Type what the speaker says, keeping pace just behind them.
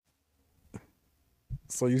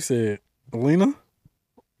So you said Alina?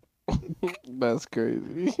 That's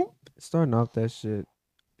crazy. Starting off that shit.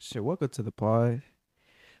 Shit, welcome to the pod.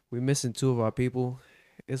 We missing two of our people.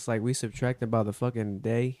 It's like we subtracted by the fucking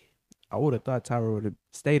day. I would have thought Tyra would have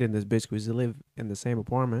stayed in this bitch because we live in the same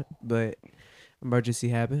apartment, but emergency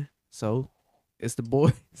happened. So it's the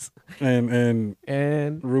boys. And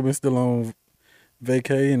And Ruben's still on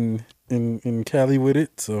vacay and in Cali with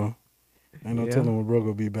it, so ain't no Yeah. telling when bro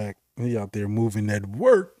gonna be back. He out there moving that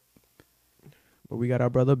work but we got our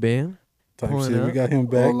brother Ben. type Pulling shit. We up. got him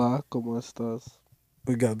back. Hola, ¿cómo estás?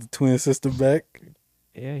 We got the twin sister back.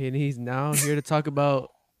 Yeah, and he's now here to talk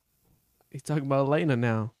about. He's talking about Lena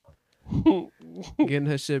now, getting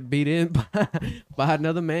her shit beat in by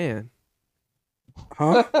another man.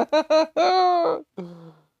 Huh?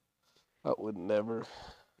 I would never.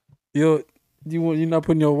 You're not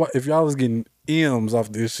putting your wife, if y'all was getting M's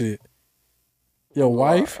off this shit, your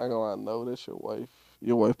wife? I ain't gonna lie, no, that's your wife.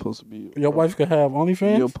 Your wife supposed to be. Your wife could have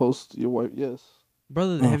OnlyFans? Your wife, yes.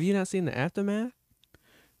 Brother, Oh. have you not seen the aftermath?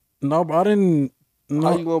 No, but I didn't. No,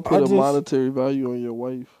 How you gonna put a monetary value on your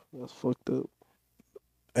wife? That's fucked up.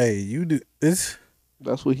 Hey, you do this.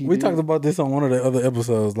 That's what he We did. talked about this on one of the other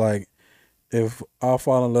episodes. Like, if I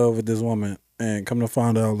fall in love with this woman and come to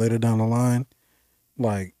find out later down the line,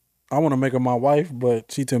 like, I want to make her my wife,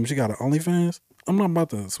 but she tell me she got an OnlyFans, I'm not about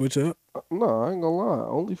to switch up. No, I ain't gonna lie.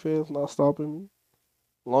 OnlyFans not stopping me.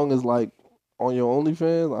 Long as like on your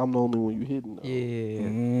OnlyFans, I'm the only one you hitting. Though.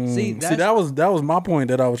 Yeah. See, that's- that was my point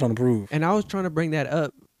that I was trying to prove. And I was trying to bring that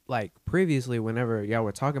up like previously whenever y'all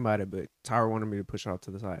were talking about it, but Tyra wanted me to push it off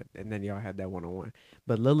to the side, and then y'all had that one-on-one.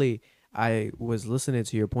 But Lily, I was listening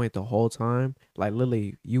to your point the whole time. Like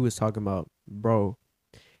Lily, you was talking about, bro,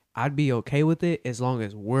 I'd be okay with it as long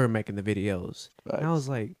as we're making the videos. And I was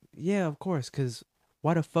like, yeah, of course, because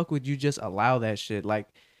why the fuck would you just allow that shit? Like,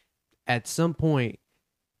 at some point,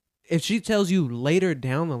 if she tells you later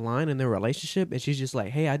down the line in their relationship, and she's just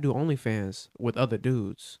like, hey, I do OnlyFans with other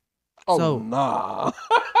dudes. Oh So- nah.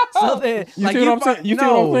 So then, You like, see what I'm saying? You see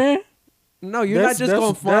what I'm saying? No, you're not just gonna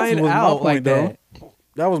That's find was my out point, like though. that.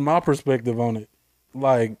 That was my perspective on it.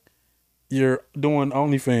 Like, you're doing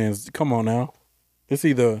OnlyFans. Come on now. It's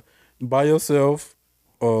either by yourself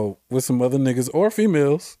or with some other niggas or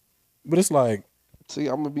females. But it's like, See,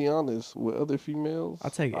 I'm gonna be honest. With other females,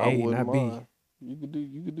 I'll take I A, wouldn't not B. mind. You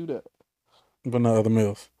could do that. but not other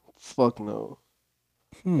males. Fuck no.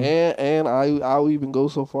 Hmm. And I'll even go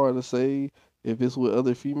so far to say if it's with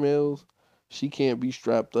other females, she can't be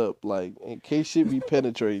strapped up. Like in case shit be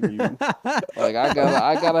penetrating you. Like I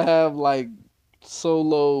gotta have like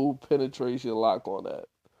solo penetration lock on that.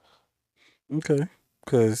 Okay.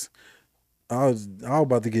 Because I was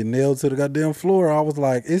about to get nailed to the goddamn floor. I was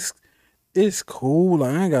like, it's cool.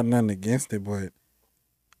 Like, I ain't got nothing against it, but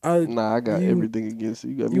Nah, I got you- everything against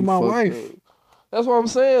you. You got you me my fucked wife. up. That's what I'm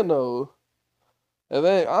saying though. And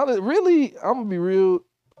then really, I'm gonna be real.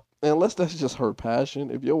 Unless that's just her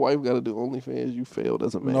passion. If your wife got to do OnlyFans, you failed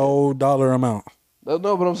as a man. no dollar amount. No,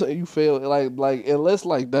 but I'm saying you failed. Like unless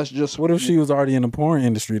like that's just. What if she was already in the porn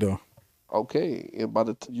industry though? Okay, and by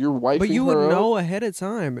your wife. But you would know ahead of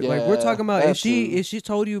time. Like we're Yeah, talking about that if she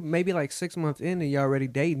told you maybe like 6 months in and you're already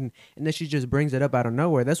dating, and then she just brings it up out of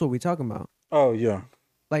nowhere. That's what we talking about. Oh yeah.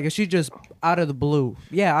 Like if she just out of the blue,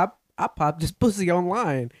 yeah, I popped this pussy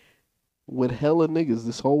online. with hella niggas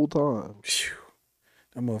this whole time. Phew.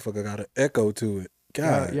 That motherfucker got an echo to it.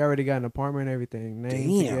 God. You already got an apartment, and everything, name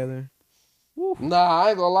Damn. together. Nah, I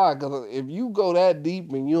ain't gonna lie, cause if you go that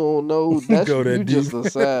deep and you don't know, that's Go that you just deep. a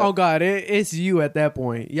sad. Oh God, it's you at that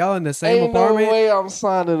point. Y'all in the same Ain't apartment. no way I'm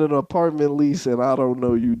signing an apartment lease and I don't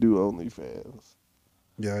know you do OnlyFans.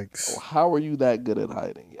 Yikes. How are you that good at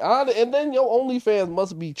hiding? And then your OnlyFans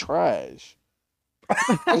must be trash.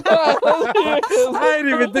 I ain't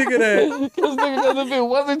even think of that. Because if it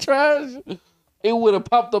wasn't trash, it would have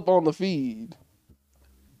popped up on the feed.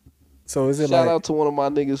 So is it Shout like out to one of my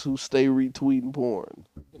niggas who stay retweeting porn.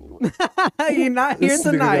 Anyway. You're not here This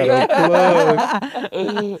nigga tonight. got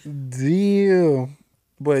a deal?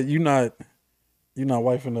 But you're not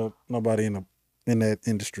wifing up nobody in that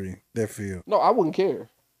industry, that field. No, I wouldn't care.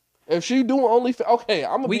 If she doing OnlyFans, okay,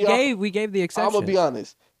 I'm gonna we gave the exception. I'm gonna be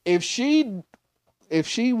honest. If she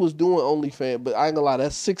was doing OnlyFans, but I ain't gonna lie,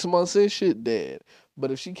 that's 6 months in, shit dead.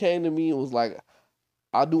 But if she came to me and was like,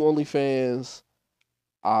 I do OnlyFans,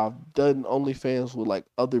 I've done OnlyFans with like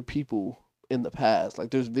other people in the past.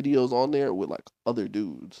 Like there's videos on there with like other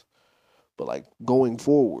dudes. But like going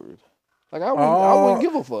forward, like I wouldn't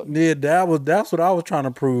give a fuck. Yeah, that's what I was trying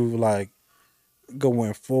to prove. Like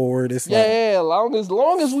going forward, it's like Yeah, long as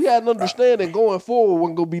we had an understanding going forward,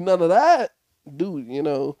 wasn't gonna be none of that, dude. You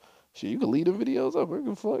know, Shit, you can leave the videos up. What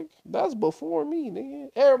the fuck? That's before me, nigga.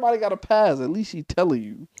 Everybody got a pass. At least she telling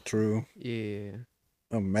you. True. Yeah.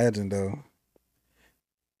 Imagine though.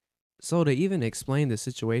 So to even explain the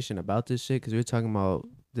situation about this shit, because we were talking about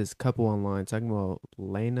this couple online, talking about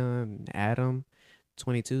Lena and Adam,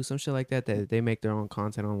 22, some shit like that, that they make their own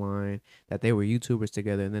content online, that they were YouTubers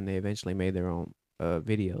together, and then they eventually made their own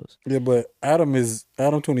videos. Yeah, but Adam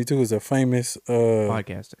 22 is a famous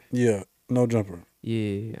Podcaster. Yeah, no jumper.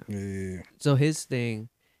 Yeah. Yeah. So his thing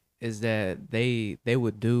is that they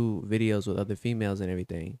would do videos with other females and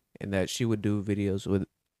everything, and that she would do videos with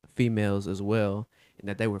females as well, and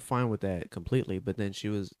that they were fine with that completely. But then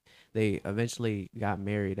they eventually got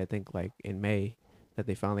married, I think like in May, that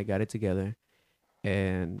they finally got it together.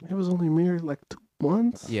 And He was only married like 2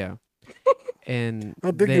 months. yeah. And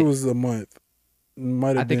I think it was a month.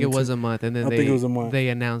 I think it was a month, and then I think it was a month. they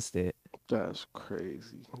announced it. That's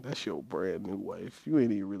crazy. That's your brand new wife. You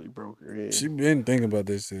ain't even really broke her in. She been thinking about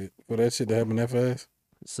this shit. For that shit to happen that fast.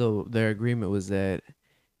 So their agreement was that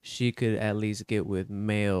she could at least get with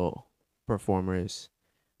male performers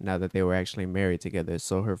now that they were actually married together.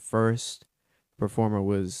 So her first performer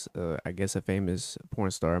was, I guess, a famous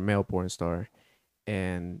porn star, a male porn star.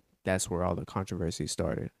 And that's where all the controversy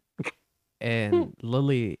started. And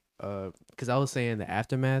Lily, because I was saying the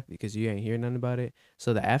aftermath, because you ain't hear nothing about it.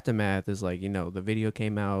 So the aftermath is like, the video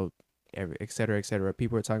came out, et cetera, et cetera.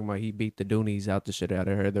 People are talking about he beat the Doonies out the shit out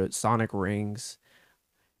of her, the sonic rings.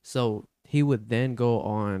 So he would then go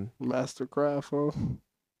on Mastercraft,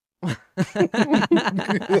 huh?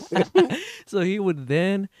 So he would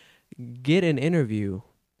then get an interview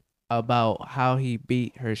about how he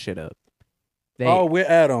beat her shit up. With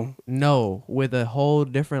Adam. No, with a whole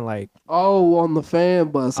different on the fan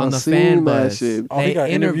bus. On I the seen fan that bus. shit. They got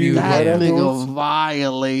interviewed That him. nigga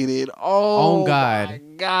violated. Oh On God. my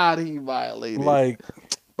God, he violated. Like,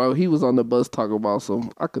 bro, he was on the bus talking about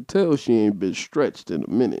some. I could tell she ain't been stretched in a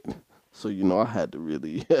minute. So I had to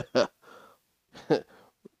really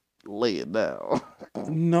lay it down.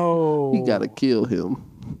 no. He gotta kill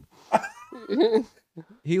him.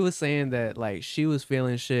 He was saying that she was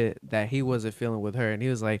feeling shit that he wasn't feeling with her, and he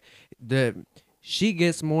was like, she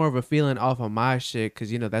gets more of a feeling off of my shit, because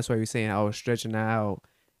that's why he was saying I was stretching her out.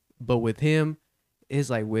 But with him, it's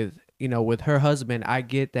like with her husband, I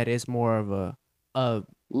get that it's more of a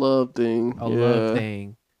love thing. love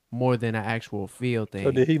thing more than an actual feel thing.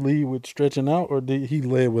 So did he lead with stretching out, or did he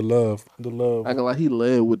lead with love? The love. I ain't gonna lie, he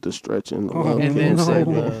led with the stretching. The love And thing. then said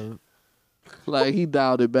No. love. Like he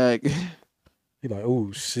dialed it back. He like,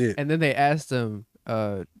 oh shit. And then they asked him,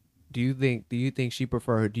 do you think she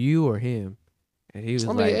preferred you or him? And he was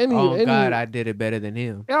any- God, I did it better than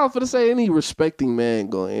him. Yeah, I'm finna say any respecting man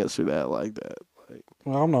gonna answer that like that. Like,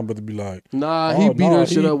 Well, I'm not about to be like, nah, he beat her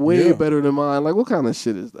shit up way better than mine. Like, what kind of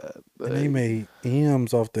shit is that? and they Like, made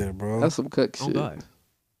M's off that, bro. that's some cut Oh shit. God,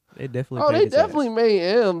 they definitely. Oh, paid they his ass. definitely made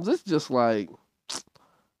M's. It's just like,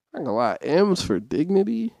 I ain't gonna lie, M's for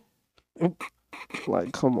dignity.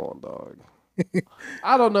 Like, come on, dog.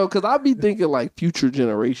 I don't know, cause I be thinking like future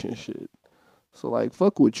generation shit. So like,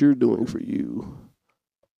 fuck what you're doing for you.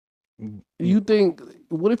 You think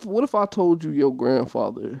what if I told you your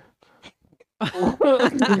grandfather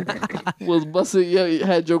was busting?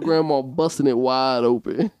 Had your grandma busting it wide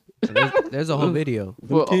open. There's a whole video.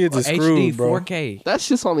 Them kids are screwed, HD bro. 4K. That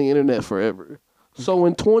shit's on the internet forever. So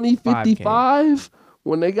in 2055,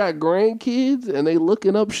 when they got grandkids and they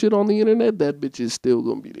looking up shit on the internet, that bitch is still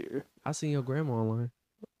gonna be there. I seen your grandma online.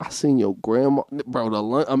 I seen your grandma,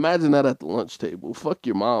 bro. Imagine that at the lunch table. Fuck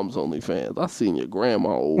your mom's OnlyFans. I seen your grandma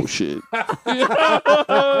old shit.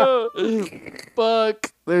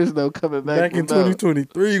 Fuck. There's no coming back. Back in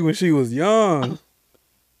 2023 when she was young,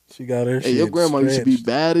 she got her shit. Hey, your grandma used to be stretched.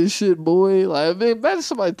 bad as shit, boy. Like, man, imagine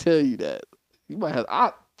somebody tell you that. You might have.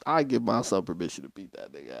 I give my son permission to beat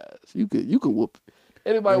that nigga ass. You could whoop.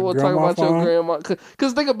 Anybody Your want to talk grandma about your fine? grandma?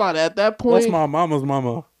 Cause think about it. At that point, That's my mama's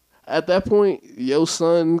mama. at that point, your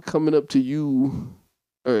son coming up to you,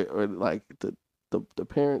 or like the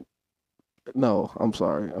parent. No, I'm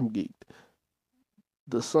sorry, I'm geeked.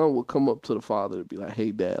 The son would come up to the father and be like,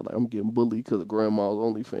 "Hey, dad, like I'm getting bullied because of grandma's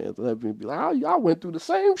OnlyFans," and that be like, "Oh, y'all went through the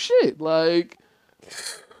same shit." Like,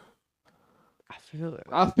 I feel it.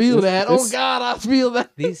 I feel that. Oh it's- God, I feel that.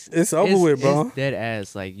 It's over with, bro. It's dead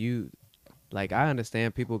ass. I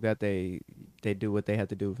understand people they do what they have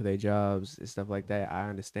to do for their jobs and stuff like that. I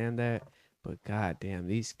understand that. But goddamn,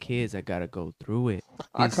 these kids that gotta go through it.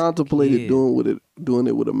 I These contemplated kids. doing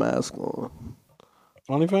it with a mask on.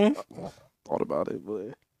 OnlyFans? Thought about it, but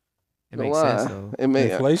It no makes lie. sense though. It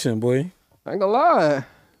may. Inflation, boy. I ain't gonna lie.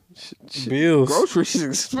 Shit, Bills. groceries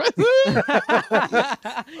expensive.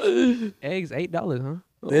 Eggs $8, huh?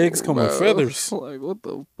 The eggs come with Bro, feathers. Like what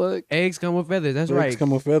the fuck? Eggs come with feathers. That's The right. eggs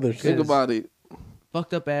come with feathers. Think about it.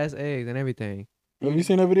 Fucked up ass eggs and everything. Have you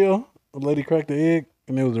seen that video? A lady cracked the egg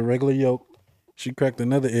and it was a regular yolk. She cracked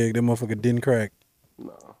another egg. That motherfucker didn't crack.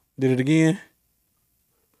 No. Did it again.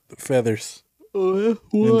 The feathers Oh, yeah.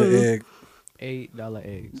 in the egg. $8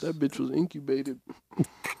 eggs. That bitch was incubated.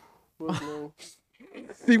 What's wrong?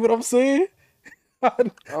 See what I'm saying? I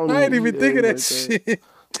don't ain't even eat think of that eggs like shit.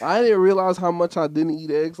 I didn't realize how much I didn't eat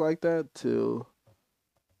eggs like that till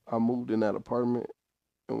I moved in that apartment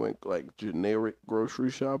and went like generic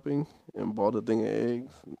grocery shopping and bought a thing of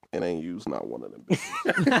eggs and ain't used not one of them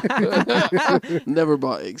bitches. Never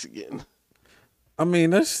bought eggs again. I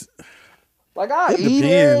mean, that's Like I It eat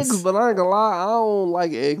depends. eggs, but I ain't gonna lie, I don't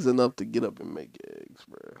like eggs enough to get up and make eggs,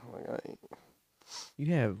 bro. Like I ain't.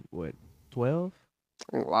 You have what? 12?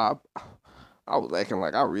 I ain't gonna lie. I was acting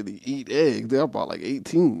like I really eat eggs. They bought like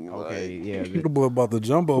 18. Okay, Like, yeah. the boy about the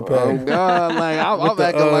jumbo oh pack. God, like I'm With the,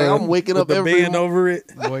 acting like I'm waking with up the every band over it.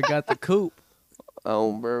 Boy got the coop.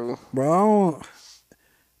 Oh, bro. Bro, I don't,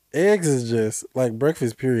 eggs is just like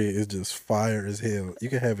breakfast. Period is just fire as hell. You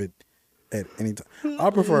can have it at any time. I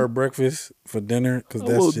prefer breakfast for dinner because I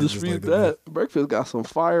that's will shit just dispute like the that. Breakfast got some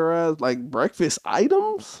fire ass like breakfast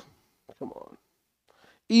items. Come on.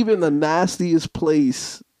 Even the nastiest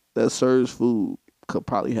place that serves food could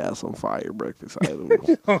probably have some fire breakfast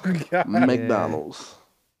items. Oh God. McDonald's.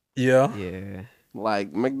 Yeah. Yeah.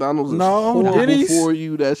 Like McDonald's is No, horrible Denny's- for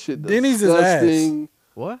you. That shit Denny's is ass. disgusting.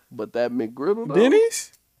 What? But that McGriddle though,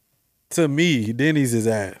 Denny's. To me, Denny's is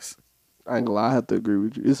ass. I ain't gonna lie, I have to agree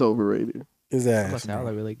with you. It's overrated. Is I'm ass. gonna say all I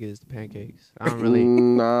bro. really get is the pancakes. I don't really.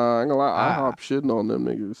 Nah, I ain't gonna lie. I- IHOP shitting on them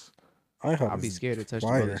niggas. IHOP I'll be is scared to touch the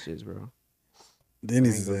fire. other shits, bro.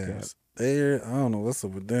 Denny's I is ain't gonna ass. They, I don't know what's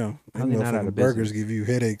up with them. How Them they not out motherfucking of burgers business? give you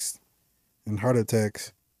headaches and heart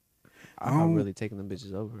attacks. I'm really taking them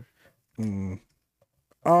bitches over.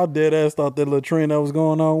 I dead ass thought that little trend that was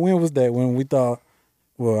going on. When was that? When we thought,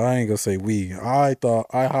 well, I ain't gonna say we. I thought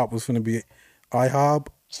IHOP was finna be IHOP,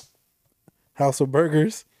 House of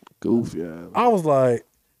Burgers. Goofy ass. I was like,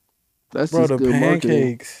 That's bro, just the good marketing.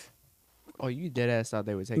 pancakes. Oh, you dead ass thought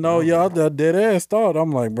they would take. No, it yeah, over. I dead ass thought.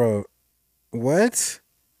 I'm like, bro, what?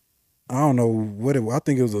 I don't know what it. I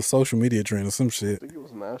think it was a social media trend or some I shit. think it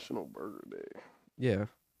was National Burger Day. Yeah,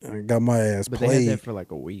 I got my ass but they had played. that for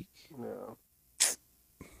like a week. Yeah.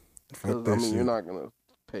 Fuck Because, that I mean, shit. you're not going to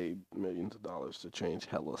pay millions of dollars to change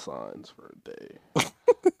hella signs for a day.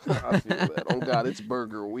 I feel that. Oh, God, it's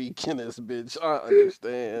Burger Week in this bitch. I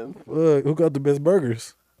understand. Look, who got the best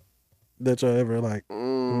burgers that y'all ever like?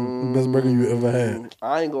 Best burger you ever had?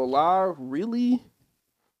 I ain't going to lie. Really?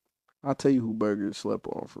 I'll tell you who burgers slept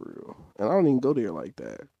on for real. And I don't even go there like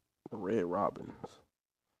that. Red Robins.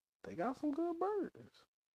 They got some good burgers.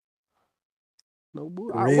 No bull.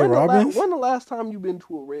 Red Robins? When the last time you been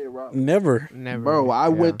to a Red Robin? Never. Never, Bro, I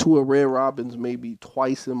yeah. went to a Red Robins maybe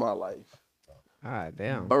twice in my life. Ah,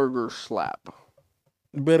 damn. Burger slap.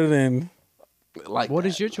 Better than Like What that.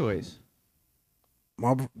 is your choice?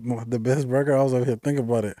 the best burger. I was over here thinking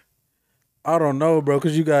about it. I don't know, bro,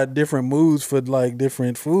 because you got different moods for like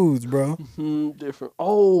different foods, bro. Different.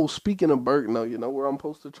 Oh, speaking of burger, no, you know where I'm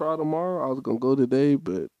supposed to try tomorrow? I was gonna go today,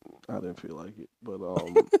 but I didn't feel like it. But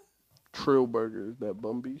Trill Burgers, that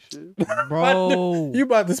Bumby shit. Bro, You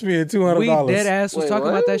about to spend $200? we dead ass was Wait, talking what?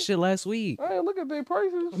 about that shit last week. I ain't look at their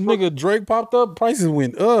prices. Nigga, Drake popped up. Prices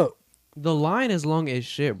went up. The line is long as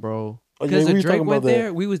shit, bro. Oh, yeah, Because we if was Drake talking went about that.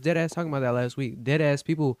 there, we was dead ass talking about that last week. Dead ass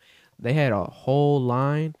people, they had a whole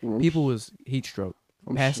line. People was heat stroke,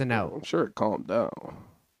 passing out. I'm sure it calmed down.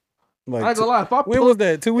 Like, I ain't gonna lie. If I when pull, was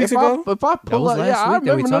that? 2 weeks if ago? if I That pull was up, last yeah, I week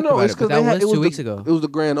that we remember. talked about it's it, but because that was 2 it weeks ago. It was the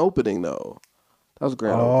grand opening though. That was the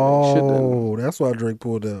grand opening. Shit done. Oh, that's why Drake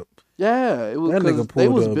pulled up. Yeah, it was That nigga because they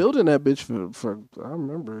pulled was up. building that bitch for. I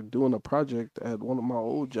remember doing a project at one of my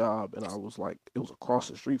old job, and I was like, it was across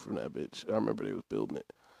the street from that bitch. I remember they was building it.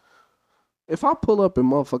 If I pull up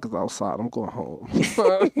and motherfuckers outside, I'm going home.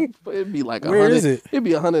 It'd be like Where is it? It'd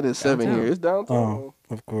be 107 Downtown. here. It's downtown. Oh,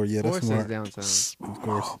 of course. Yeah, Of that's course, smart. it's downtown. Of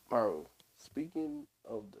course. Bro, speaking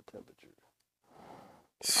of the temperature,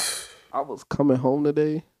 I was coming home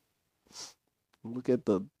today. Look at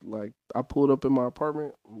I pulled up in my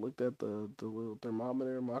apartment, looked at the little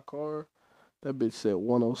thermometer in my car. That bitch said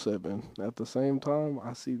 107. At the same time,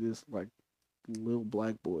 I see this little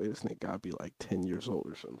black boy. This nigga gotta be 10 years old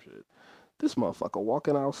or some shit. This motherfucker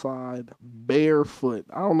walking outside barefoot.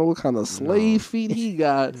 I don't know what kind of slave feet he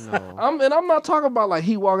got. No. I'm not talking about like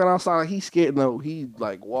he walking outside like he's scared. No, he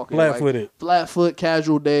like walking Flat like, footed. flat foot,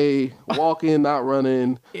 casual day, walking, not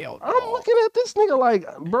running. Hell I'm no. looking at this nigga like,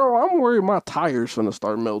 bro, I'm worried my tires finna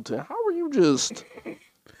start melting. How are you just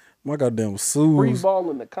My goddamn free shoes.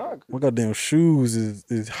 balling the concrete? My goddamn shoes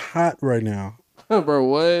is hot right now. Bro,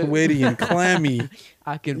 what? Sweaty and clammy.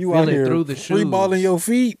 I can You feel out it here through the free shoes. balling your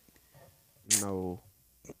feet. No.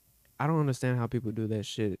 I don't understand how people do that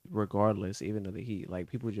shit regardless, even of the heat. Like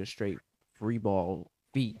people just straight free ball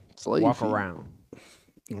feet, Slave walk feet. around.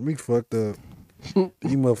 Me fucked up.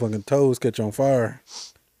 These motherfucking toes catch on fire.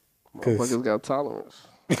 Motherfuckers got tolerance.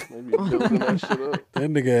 Maybe building that shit up.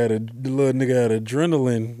 That nigga the little nigga had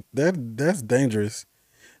adrenaline. That's dangerous.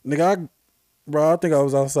 Nigga, I think I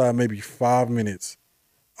was outside maybe 5 minutes.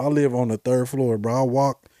 I live on the 3rd floor, bro. I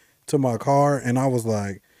walked to my car and I was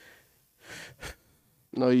like,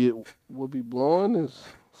 No, you will be blowing is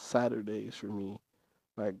Saturdays for me.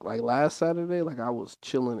 Like last Saturday, like I was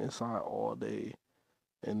chilling inside all day,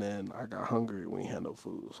 and then I got hungry. We ain't had no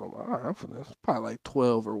food, so I'm like, all right, I'm finna. It's probably like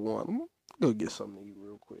 12 or 1. I'm gonna go get something to eat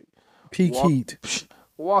real quick. peak heat.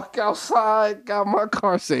 Walk outside, got my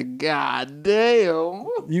car, said, God damn.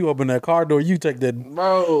 You open that car door, you take that,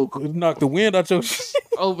 Bro, knock the wind out your shit.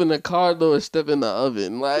 open the car door and step in the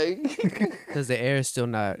oven. Like, Because the air is still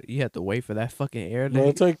not, you have to wait for that fucking air Bro, to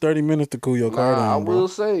it take 30 minutes to cool your car nah, I down, bro. will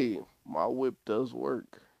say, my whip does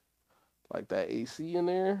work. Like that AC in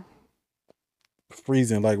there.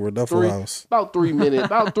 Freezing like Rodolfo House. About 3 minutes.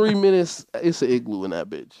 About 3 minutes, it's an igloo in that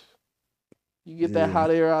bitch. You get that Yeah.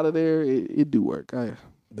 hot air out of there, it do work.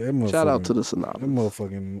 Shout out to the That Synopsis.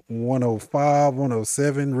 motherfucking 105,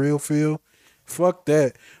 107 real feel. Fuck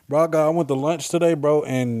that. Bro, I went to lunch today, bro,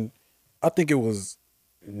 and I think it was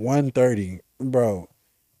 1:30. Bro,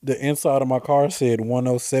 the inside of my car said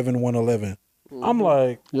 107, 111. I'm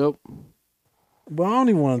like, Yep. but I don't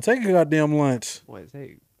even want to take a goddamn lunch. What,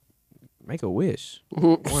 say, make a wish.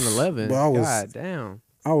 Mhm. 111. But I was- God damn.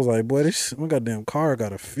 I was like, boy, my goddamn car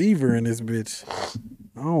got a fever in this bitch.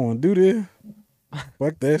 I don't want to do this.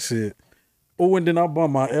 Fuck that shit. Oh, and then I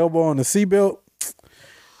bumped my elbow on the seatbelt.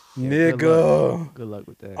 Yeah, Nigga. Good luck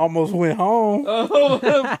with that. Almost went home.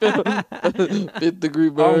 5th degree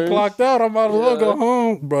I'm burn. clocked out. I'm about to Yeah. go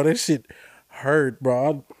home. Bro, that shit hurt,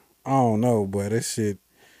 bro. I don't know, boy. That shit.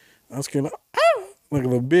 I was screaming, like a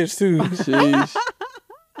little bitch, too. Sheesh.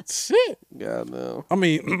 Shit. Goddamn. I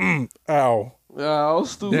mean, ow. Yeah, I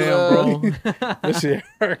was stupid. Damn, bro. That shit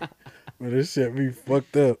hurt. But this shit be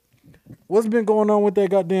fucked up. What's been going on with that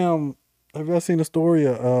goddamn? Have y'all seen the story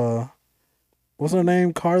of what's her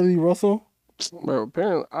name? Carly Russell? Bro,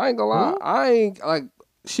 apparently, I ain't gonna lie. I ain't, like,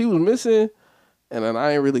 she was missing, and then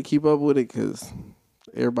I ain't really keep up with it because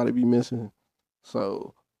everybody be missing.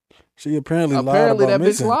 So, She apparently lied apparently about that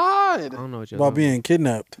missing, bitch lied. I don't know what you're about talking being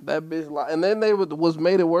kidnapped. That bitch lied. And then they was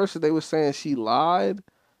made it worse that they were saying she lied,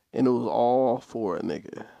 and it was all for a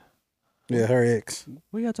nigga. Yeah, her ex.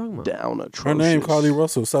 What are y'all talking about? Down atrocious. Her name Carly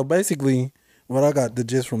Russell. So basically, what I got the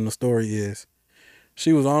gist from the story is,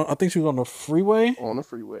 she was on. I think she was on the freeway, On the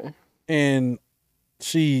freeway. and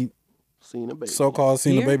she Seen a baby. so-called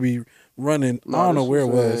seen Here? a baby running. No, I don't know this where it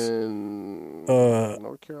was. in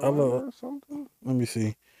North Carolina love- or something. Let me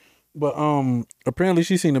see. But apparently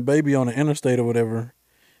she seen a baby on the interstate or whatever,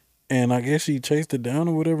 and I guess she chased it down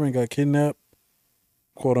or whatever and got kidnapped,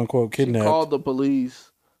 quote unquote kidnapped. She called the police.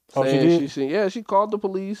 Oh, she saying did? she called the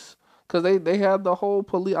police because they had the whole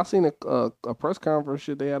police. I seen a press conference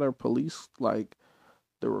shit. They had her police like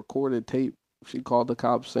the recorded tape. She called the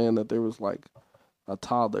cops saying that there was like a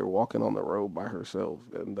toddler walking on the road by herself,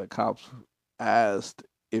 and the cops asked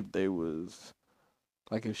if they was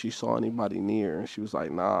like if she saw anybody near, and she was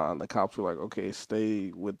like, nah. And the cops were like, okay,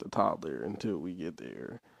 stay with the toddler until we get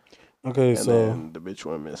there. Okay, And so then the bitch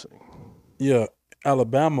went missing. yeah,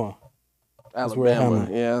 Alabama. That's where it Alabama,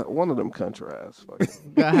 happened. yeah, one of them country ass.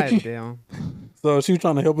 Fucking. God damn. So she was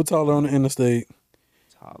trying to help a toddler on the interstate.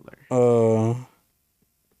 Toddler.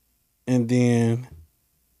 And then,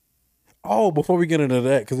 before we get into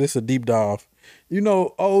that, because it's a deep dive,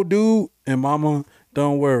 old dude and mama,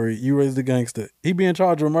 don't worry, you raised the gangster. He be in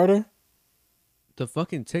charge of murder. The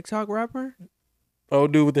fucking TikTok rapper?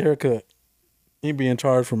 Old dude with the haircut, he be in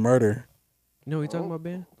charge for murder, You know what you talking about,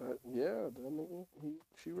 Ben? That nigga,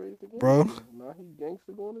 she raised the gangster. Bro. Now he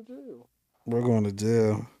gangster going to jail. We're going to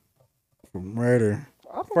jail for murder.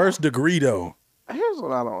 I don't- First degree though. Here's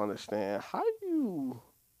what I don't understand.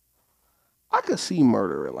 I could see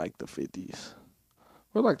murder in like the 50s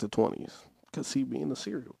or like the 20s. Could see being a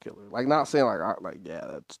serial killer. Like not saying like yeah,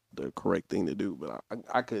 that's the correct thing to do, but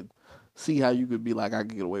I could see how you could be like, I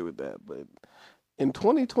could get away with that. But in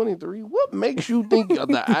 2023, what makes you think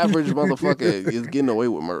the average motherfucker is getting away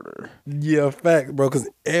with murder? Yeah, fact, bro. Because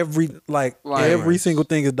every single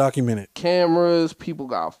thing is documented. Cameras, people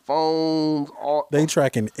got phones. They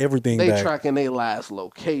tracking everything. They tracking their last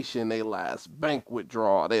location, their last bank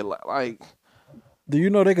withdrawal. They like. Do you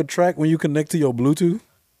know they could track when you connect to your Bluetooth?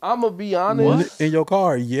 I'm gonna be honest. In your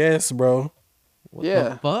car, yes, bro. What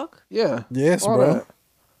the fuck? Yeah. Yes, all bro. That.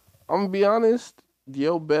 I'm gonna be honest.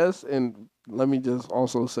 Your best, and let me just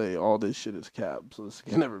also say, all this shit is cap, so this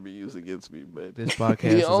can never be used against me. But This podcast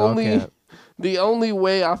is all cap. The only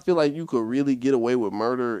way I feel like you could really get away with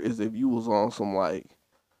murder is if you was on some like,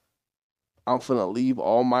 I'm finna leave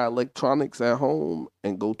all my electronics at home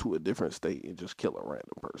and go to a different state and just kill a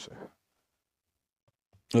random person.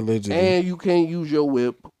 Allegedly. And you can't use your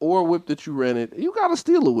whip or a whip that you rented. You gotta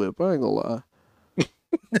steal a whip. I ain't gonna lie.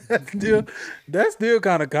 That's still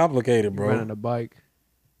kind of complicated, bro. Running a bike.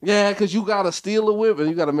 Yeah, because you gotta steal a whip and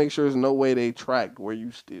you gotta make sure there's no way they tracked where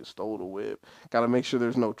you stole the whip. Gotta make sure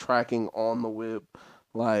there's no tracking on the whip.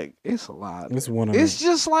 Like, it's a lot. It's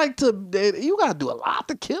just like you gotta do a lot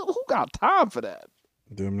to kill. Who got time for that?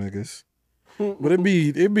 Them niggas. But it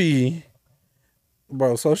be,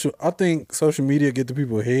 bro. I think social media get to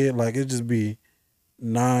people's head. Like, it just be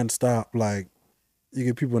nonstop. Like, you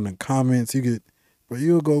get people in the comments. Bro,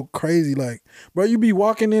 you'll go crazy. Like, bro, you be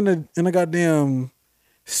walking in a goddamn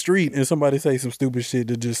street and somebody say some stupid shit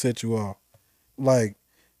to just set you off. Like,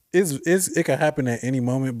 it could happen at any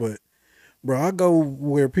moment. But, bro, I go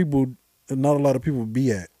where not a lot of people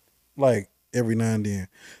be at. Like, every now and then.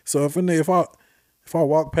 So if I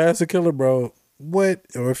walk past a killer, bro, what?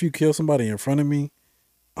 Or if you kill somebody in front of me,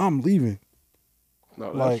 I'm leaving. No,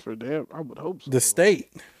 that's like, for damn. I would hope so. The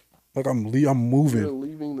state. Like, I'm moving. You're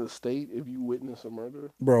leaving the state if you witness a murder?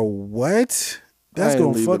 Bro, what? That's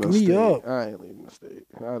going to fuck me up. I ain't leaving the state.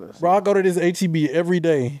 Bro, I go to this HEB every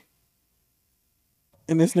day.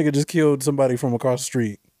 And this nigga just killed somebody from across the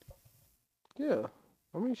street. Yeah.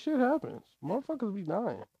 I mean, shit happens. Motherfuckers be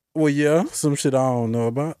dying. Well, yeah, some shit I don't know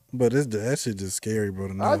about. But that shit just scary, bro,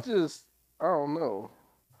 to know. I don't know.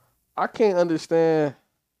 I can't understand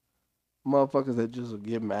motherfuckers that just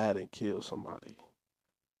get mad and kill somebody.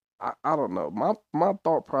 I don't know. My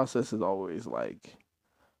thought process is always like,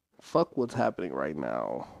 fuck what's happening right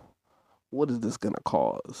now. What is this gonna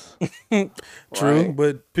cause? True, right?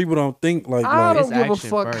 but people don't think like I that. don't give a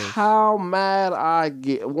fuck how mad I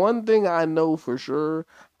get. One thing I know for sure,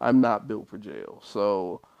 I'm not built for jail.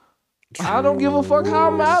 So I don't give a fuck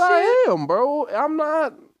how mad I am, bro. I'm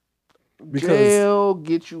not. Jail,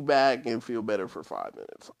 get you back and feel better for 5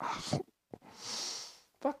 minutes.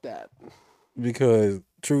 Fuck that. Because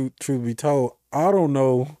truth be told, I don't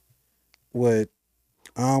know what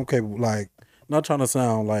I'm capable. Like, not trying to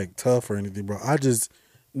sound like tough or anything, bro. I just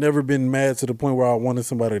never been mad to the point where I wanted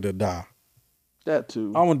somebody to die. That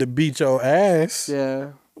too. I wanted to beat your ass.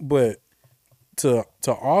 Yeah. But to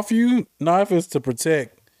off you, not if it's to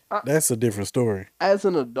protect. That's a different story. As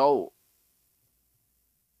an adult,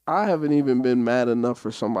 I haven't even been mad enough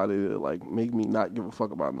for somebody to like make me not give a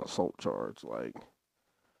fuck about an assault charge. Like,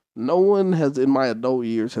 no one has in my adult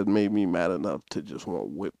years has made me mad enough to just want to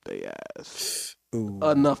whip their ass. Ooh.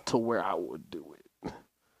 Enough to where I would do it.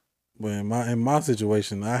 But in my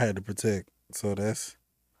situation, I had to protect. So that's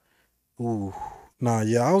ooh. Nah,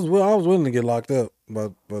 yeah, I was willing to get locked up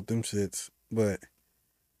about them shits, but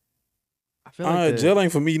I feel like jail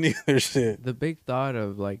ain't for me neither. Shit. The big thought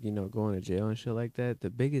of like, going to jail and shit like that, the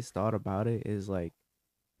biggest thought about it is like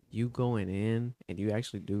you going in and you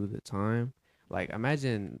actually do the time. Like,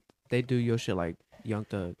 imagine they do your shit like Young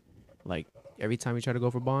Thug. Like, every time you try to go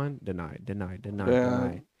for bond, denied.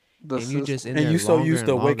 And you just in there and you so used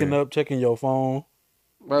to and waking up, checking your phone,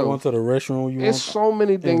 Bro, going to the restroom. It's so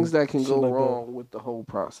many things that can go wrong with the whole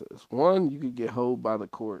process. One, you could get hold by the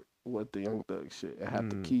court with the Young Thug shit and have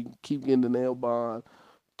to keep getting the nail bond.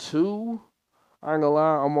 Two, I ain't gonna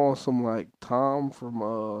lie, I'm on some like Tom from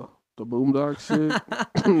the Boondock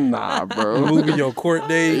shit. Nah, bro. Moving your court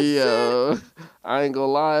date. Yeah, I ain't gonna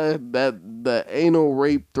lie, that the anal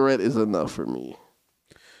rape threat is enough for me.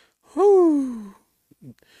 Whew.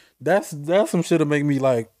 That's some shit to make me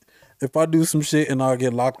like, if I do some shit and I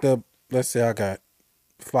get locked up, let's say I got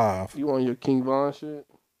 5. You on your King Von shit?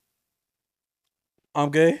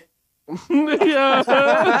 I'm gay. Yeah.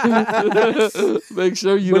 Make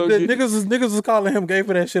sure you but don't the niggas was calling him gay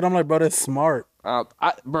for that shit. I'm like, bro, that's smart.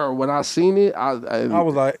 Bro, when I seen it, I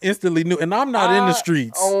was like, instantly knew. And I'm not in the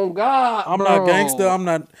streets. Oh, God, I'm not gangster. I'm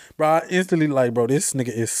not, bro. I instantly like, bro, this nigga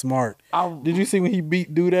is smart. Did you see when he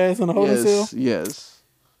beat dude ass in the holding cell? Yes.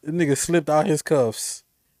 The nigga slipped out his cuffs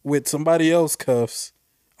with somebody else cuffs.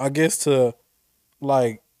 I guess they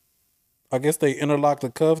interlock the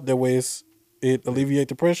cuff that way it alleviate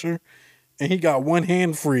the pressure, and he got one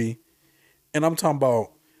hand free, and I'm talking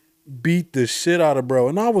about beat the shit out of bro,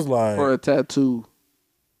 and I was like, For a tattoo.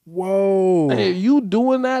 whoa, Hey, you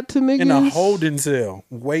doing that to niggas? in a holding cell,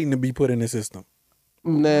 waiting to be put in the system.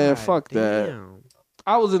 Nah, God fuck that. damn.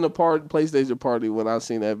 I was in the PlayStation party when I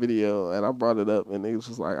seen that video, and I brought it up, and niggas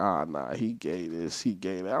was like, nah, he gay this, he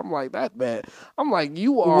gay that. I'm like, that bad. I'm like,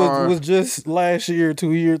 you are. It was just last year,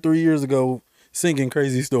 2 years, 3 years ago, singing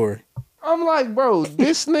Crazy Story. I'm like, bro,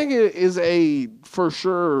 this nigga is a for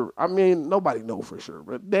sure. I mean, nobody know for sure,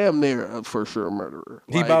 but damn near a for sure murderer.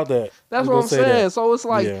 He Like, about that. That's We what gonna I'm say saying. that. So it's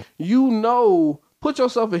like, Yeah. you know, put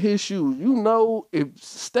yourself in his shoes. You know, if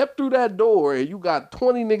step through that door and you got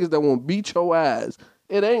 20 niggas that want to beat your ass,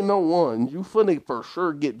 it ain't no one. You finna for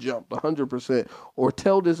sure get jumped 100%. Or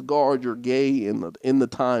tell this guard you're gay in the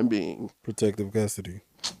time being. Protective custody.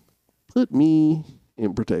 Put me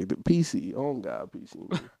in protective PC. Oh God,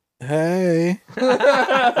 PC. Hey,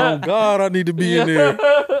 oh God, I need to be in there.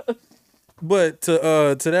 But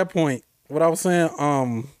to that point, what I was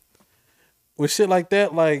saying, with shit like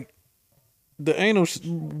that, like the anal,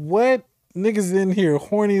 what niggas in here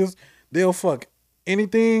horny as they'll fuck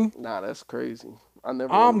anything. Nah, that's crazy. I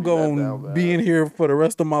never. I'm wanna be that down gonna bad. be in here for the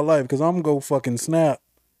rest of my life because I'm gonna fucking snap,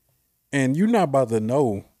 and you not about to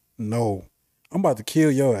know. No, I'm about to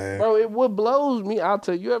kill your ass. Bro, what blows me, I'll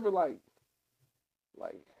tell you, you ever like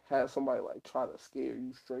had somebody like try to scare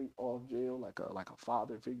you straight off jail, like a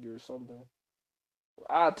father figure or something?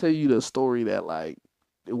 I'll tell you the story that like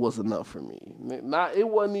it was enough for me. It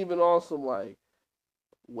wasn't even on some like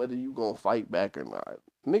whether you gonna fight back or not.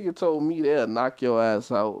 Nigga told me they'll knock your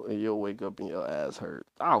ass out and you'll wake up and your ass hurt.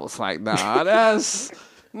 I was like, nah, that's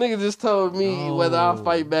nigga just told me whether I'll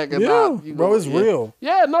fight back or not. You bro, gonna- it's real.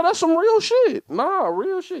 Yeah, no, that's some real shit. Nah,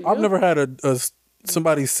 real shit. I've yeah. never had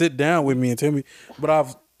somebody sit down with me and tell me, but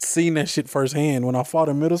I've seen that shit firsthand. When I fought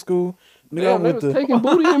in middle school, nigga, I Damn, they went was to taking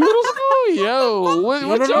booty in middle school? Yo, what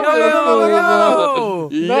No, no, y'all no.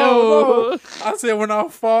 Yo. No. I said when I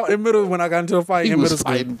fought when I got into a fight He in middle was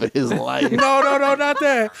school. fighting for his life. No, not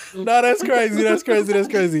that. No, that's crazy. That's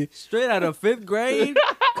crazy. Straight out of 5th grade?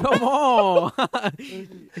 Come on. But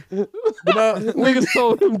Niggas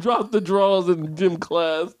told him drop the drawers in gym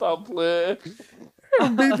class. Stop playing.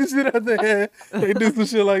 beat the shit out their head. They do some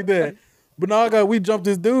shit like that. But now we jumped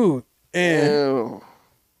this dude Damn.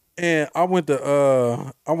 and I went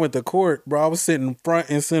to court, bro. I was sitting front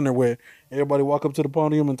and center where everybody walk up to the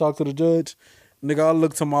podium and talk to the judge. Nigga, I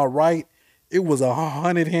looked to my right. It was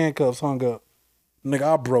 100 handcuffs hung up. Nigga,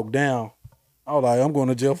 I broke down. I was like, I'm going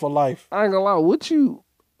to jail for life. I ain't gonna lie.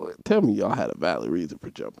 Tell me y'all had a valid reason for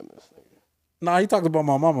jumping this nigga. Nah, he talked about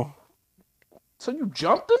my mama. So you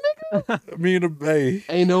jumped the nigga? Me and the hey.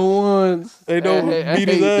 Ain't no ones. They don't beat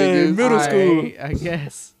his ass niggas. in middle school. I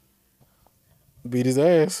guess. Beat his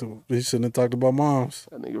ass. He shouldn't have talked about moms.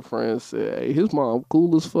 That nigga friend said, hey, his mom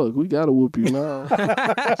cool as fuck. We gotta whoop you now.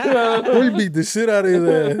 We beat the shit out of his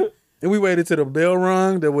ass. And we waited till the bell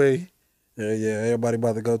rung. That way, yeah, everybody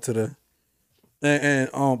about to go to the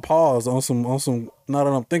and pause on some. Now that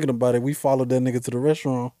I'm thinking about it, we followed that nigga to the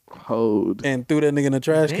restaurant Hold. and threw that nigga in the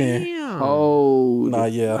trash can. Damn. Hold. Nah, Oh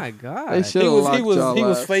yeah, my God. They should he have was locked y'all he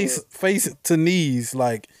was ass face to knees,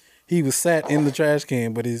 like he was sat in the trash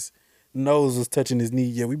can, but his nose was touching his knee.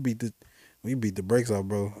 Yeah, we beat the brakes off,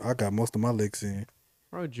 bro. I got most of my licks in,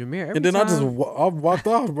 Bro, Jameer, and then I just I walked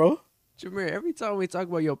off, bro. Jameer, every time we talk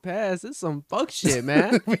about your past, it's some fuck shit,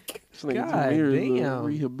 man. This nigga God Jameer is a damn.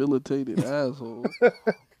 rehabilitated asshole.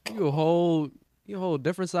 you a whole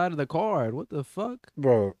different side of the card. What the fuck?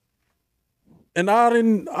 Bro. And I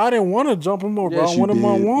didn't want to jump him over, bro. Yes, I you wanted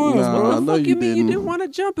my did. ones, Nah, bro. I know Fuck you you mean you didn't. didn't want to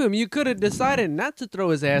jump him? You could have decided not to throw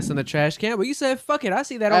his ass in the trash can, but you said, "Fuck it, I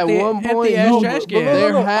see that At empty, one point, empty ass no, trash but can."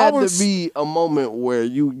 look, There I had was- to be a moment where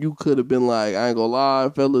you could have been like, I ain't gonna lie,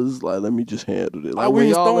 fellas, like let me just handle it. Like we when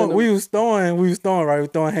was y'all in throwing, the- we was throwing, right? We was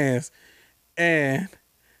throwing hands, and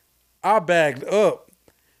I backed up,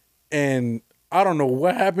 and I don't know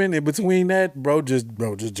what happened in between that. Bro just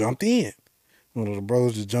jumped in. One of the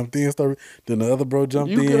bros just jumped in, then the other bro jumped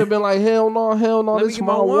you in. could have been like, hell no, Let me this get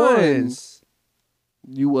my my one. ones.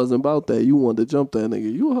 You wasn't about that. You wanted to jump that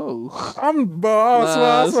nigga. You a hoe. I Nah,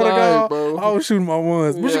 swear it's to God, alright, bro. I was shooting my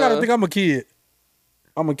ones. But you gotta Yeah. think I'm a kid.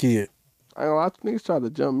 I ain't gonna lie, niggas tried to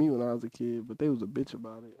jump me when I was a kid, but they was a bitch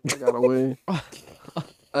about it. I got away.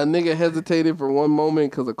 A nigga hesitated for one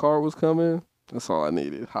moment because a car was coming. That's all I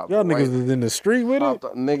needed. Hopped Y'all right- niggas is in the street with it. hopped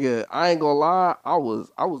on- Nigga, I ain't gonna lie. I was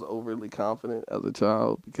overly confident as a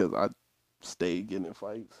child because I stayed getting in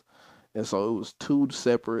fights. And so it was two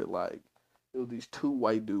separate, like, it was these two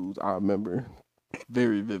white dudes I remember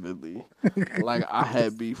very vividly. Like, I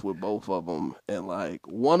had beef with both of them. And, like,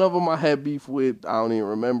 one of them I had beef with, I don't even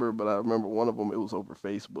remember, but I remember one of them, it was over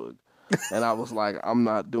Facebook. And I was like, I'm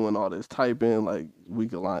not doing all this typing. Like, we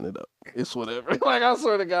could line it up. It's whatever. Like, I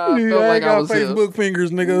swear to God, I felt like I was Facebook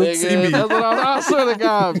fingers, nigga. See me. That's what I swear to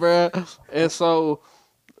God, bro. And so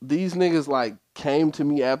these niggas like came to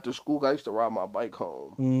me after school. I used to ride my bike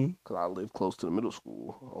home because I lived close to the middle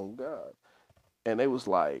school. Oh God. And they was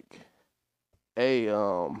like, "Hey, you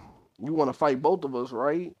want to fight both of us,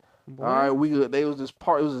 right?" Boy. All right, they was this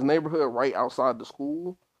park. It was this neighborhood right outside the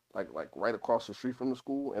school, like right across the street from the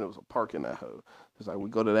school, and it was a park in that hood. It's like we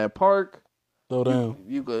go to that park. Throw down.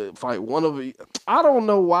 You could fight one of you. I don't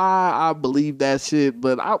know why I believe that shit,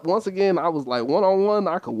 but once again I was like 1-on-1.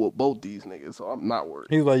 I could whoop both these niggas, so I'm not worried.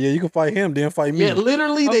 He's like, yeah, you can fight him, then fight me. Yeah,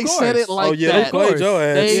 literally Of they course. said it like oh yeah, that. they played your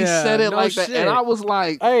ass. They Yeah, said it no like that, shit. and I was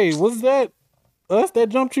like, Hey, what's that? Us that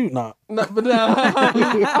jumped you? Nah. no, but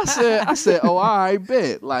I said, oh, all right,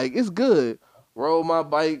 bet. Like, it's good. Rode my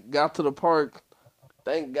bike, got to the park.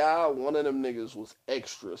 Thank God one of them niggas was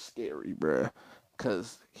extra scary, bruh.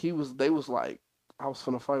 Cause they was like, I was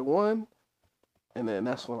finna fight one. And then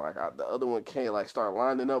that's when like the other one came, like start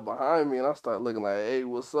lining up behind me, and I started looking like, hey,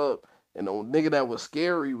 what's up? And the nigga that was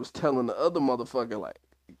scary was telling the other motherfucker like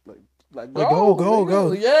go.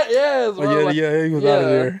 Yeah, Oh, yeah, he was out of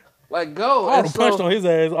there. Like, go. I would have punched on his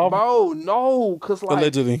ass. Bro, no, cause like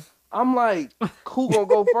Allegedly. I'm like, who gonna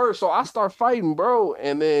go first? So I start fighting, bro,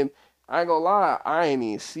 and then I ain't gonna lie, I ain't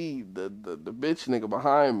even see the bitch nigga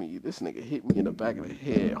behind me. This nigga hit me in the back of the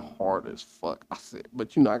head hard as fuck. I said,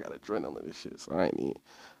 but you know I got adrenaline and shit, so I ain't even.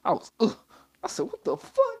 I was, I said, what the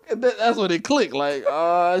fuck? And then that's when it clicked. Like,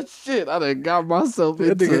 shit, I done got myself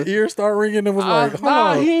That into. nigga ear start ringing and was like, hold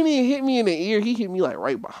on. He didn't even hit me in the ear. He hit me like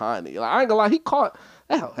right behind it. Like, I ain't gonna lie, he caught.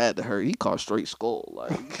 That hell had to hurt. He caught straight skull.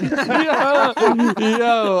 Like, yo,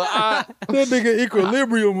 That nigga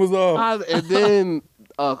equilibrium was off. and then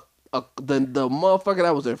the motherfucker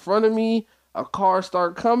that was in front of me, a car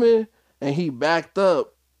started coming, and he backed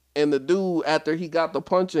up. And the dude, after he got the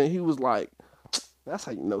punching, he was like, that's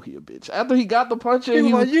how you know he a bitch. After he got the punching,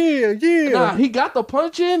 He was like, yeah. Nah, he got the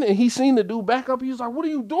punching, and he seen the dude back up. He was like, what are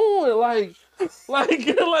you doing? Like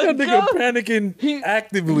That nigga panicking,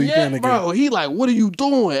 actively panicking. Bro, he like, what are you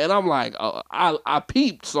doing? And I'm like, I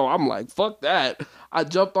peeped, so I'm like, fuck that. I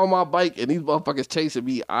jumped on my bike, and these motherfuckers chasing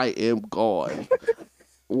me. I am gone.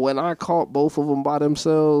 When I caught both of them by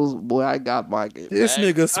themselves, boy, I got my get This back.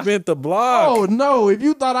 nigga spent the block. Oh no! If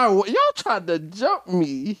you thought y'all tried to jump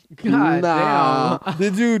me, God nah.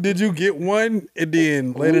 damn. Did you get one and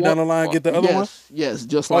then later down the line get the other one? Yes,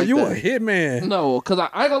 just Oh, like you that. a hitman. No, because I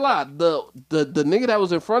ain't gonna lie. The nigga that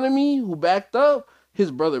was in front of me who backed up,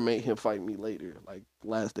 his brother made him fight me later, like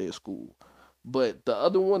last day of school. But the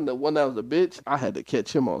other one, the one that was a bitch, I had to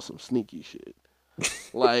catch him on some sneaky shit.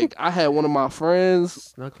 Like, I had one of my friends,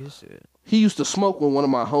 Snuck his shit. he used to smoke with one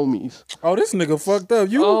of my homies. Oh, this nigga fucked up.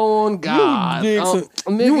 You, Oh God, you,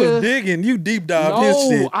 you was digging. You deep dived his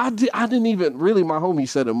shit. I didn't even really. My homie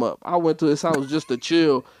set him up. I went to his house just to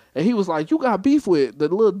chill, and he was like, "You got beef with the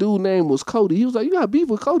little dude name was Cody." He was like, "You got beef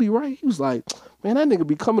with Cody, right?" He was like, "Man, that nigga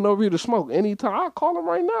be coming over here to smoke anytime. I'll call him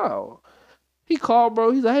right now." He called,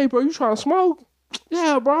 bro. He's like, "Hey, bro, you trying to smoke?"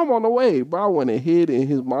 Yeah, bro, I'm on the way. Bro, I went and hid in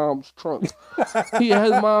his mom's trunk.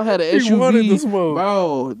 His mom had an SUV. He wanted to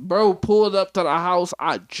smoke. Bro pulled up to the house.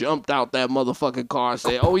 I jumped out that motherfucking car and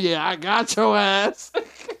said, "Oh yeah, I got your ass."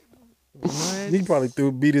 What? He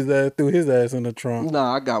probably beat his ass, threw his ass in the trunk.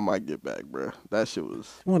 Nah, I got my get back, bro. That shit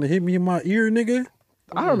was. You want to hit me in my ear, nigga?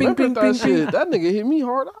 I remember bing, that bing, shit. That nigga hit me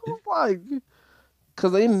hard. I was like,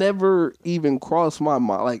 cause they never even crossed my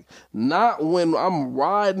mind. Like, not when I'm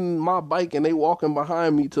riding my bike and they walking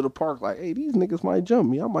behind me to the park. Like, hey, these niggas might jump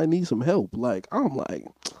me. I might need some help. Like, I'm like,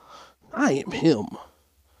 I am him.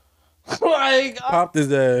 Like, Popped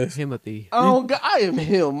his ass. Timothy. oh God, I am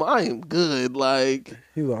him. I am good. Like,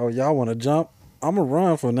 He was like, oh, y'all want to jump? I'm going to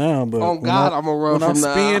run for now. But oh God, I'm gonna run when from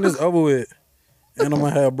I spin, now. it's over with. And I'm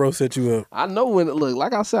going to have bro set you up. I know when it look.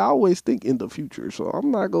 Like I said, I always think in the future. So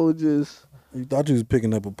I'm not gonna just. You thought you was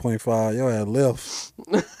picking up a .5. Your ass left.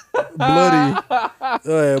 Bloody.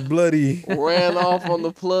 Your ass bloody. Ran off on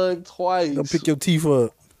the plug twice. Go pick your teeth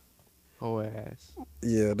up. Oh ass.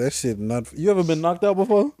 Yeah, that shit not. You ever been knocked out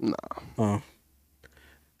before? Nah,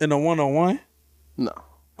 In a 1-on-1? no.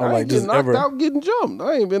 Or I like ain't get just knocked ever? out getting jumped.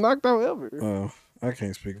 I ain't been knocked out ever. I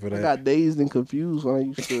can't speak for I that. got dazed and confused when I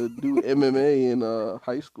used to do MMA in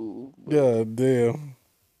high school. But, Yeah, damn.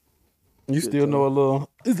 You Good still time. know a little.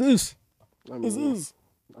 Is this? I Is mean, this?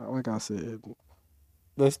 like I said,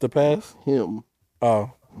 That's the past. him.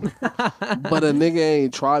 Oh, But a nigga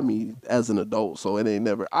ain't tried me as an adult, so it ain't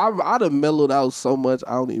never. I'd have mellowed out so much.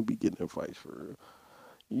 I don't even be getting in fights for real.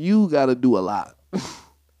 You got to do a lot,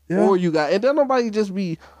 yeah. or you got, and then nobody just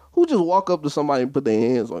be who just walk up to somebody and put their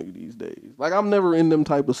hands on you these days. Like I'm never in them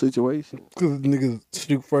type of situations. Because niggas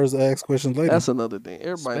shoot first, ask questions later. That's another thing.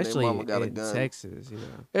 Everybody and Especially their mama got a in gun. Texas, you know.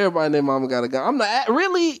 Everybody and their mama got a gun. I'm not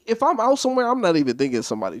really. If I'm out somewhere, I'm not even thinking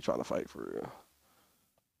somebody trying to fight for real.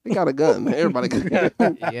 They got a gun. Everybody got a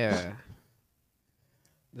gun. Yeah.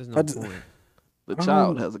 There's I no just- point. The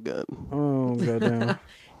child has a gun. Oh goddamn!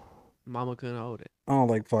 Mama couldn't hold it. I don't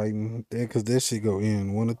like fighting because that shit go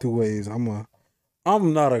in one or two ways. I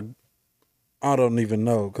don't even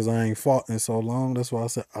know because I ain't fought in so long. That's why I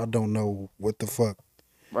said I don't know what the fuck.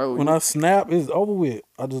 Bro, When I snap, it's over with.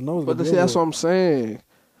 I just know it's but gonna see, be that's over what I'm saying.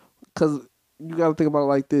 Cause you got to think about it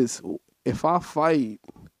like this: if I fight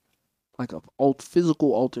like a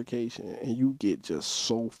physical altercation and you get just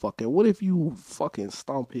so fucking, what if you fucking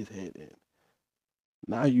stomp his head in?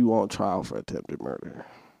 Now you on trial for attempted murder.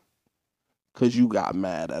 Cause you got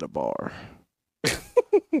mad at a bar.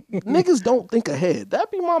 Niggas don't think ahead.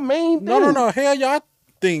 That be my main thing. No. Hell yeah, I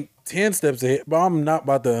think 10 steps ahead, but I'm not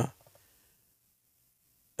about to.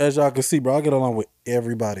 As y'all can see, bro, I get along with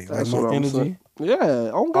everybody. That's like what my I'm energy, saying. Yeah,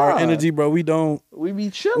 on God. our energy, bro. We be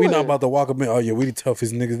chilling. not about to walk up and oh yeah, we the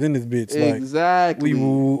toughest niggas in this bitch. Exactly.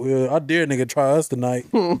 Like I dare nigga try us tonight.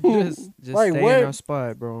 Just Like, stay what? in our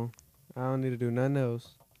spot, bro. I don't need to do nothing else.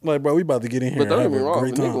 Like bro, we about to get in here But and don't have get me a wrong,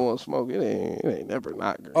 great if a nigga time. want to smoke, it ain't never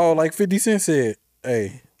not great. Oh, like 50 Cent said,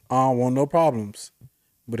 hey, I don't want no problems,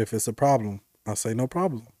 but if it's a problem, I say no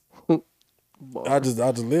problem. Bar. I just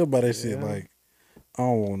live by that shit. Yeah. Like I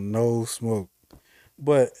don't want no smoke.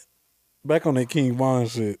 But back on that King Von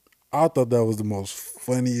shit, I thought that was the most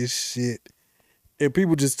funniest shit. And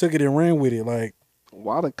people just took it and ran with it. Like,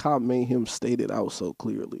 Why the cop made him state it out so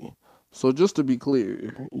clearly? So just to be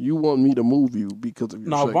clear, you want me to move you because of your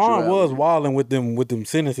no, sexuality. Vaughn was wilding with them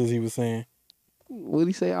sentences he was saying. What'd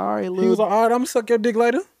he say? All right, He little. was like, all right, I'm gonna suck your dick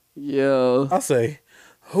later. Yeah. I say,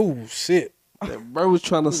 oh shit. That bro was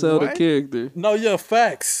trying to sell the What? character. No, yeah,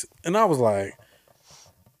 facts. And I was like,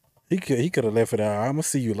 he could have left it out. I'm gonna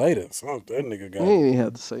see you later. So that nigga He got ain't even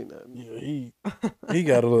have to say nothing. yeah, he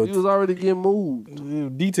got a He little was already getting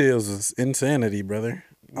moved. details is insanity, brother.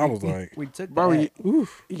 I was like, We took Bro, that.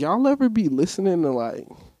 oof. y'all ever be listening to like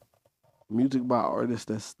music by artists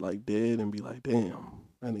that's like dead and be like, damn,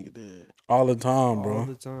 that nigga dead. All the time, all bro.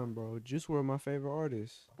 the time, bro. Juice WRLD my favorite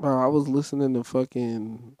artist. Bro, I was listening to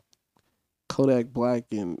fucking Kodak Black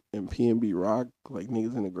and PNB Rock, like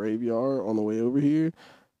niggas in the graveyard on the way over here.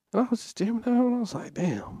 And I was just jamming out and I was like,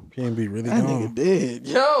 damn, PNB really that gone. nigga dead.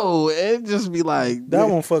 Yo, it just be like, That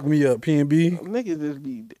one fucked me up, PNB. nigga just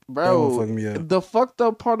be, That bro. one fucked me up. The fucked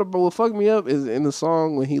up part about what fucked me up is in the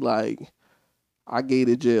song when he like, I gave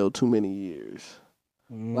to jail too many years.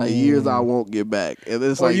 Like years I won't get back. And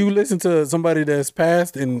it's Or like, you listen to somebody that's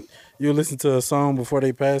passed and you listen to a song before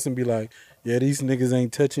they pass and be like, yeah, these niggas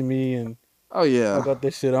ain't touching me and oh yeah. I got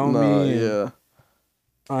this shit on Nah, me and yeah.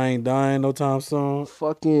 I ain't dying no time soon.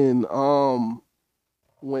 Fucking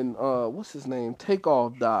when what's his name?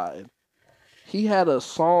 Takeoff died. He had a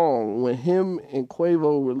song when him and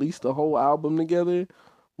Quavo released the whole album together.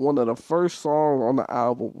 One of the first songs on the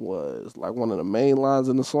album was like one of the main lines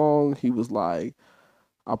in the song. He was like,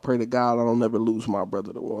 I pray to God I don't never lose my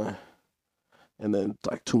brother to one. And then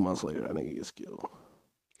like 2 months later, that nigga gets killed.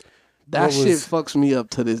 That What shit was- fucks me up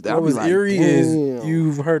to this day. I What be was like, eerie damn. is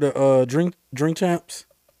you've heard of Drink Champs?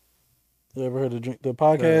 You ever heard of the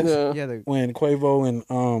podcast? Yeah. Yeah, the, When Quavo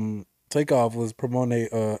and Takeoff was promoting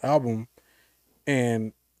a album,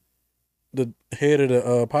 and the head of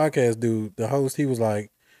the podcast dude, the host, he was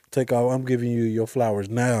like, Takeoff, I'm giving you your flowers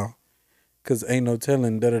now, cause ain't no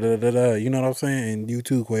telling da da da da da. You know what I'm saying? And you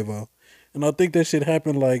too, Quavo. And I think that shit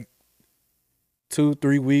happened like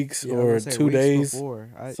 2-3 weeks yeah, I was or gonna say 2 weeks days. before.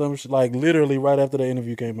 Some like literally right after the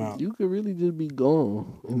interview came out. You could really just be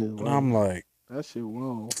gone in his And life. I'm like, That shit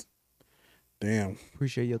wrong. damn.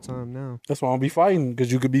 Appreciate your time now. That's why I don't be fighting,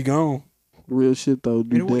 because you could be gone. Real shit though.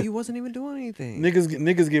 Do And that. he wasn't even doing anything.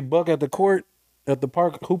 Niggas get buck at the court, at the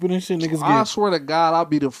park hooping and shit. Niggas I get swear to God, I'll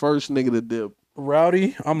be the first nigga to dip.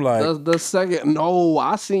 rowdy. I'm like, The second, no,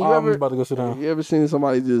 I seen you I'm ever. about to go sit down. You ever seen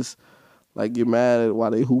somebody just like get mad at while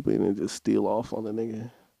they hooping and just steal off on the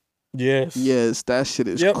nigga? Yes. Yes, that shit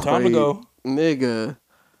is Yep, crazy. time to go. Nigga.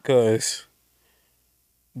 Cause,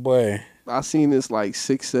 boy, I seen this like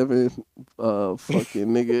 6'7" fucking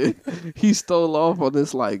nigga. He stole off on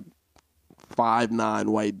this like 5'9"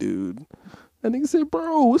 white dude. And nigga said,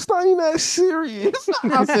 bro, it's not even that serious.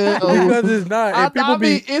 I said, Because it's not. And people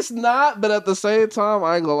be it's not, but at the same time,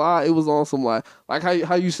 I ain't gonna lie, it was on some like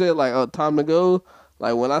how you said like time to go.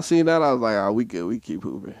 Like when I seen that, I was like, oh, we good, we keep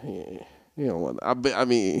moving. Yeah, you don't want. I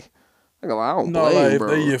mean, I don't no, blame, like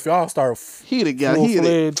bro. if y'all start He'd have got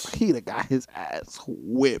full-fledged- he'd have got his ass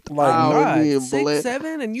whipped. Like, I God, wouldn't even 6, blame-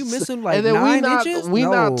 7, and you missing like and then 9 inches? we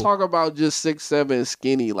no. not talk about just 6'7"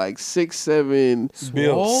 skinny, like 6'7",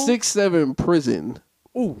 Swole? 6'7" prison.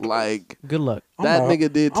 Ooh, Like good luck. that I'm not-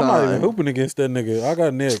 nigga did I'm not even time. hooping against that nigga. I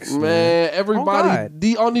got next, man. Man, Oh, everybody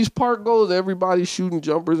God. on these park goals, everybody shooting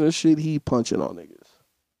jumpers and shit. He punching on niggas.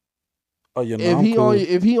 Oh, yeah, no, If I'm he cool.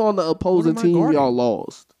 if he on the opposing am I team, guarding? y'all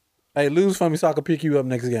lost. Hey, lose for me so I can pick you up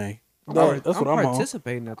next game. That's what I'm on.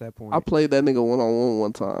 participating at that point. I played that nigga 1-on-1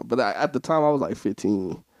 one time, but at the time I was like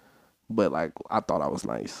 15. But like I thought I was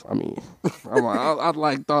nice. I mean, I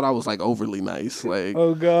like thought I was like overly nice. Like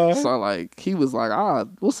Oh, God. so like he was like,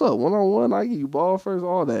 what's up? 1-on-1, I give you ball first,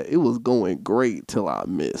 all that. It was going great till I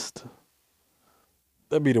missed.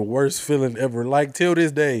 That'd be the worst feeling ever. Like, till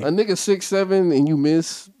this day. A nigga 6'7" and you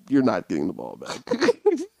miss, you're not getting the ball back.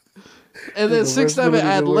 And then It's the worst 6'7" feeling in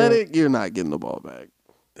the world. athletic, you're not getting the ball back.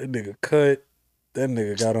 That nigga cut. That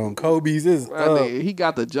nigga got on Kobe's. It's That up. nigga, he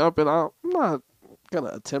got the jump, and I'm not gonna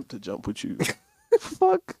attempt to jump with you.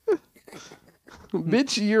 Fuck.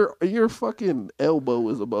 Bitch, your fucking elbow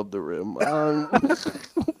is above the rim.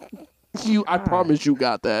 I promise you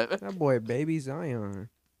got that. That boy, baby Zion.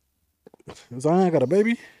 Zion got a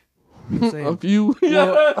baby? I'm saying, A few.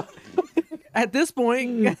 at this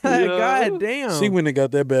point, god damn. She went and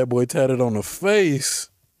got that bad boy tatted on the face.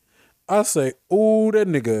 I say, ooh, that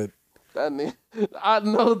nigga. That nigga, I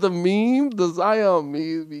know the meme, the Zion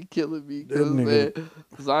meme be killing me because nigga-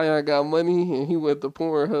 Zion got money and he went to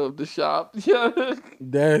Pornhub to shop. Yeah.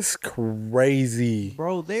 That's crazy.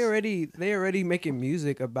 Bro, they already making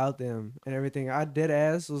music about them and everything. I dead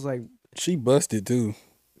ass was like She busted too.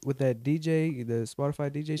 with that DJ, the Spotify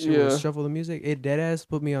DJ shit Yeah. was Shuffle the Music. It dead ass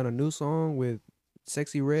put me on a new song with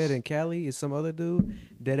Sexy Red and Cali and some other dude.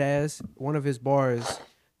 Dead ass, one of his bars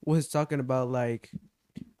was talking about like,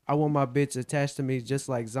 I want my bitch attached to me just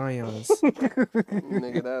like Zion's.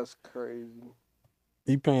 Nigga, that's crazy.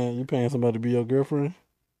 You paying somebody to be your girlfriend?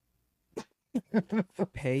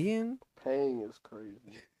 Paying Paying is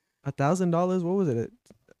crazy. $1,000? What was it?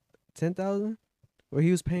 10,000? Where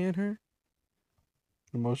he was paying her?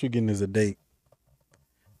 The most you getting is a date.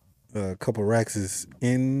 A couple racks is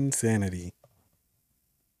insanity.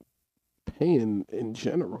 Paying in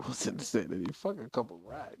general is insanity. Fuck a couple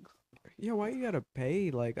rags. Yeah, why you gotta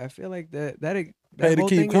pay? Like, I feel like that Pay to whole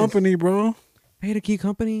keep thing is- company, bro. pay to keep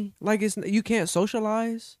company. Like, it's you can't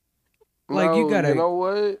socialize. Like, you No, gotta You know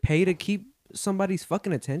what? pay to keep somebody's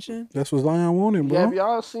fucking attention. That's what Zion wanted, bro. Have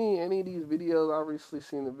y'all seen any of these videos? I recently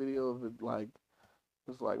seen the video of it, like,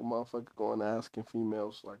 it's like motherfucker going asking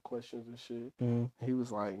females like questions and shit. Mm. He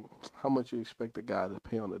was like, "How much you expect a guy to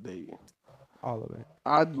pay on a date?" All of it.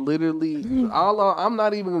 I literally, I'm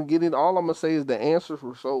not even gonna get in. All I'm gonna say is the answers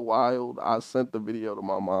were so wild. I sent the video to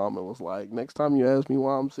my mom and was like, "Next time you ask me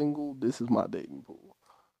why I'm single, this is my dating pool."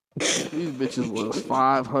 These bitches was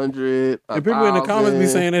 500. And people in the comments be 1,000.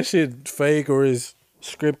 saying that shit fake or is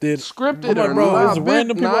scripted. Scripted I'm like, or bro, not, it's bitch,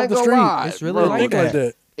 random people nah, I off the ain't street. gonna lie, It's really bro. They like think like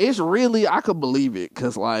that. It's really, I could believe it,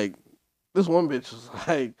 cause like this one bitch was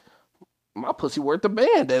like, "My pussy worth the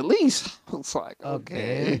band at least." It's like, A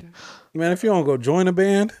okay, band? Man, if you don't go join a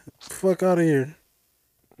band, fuck out of here.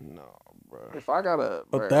 No, bro. if I got a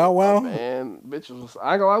thou wow? band, bitches was,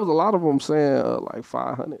 I ain't gonna lie, was a lot of them saying like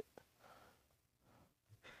 500.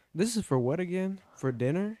 This is for what again? For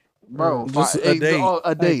dinner? Bro, Just a date.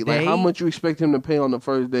 A date. Like how date? much you expect him to pay on the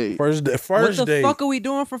first date? First What the date. fuck are we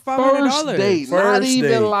doing for $500? First date, not First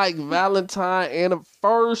even date. like Valentine and a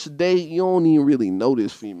first date. You don't even really know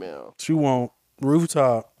this female. You want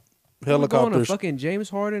rooftop Going to helicopters. fucking James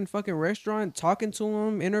Harden fucking restaurant, talking to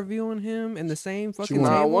him, interviewing him in the same fucking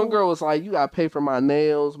Nah, table. one girl was like, "You gotta pay for my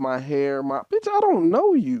nails, my hair, my bitch. I don't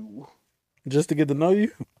know you. Just to get to know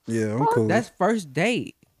you? Yeah, I'm cool. That's first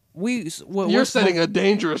date. You're what's setting a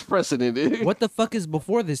dangerous precedent." What the fuck is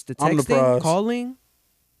before this? The I'm the texting, prize. calling.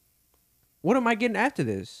 What am I getting after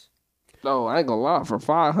this? No, I ain't gonna lie. For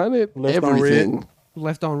 500, Left on everything.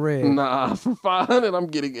 Left on red. Nah, for 500, I'm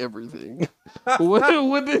getting everything. what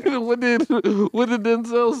did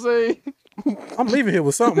Denzel say? I'm leaving here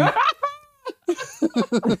with something.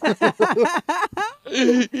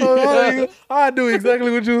 I do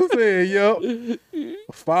exactly what you said, yo.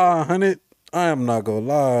 500. I am not gonna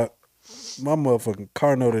lie. My motherfucking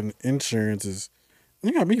car note and insurance is.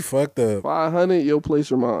 You got me fucked up. 500, your place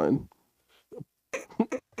or mine.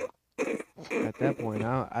 At that point,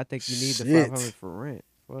 I think you need the Shit. 500 for rent.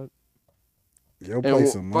 Fuck. Your And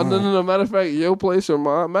place of but mine. no. Matter of fact, your place or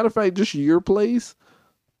mine. Matter of fact, just your place.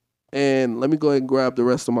 And let me go ahead and grab the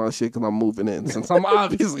rest of my shit because I'm moving in since I'm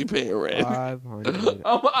obviously paying rent. 500.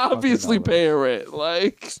 I'm obviously fucking paying rent.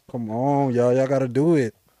 Like Come on, y'all. Y'all gotta do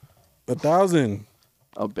it. 1,000.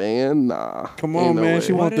 a band, nah. Come Ain't on, no man. way.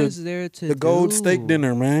 She What want is there to the gold steak do?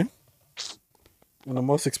 dinner, man. And the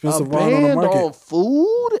most A expensive wine on the band market. on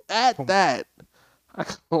food at that.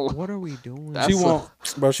 What are we doing? That's She a- want,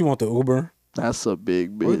 bro. She want the Uber, That's a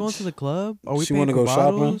big bitch. Are we going to the club? Are we She paying wanna for go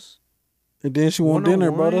shopping? bottles? and then she want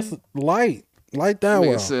dinner, bro. That's light that Nigga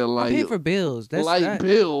well. said I'm paying for bills. That's light that,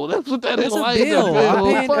 bill. That's what that is. That's a Light bill. the I'm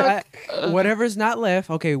bill. paying Fuck. whatever's not left.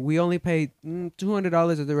 Okay, we only paid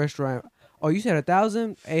 $200 at the restaurant. Oh, you said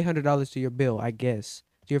 $1,800 to your bill, I guess.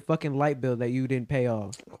 To your fucking light bill that you didn't pay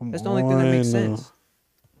off. Come That's the only thing that makes on. sense.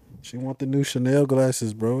 She want the new Chanel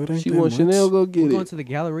glasses, bro. It ain't She that want much. Chanel, go We're get going it. to the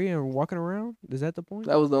gallery and walking around. Is that the point?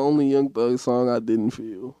 That was the only Young Thug song I didn't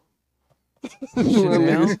feel.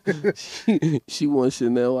 Chanel? she wants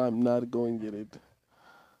Chanel. I'm not going to get it.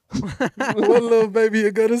 What little baby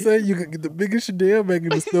you gonna say? You can get the biggest Chanel back in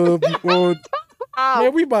the store if you want.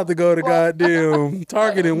 Man, we about to go to goddamn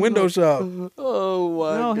Target and window shop. Oh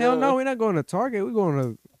my No, god! hell no. We're not going to Target. We're going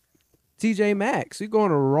to TJ Maxx. We're going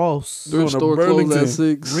to Ross. Thrift Going to store closed Burlington. at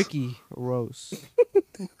 6. Ricky Ross.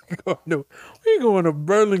 No, we going to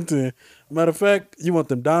Burlington. Matter of fact, you want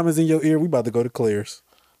them diamonds in your ear? We about to go to Claire's.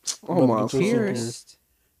 Oh my Burlington. god! Pierced.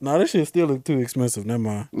 Nah, this shit still look too expensive. Never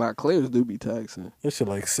mind. Nah, Claire's do be taxing. This shit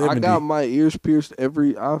like 70. I got my ears pierced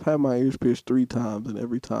I've had my ears pierced 3 times, and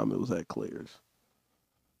every time it was at Claire's.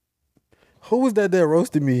 Who was that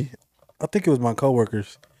roasted me? I think it was my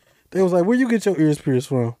coworkers. They was like, "Where you get your ears pierced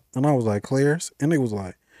from?" And I was like, "Claire's." And they was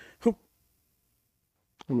like,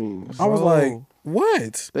 I mean, I was like, Bro.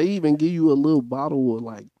 "What?" they even give you a little bottle of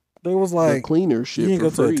like They was the like, cleaner shit "You ain't for go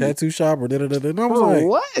to free. a tattoo shop or da da da." And I was For like,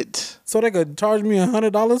 what? "So they could charge me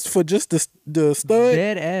 $100 for just the stud?"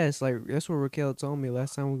 Dead ass. Like, that's what Raquel told me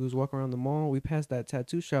last time we was walking around the mall. We passed that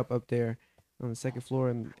tattoo shop up there on the second floor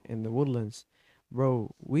in the Woodlands.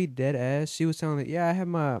 Bro, we dead ass. She was telling me, yeah, I had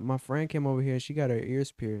my friend came over here. She got her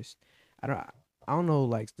ears pierced. I don't know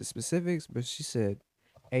like the specifics, but she said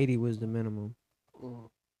 80 was the minimum.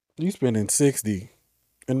 You spending 60,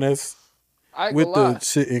 and that's I ain't with gonna lie. the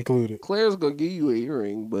shit included. Claire's gonna give you an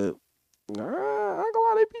earring, but I ain't gonna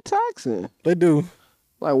lie, they be taxing. They do.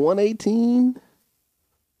 Like 118.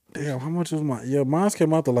 Damn, how much was my? Yeah, mine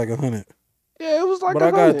came out to like 100. Yeah, it was like But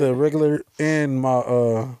I got 100. the regular and my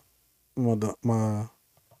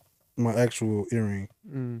actual earring.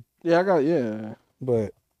 Yeah, I got yeah.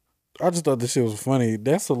 But I just thought this shit was funny.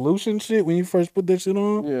 That solution shit, when you first put that shit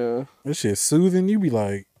on, Yeah. that shit soothing. You be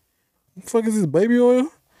like, "The fuck is this, baby oil?"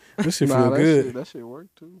 This shit feel that good. shit, that shit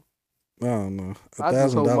worked too. I don't know. I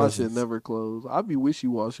just hope my $1,000 shit is- never close. I be wishy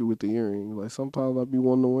washy with the earrings. Like sometimes I be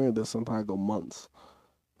wanting to wear it, then sometimes I go months.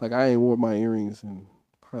 Like I ain't wore my earrings in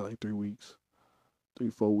probably like 3 weeks.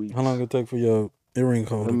 3-4 weeks. How long it take for your earring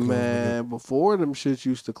hole to close? Man, before them shits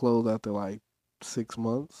used to close after like 6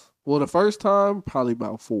 months. Well, the first time probably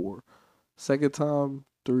about 4. Second time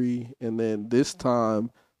 3, and then this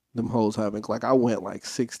time them hoes haven't. Like I went like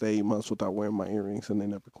 6 to 8 months without wearing my earrings, and they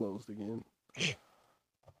never closed again.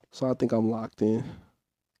 So I think I'm locked in.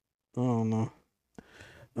 I don't know.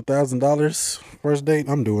 $1,000 first date.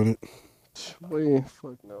 I'm doing it. Wait,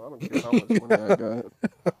 fuck no, I don't care how much money I got.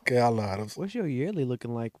 Okay, I lied. What's your yearly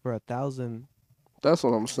looking like for 1,000? That's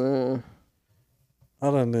what I'm saying.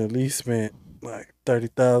 I done at least spent like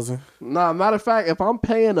 30,000. Nah, matter of fact, if I'm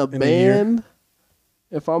paying a In a year?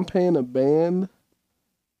 band,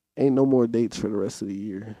 ain't no more dates for the rest of the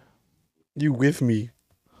year. You with me?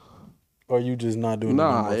 Or you just not doing it? no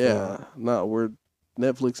Nah, more for yeah. real? Nah, we're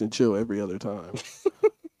Netflix and chill every other time.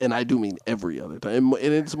 And I do mean every other time.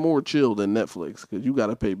 And it's more chill than Netflix because you got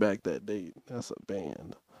to pay back that date. That's a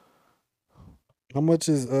band. How much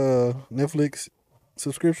is Netflix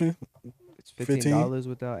subscription? It's 15? $15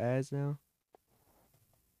 without ads now.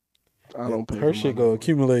 I don't pay Her for shit my go Netflix.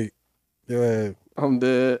 accumulate. Yo, I'm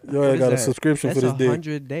dead. yo, What I is got a that? subscription That's for this dick.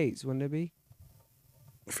 100 dates, wouldn't it be?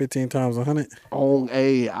 15 times 100. On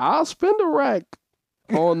I'll spend a rack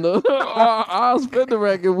on the. I'll spend a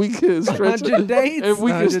rack if we could stretch 100 it. dates. If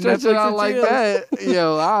we could 100 stretch it Netflix out and like chills. that,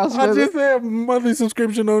 yo, I'll I spend just said monthly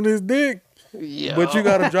subscription on this dick, Yo. but you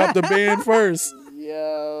gotta drop the band first.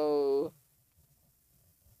 Yo.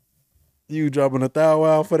 You dropping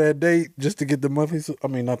 $1,000 for that date just to get the monthly? I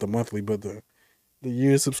mean, not the monthly, but the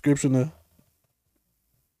year subscription to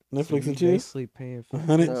Netflix So and you chill. basically paying for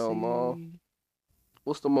 100? Hell no.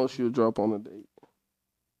 What's the most you'll drop on a date?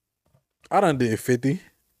 I done did 50.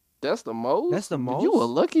 That's the most. That's the You a most?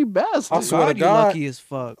 lucky bastard. I swear to you God. lucky as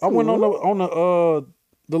fuck. I went on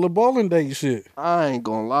the little bowling date shit. I ain't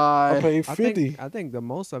gonna lie. I paid I 50. think I think the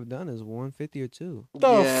most I've done is 150 or 2. The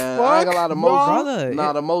yeah, fuck, I ain't gonna lie. The most, Brother,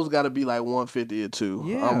 nah, it- the most got to be like 150 or 2.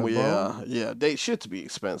 Yeah, yeah. They shit to be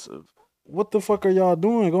expensive. What the fuck are y'all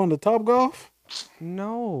doing? Going to Top Golf?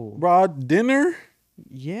 No. Bro, dinner?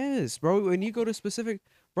 Yes, bro. When you go to specific,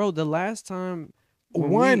 bro. The last time when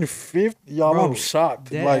we- 150? Y'all, Bro, I'm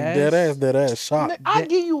shocked. dead Like, ass. dead ass shocked. I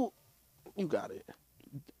give you. You got it.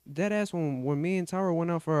 That ass when me and Tyra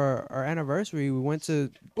went out for our anniversary, we went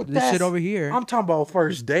to But this shit that's- over here. I'm talking about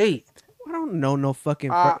first date. I don't know no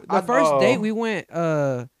fucking. I- First oh. date we went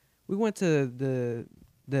to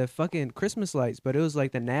the fucking Christmas lights, but it was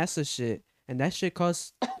like the NASA shit, and that shit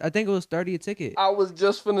cost. I think it was 30 a ticket. I was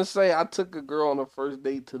just finna say I took a girl on a first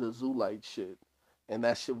date to the Zoo Light shit, and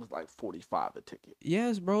that shit was like 45 a ticket.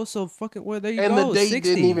 Yes, bro. So fucking well, there you And go. the date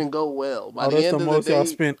 60. didn't even go well. By Oh, the that's end the of most the y'all day,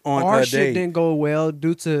 spent on Our a shit date. didn't go well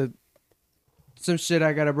due to some shit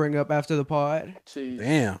I gotta bring up after the pod. Jeez.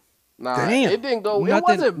 Damn. Nah, Damn. it didn't go. It Nothing,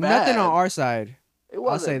 wasn't bad. nothing on our side. It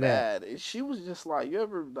wasn't say that. bad. She was just like, you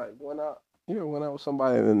ever like went out? You ever went out with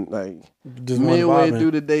somebody and like Just one midway vibing.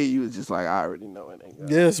 through the day, you was just like, I already know it ain't good.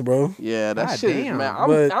 Yes, bro. Yeah, that God shit is damn. man.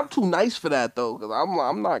 But- I'm too nice for that though, cause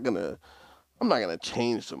I'm not gonna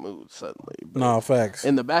change the mood suddenly. But Nah, facts.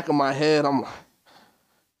 in the back of my head, I'm like,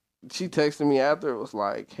 she texted me after, it was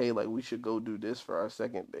like, hey, like we should go do this for our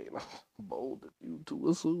second date. I'm bold of you to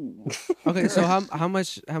assume. Okay, so how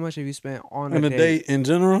much have you spent on And a a date in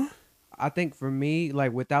general? I think for me,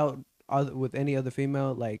 like with any other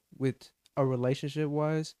female, like with a relationship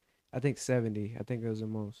wise, I think 70. I think that was the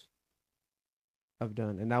most I've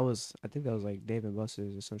done, and I think that was like Dave and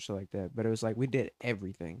Buster's or some shit like that. But it was like we did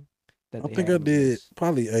everything. That I they think had I with did us.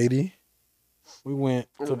 probably 80. We went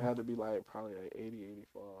It to would have to be like probably like 80,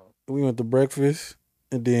 85. we went to breakfast,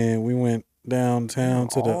 and then we went downtown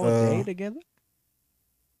to all day the together.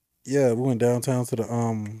 yeah, we went downtown to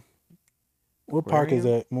the what park is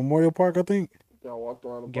Aquarium? that? Memorial Park, I think. Y'all walked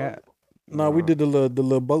around the Got- park. No, we did the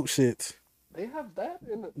little boat shits. They have that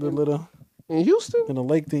The little in Houston. in the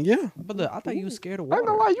lake thing. Yeah. But look, I thought you was scared of I ain't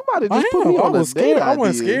water. gonna lie, you might have I just put me am. I on a was date scared. I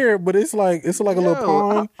wasn't idea. scared, but it's like a little Yo,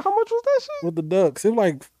 pond How much was that shit? with the ducks. It was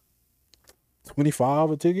like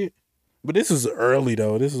 25 a ticket. But this is early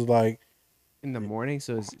though. This is like In the morning,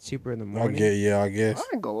 so it's cheaper in the I morning. guess. I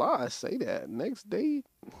ain't gonna lie, say that next date.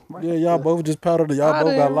 might Yeah, have y'all to- both just powdered. Y'all I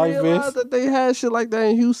both got didn't life realize vests. that they had shit like that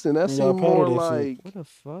in Houston. That And y'all seemed more powdered that shit. like What the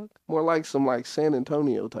fuck? more like some like San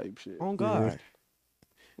Antonio type shit. Oh God.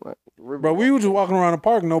 Like, River Bro, we Walk. were just walking around the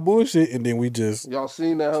park, no bullshit, and then we just Y'all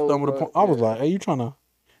seen that whole stumbled upon. I was like, "Hey, you trying to?"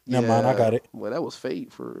 Never mind, I got it. Well, that was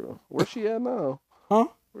fate for real. Where's she at now? Huh?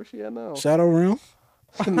 Where's she at now? Shadow Realm.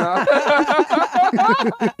 Nah.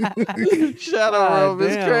 Shadow God Realm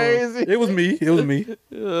is damn. crazy. It was me. It was me.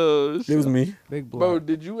 Oh, It was me. Big block. Bro,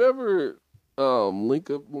 did you ever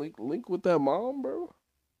link with that mom, bro?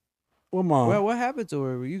 What mom? Well, what happened to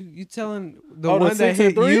her? You telling the Oh, the one that 6 and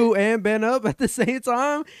hit 3? you and Ben up at the same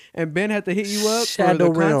time, and Ben had to hit you up Shadow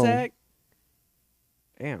for the Realm. contact?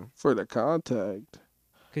 Damn, For the contact.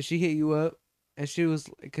 because she hit you up, and she was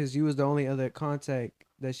because you was the only other contact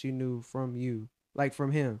that she knew from you, like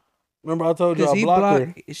from him. Remember I told you Because I he blocked her.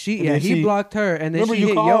 blocked And then he she- blocked her, and then Remember she you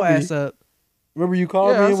hit called your me? ass up. Remember you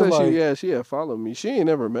called Yeah, me I and was said like, she had followed me. She ain't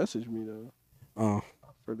never messaged me though "Oh."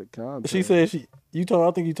 for the contact. She said I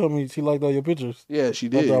think you told me she liked all your pictures. Yeah, she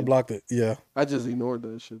After I did. blocked it. Yeah. I just ignored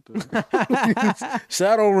that shit though.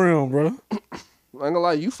 Shadow Realm, bro. I ain't gonna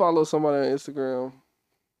lie, you follow somebody on Instagram.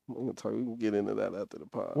 I'm gonna talk. We can get into that after the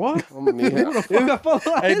pod. What? I'm gonna need Who the fuck I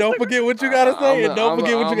follow Hey, don't forget what you gotta say, and don't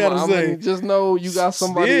forget what you gotta say. Just know you got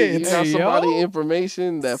somebody. Shit. You got Hey, somebody yo.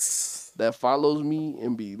 information that follows me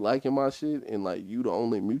and be liking my shit, and like you the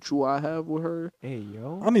only mutual I have with her. Hey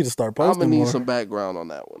yo, I need to start I'm posting gonna need more. some background on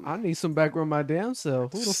that one. I need some background my damn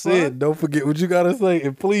self. Who the Shit, don't forget what you gotta say,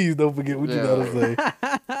 and please don't forget what you Yeah. gotta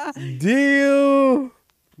fuck? say. Deal.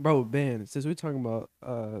 Bro, Ben, since we're talking about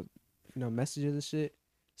messages and shit,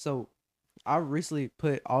 so I recently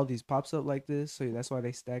put all these pops up like this, so that's why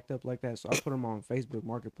they stacked up like that. So I put them on Facebook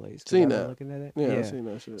Marketplace. 'cause Seen I've been that. looking at it. Yeah, I seen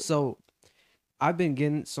that shit. So I've been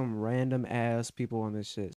getting some random ass people on this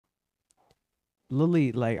shit.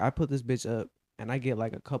 Literally, like I put this bitch up and I get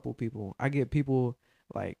like a couple people. I get people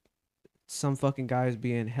like some fucking guys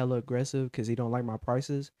being hella aggressive because he don't like my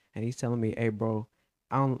prices, and he's telling me, "Hey, bro,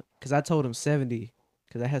 I don't," because I told him 70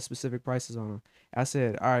 because I had specific prices on them. I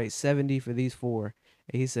said, "All right, 70 for these 4."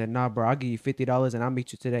 And he said, "Nah, bro, I'll give you $50 and I'll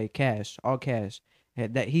meet you today, cash, all cash."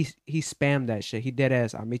 And that he spammed that shit. He dead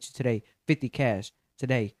ass. I'll meet you today, 50 cash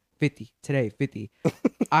today, 50 today, 50.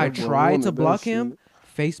 I That boy tried to wanted that block him. shit.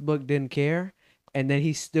 Facebook didn't care, and then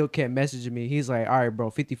he still kept messaging me. He's like, "All right, bro,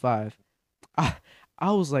 55." I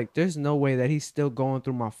I was like, "There's no way that he's still going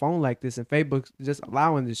through my phone like this, and Facebook's just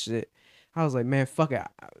allowing this shit." I was like, "Man, fuck it.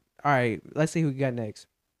 All right, let's see who we got next."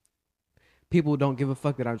 People don't give a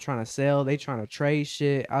fuck that I'm trying to sell. They trying to trade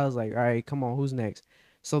shit. I was like, "All right, come on, who's next?"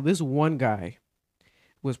 So this one guy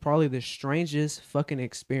was probably the strangest fucking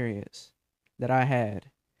experience that I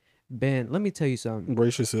had. Ben, let me tell you something.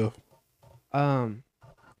 Brace yourself.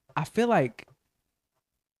 I feel like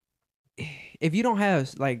if you don't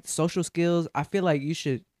have like social skills, I feel like you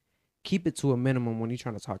should keep it to a minimum when you're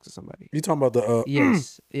trying to talk to somebody. You talking about the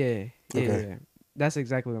Yes, yeah, Okay. yeah. That's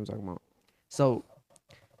exactly what I'm talking about. So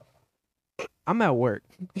I'm at work,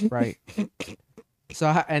 right?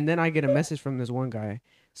 And then I get a message from this one guy.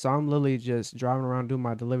 So I'm literally just driving around doing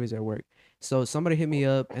my deliveries at work. So somebody hit me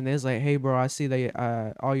up and there's like, "Hey, bro, I see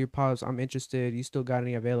that all your pops. I'm interested. You still got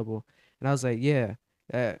any available?" And I was like, "Yeah."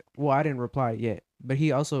 Well, I didn't reply yet, but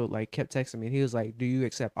he also like kept texting me. He was like, "Do you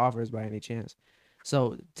accept offers by any chance?"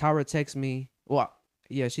 So Tara texted me. Well,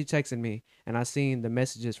 yeah, she texted me, and I seen the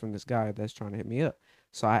messages from this guy that's trying to hit me up.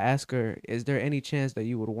 So I asked her, "Is there any chance that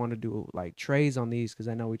you would want to do like trades on these? Because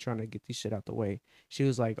I know we're trying to get these shit out the way." She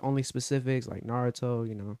was like, "Only specifics like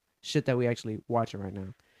Naruto, shit that we actually watching right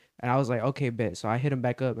now." And I was like, "Okay, bet." So I hit him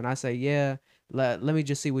back up and I say, "Yeah, let me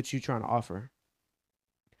just see what you trying to offer."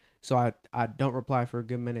 So I don't reply for a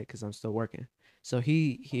good minute because I'm still working. So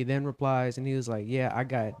he then replies and he was like, "Yeah, I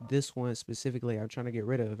got this one specifically I'm trying to get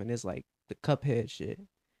rid of, and it's like the Cuphead shit,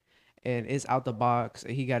 and it's out the box.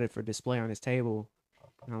 And he got it for display on his table."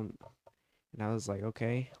 Um, and I was like,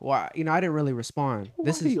 "Okay." Well, I didn't really respond. Why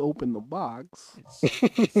This he is opened the box?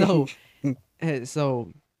 so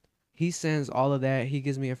so he sends all of that. He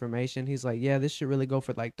gives me information. He's like, "Yeah, this should really go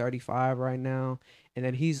for like 35 right now." And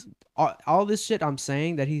then he's all this shit I'm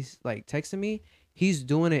saying that he's like texting me. He's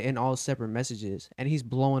doing it in all separate messages, and he's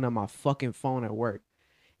blowing up my fucking phone at work.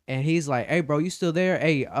 And he's like, "Hey, bro, you still there?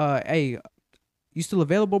 Hey, you still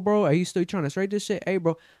available, bro? Are you still trying to straight this shit? Hey,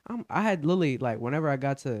 bro, I had literally like whenever I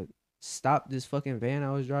got to stop this fucking van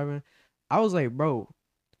I was driving, I was like, bro,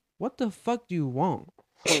 what the fuck do you want?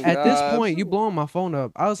 At this Gosh. point, you blowing my phone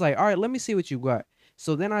up. I was like, all right, let me see what you got.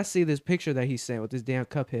 So then I see this picture that he sent with this damn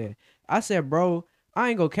Cuphead. I said, bro, I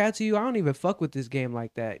ain't gonna catch you. I don't even fuck with this game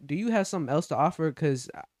like that. Do you have something else to offer? Because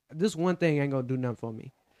this one thing ain't gonna do nothing for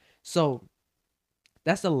me. So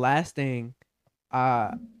that's the last thing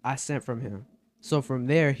I sent from him. So from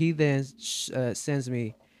there, he then sends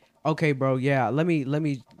me, "Okay, bro, yeah, let me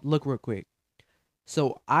look real quick."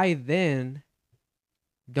 So I then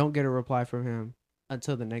don't get a reply from him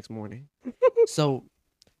until the next morning. So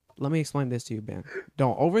let me explain this to you, Ben.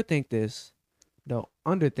 Don't overthink this. Don't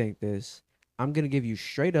underthink this. I'm gonna give you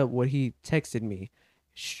straight up what he texted me.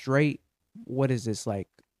 Straight. What is this like?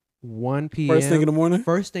 1 p.m. First thing in the morning?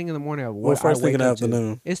 First thing in the morning of Or what first I wake thing in the up to.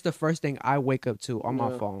 afternoon? It's the first thing I wake up to on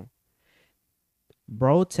my Yeah. phone.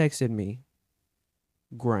 Bro texted me,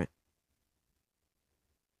 grunt,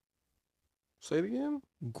 Say it again.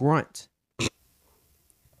 grunt.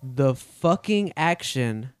 The fucking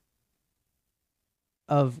action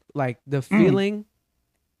of like the feeling,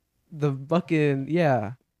 the fucking,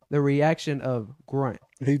 yeah, the reaction of grunt.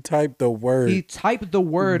 He typed the word. He typed the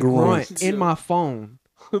word Grunt. grunt in my phone.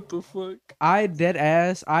 What the fuck? I dead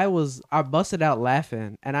ass. I busted out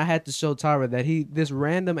laughing, and I had to show Tyra that this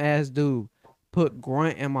random ass dude put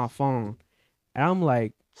grunt in my phone, and I'm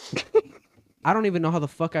like, I don't even know how the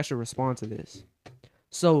fuck I should respond to this.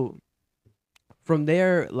 So from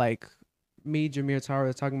there, like me, Jameer, Tyra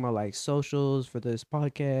was talking about like socials for this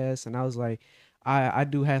podcast, and I was like, I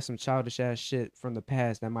do have some childish ass shit from the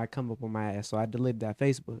past that might come up on my ass, so I deleted that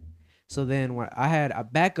Facebook. So then when I had a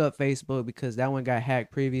backup Facebook because that one got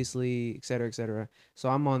hacked previously, et cetera, et cetera. So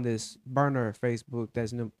I'm on this burner Facebook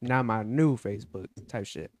that's not my new Facebook type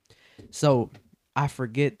shit. So I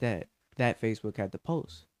forget that Facebook had the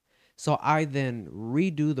post. So I then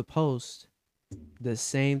redo the post. The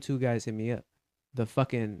same two guys hit me up. The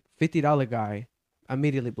fucking $50 guy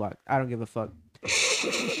immediately blocked. I don't give a fuck.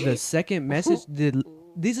 The second message,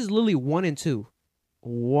 this is literally 1 and 2.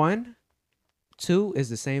 1, 2 is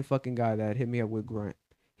the same fucking guy that hit me up with grunt.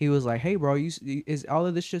 He was like, "Hey, bro, is all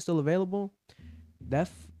of this shit still available?" That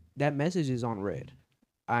message is on red.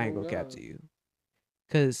 I ain't gonna cap to you,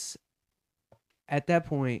 cause at that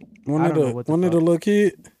point, I don't know what the One of fuck. the little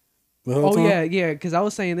kid. The whole Oh time? yeah, cause I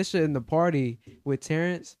was saying this shit in the party with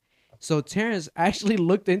Terrence. So Terrence actually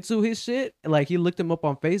looked into his shit. Like he looked him up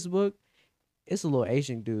on Facebook. It's a little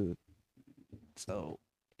Asian dude. So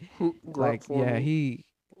Grunt like for yeah, me.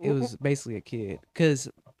 it was basically a kid. Cause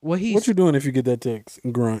Well, he's What you doing if you get that text?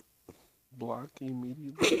 Grunt. Block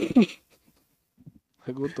immediately.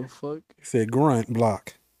 Like, what the fuck? He said grunt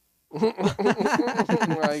block.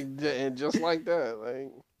 Like, and just like that,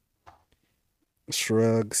 like.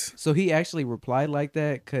 Shrugs. so he actually replied like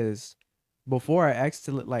that because before I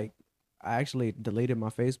actually deleted my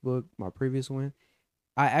Facebook, my previous one.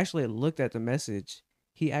 I actually looked at the message.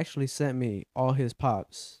 He actually sent me all his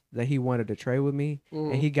pops that he wanted to trade with me,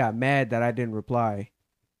 and he got mad that I didn't reply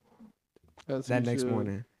As that he next should.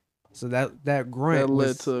 morning. So that grunt That led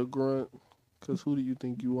was to a grunt. Cause who do you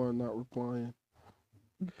think you are not replying?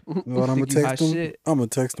 You know what I'm gonna Think you hot text him? shit? I'm gonna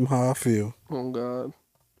text him how I feel. Oh God.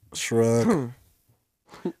 Shrug.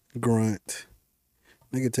 Grunt.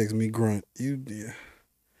 Nigga text me grunt. You yeah.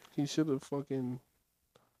 He should have fucking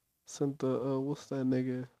sent the what's that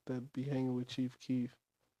nigga that be hanging with Chief Keef?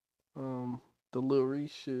 The Lil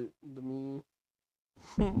Reese shit. The meme.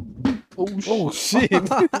 Oh shit.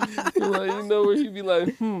 Like, you know where he be like,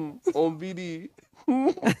 on BD.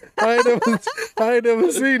 I ain't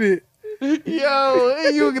never seen it. Yo,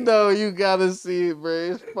 you know you gotta see it, bro.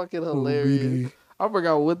 It's fucking hilarious. I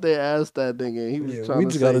forgot what they asked that nigga. He was Yeah, trying we to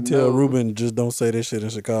just say gotta tell no. Ruben just don't say this shit in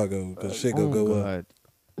Chicago because shit gonna go up. God.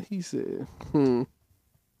 He said, I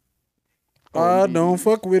BD. don't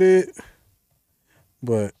fuck with it.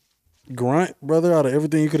 But grunt, brother, out of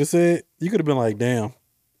everything you could have said, you could have been like, damn,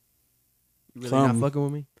 You really Something. not fucking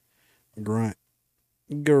with me? grunt.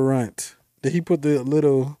 Grunt. Did he put the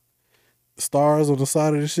little stars on the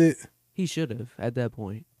side of the shit? He should have at that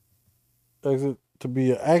point. Exit to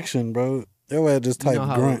be an action, bro. Your ass just You know typed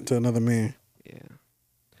how- grunt to another man. Yeah.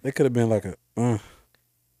 It could have been like a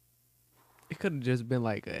It could have just been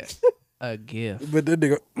like a gif, but that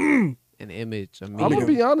nigga an image, a I'm meme. gonna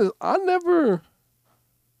be honest. I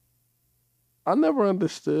never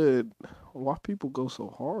understood why people go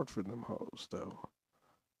so hard for them hoes though.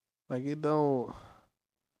 Like it don't.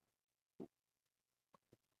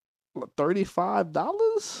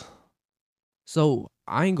 $35? So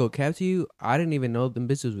I ain't gonna cap to you. I didn't even know them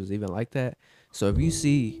bitches was even like that. So if you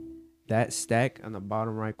see that stack on the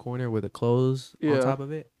bottom right corner with the clothes Yeah. on top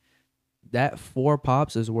of it, that 4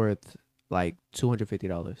 pops is worth like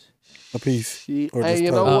 $250 a piece. Shit. Or Hey, just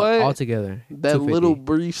you know total. what? altogether. That $250. little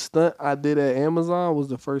brief stunt I did at Amazon was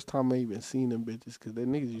the first time I even seen them bitches because they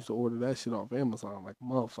niggas used to order that shit off Amazon like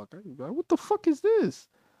motherfucker. I was like, what the fuck is this?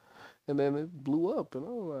 And then it blew up, and I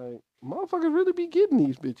was like, motherfuckers really be getting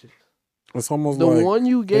these bitches. It's almost The like one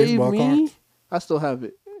you gave baseball me, cards. I still have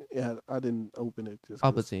it. Yeah, I didn't open it just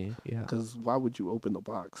Palpatine, yeah. because why would you open the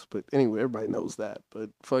box? But anyway, everybody knows that. But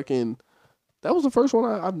fucking, that was the first one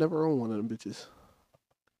I've never owned one of them bitches.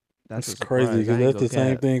 That's it's a crazy surprise. I because ain't that's the gonna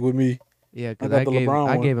same cap. thing with me. Yeah, I because got I the gave LeBron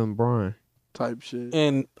I one. gave him Braun. Type shit.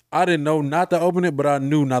 And I didn't know not to open it, but I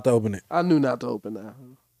knew not to open it. I knew not to open that.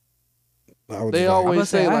 I was They just like, I'm always gonna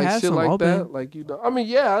say, say I like have shit some like open. that. Like you know, I mean,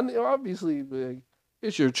 yeah, obviously, like,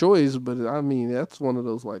 it's your choice, but I mean, that's one of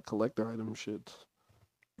those like collector item shits.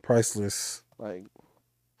 priceless. Like,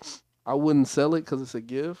 I wouldn't sell it because it's a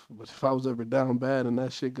gift, but if I was ever down bad and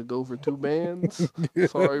that shit could go for 2 bands,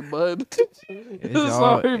 sorry, bud. It's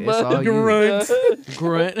all Grunt. you.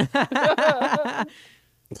 Grunt.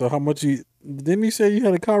 So how much you didn't you say you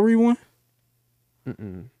had a Kyrie one?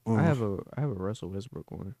 Mm-mm. Mm. I have a Russell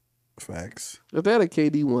Westbrook one. Facts. If they had a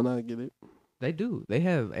KD one, I'd get it. They do. They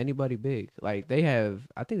have anybody big. Like they have.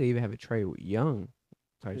 I think they even have a Trey Young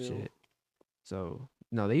type Yeah. shit. So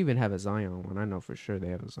no, they even have a Zion one. I know for sure they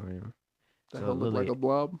have a Zion. That So hell look like Lily- a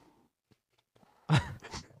blob.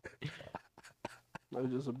 That's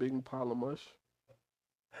just a big pile of mush.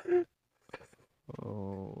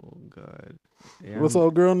 Oh God. Yeah, What's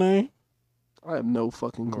old girl name? I have no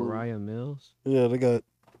fucking clue. Mariah Mills. Yeah, they got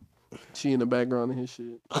She in the background of his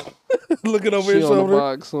shit. looking over She his on the shoulder.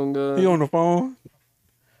 box on God. He on the phone.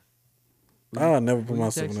 I'll never Who put you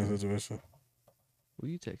myself in that texting? situation. Who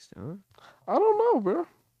you texting, huh? I don't know, bro.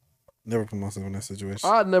 Never put myself in that situation.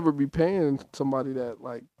 I'd never be paying somebody that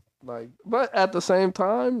like, but at the same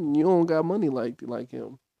time, you don't got money like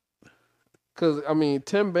him. Cause I mean,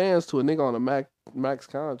 10 bands to a nigga on a max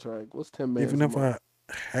contract. What's 10 bands? Even a if month?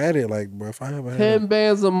 I had it, like, bro, if I ever had 10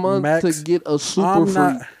 bands a month max- to get a super I'm freak.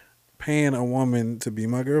 not paying a woman to be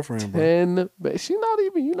my girlfriend, bro. 10. She not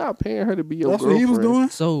even. You not paying her to be your That's girlfriend. what he was doing.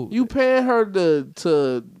 So You paying her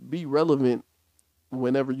to be relevant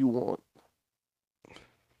whenever you want.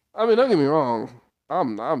 I mean, don't get me wrong.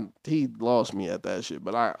 He lost me at that shit,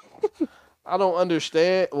 but I don't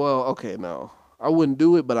understand. Well, okay, no, I wouldn't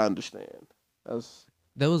do it, but I understand. That's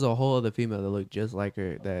there was a whole other female that looked just like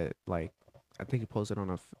her. That like I think he posted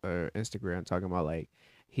on Instagram talking about like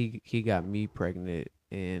he got me pregnant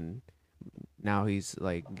and now he's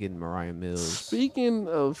like getting Mariah Mills. Speaking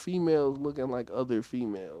of females looking like other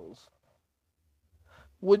females,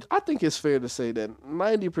 which I think it's fair to say that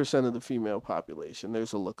 90% of the female population,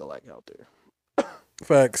 there's a lookalike out there.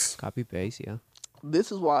 Facts. Copy paste, yeah.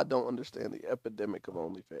 This is why I don't understand the epidemic of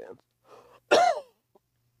OnlyFans.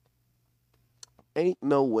 Ain't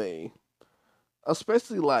no way.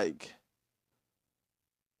 Especially like,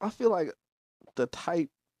 I feel like the type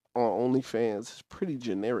on OnlyFans is pretty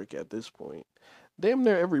generic at this point. Damn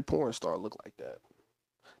near every porn star look like that.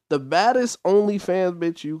 The baddest OnlyFans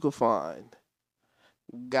bitch you could find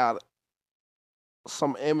got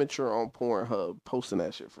some amateur on Pornhub posting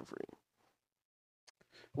that shit for free.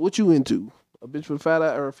 What you into? A bitch with a fat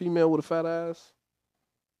ass or a female with a fat ass?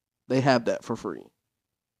 They have that for free.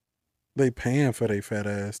 They paying for their fat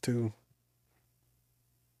ass too.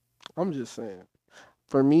 I'm just saying.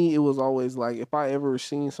 For me, it was always like if I ever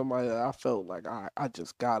seen somebody that I felt like I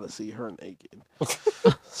just gotta see her naked.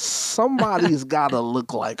 Somebody's gotta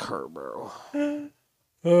look like her, bro.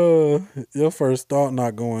 Your first thought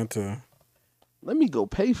not going to. Let me go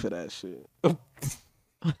pay for that shit.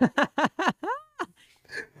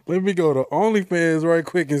 Let me go to OnlyFans right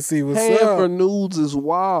quick and see what's Paying up. for nudes is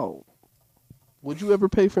wild. Would you ever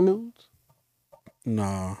pay for nudes?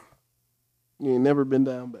 Nah. You ain't never been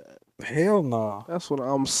down bad. Hell nah. That's what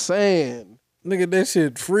I'm saying. Nigga, that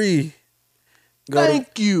shit free.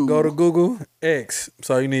 Thank you. Go to Google. X. That's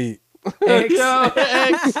all you need. X. Yo,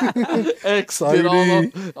 X all did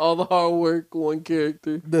you all the hard work, one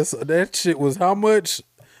character. That shit was how much?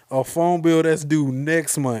 A phone bill that's due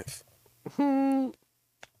next month.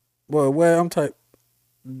 Boy, well, I'm type.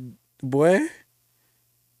 Boy.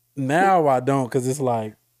 Now I don't, because it's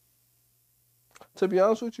like. To be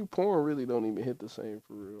honest with you, porn really don't even hit the same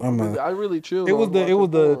for real. I'm I really chilled. It was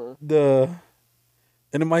porn. the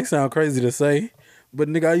and it might sound crazy to say, but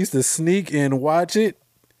nigga, I used to sneak and watch it.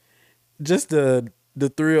 Just the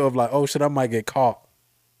thrill of like, oh shit, I might get caught.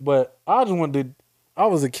 But I just wanted to, I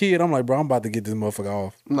was a kid, I'm like, bro, I'm about to get this motherfucker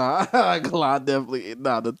off. Nah, I definitely,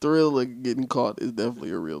 the thrill of getting caught is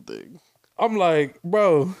definitely a real thing. I'm like,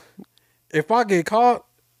 bro, if I get caught,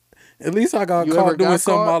 at least I got caught doing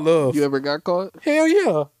something I love. You ever got caught? Hell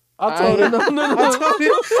yeah. I told it.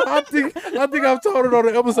 I think I've told it on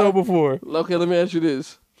the episode before. Okay, let me ask you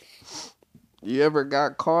this. You ever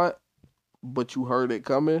got caught, but you heard it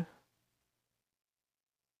coming?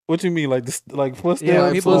 What you mean, like footsteps? Yeah,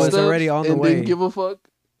 Like people was footsteps already on the and way. didn't give a fuck?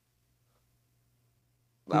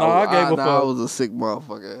 I gave a fuck. I was a sick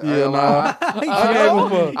motherfucker. Yeah, I gave a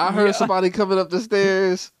fuck. I heard somebody coming up the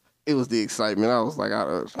stairs. It was the excitement. I was like, I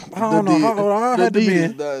don't know how old I had to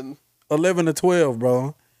be. Done. 11 to 12,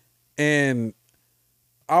 bro. And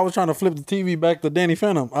I was trying to flip the TV back to Danny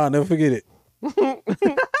Phantom. I'll never forget it.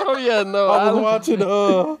 Oh yeah, no. I was watching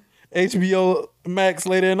HBO Max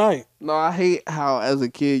late at night. No, I hate how as a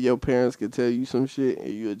kid your parents could tell you some shit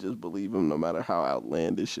and you would just believe them no matter how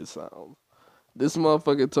outlandish it sounds. This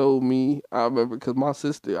motherfucker told me, I remember, because my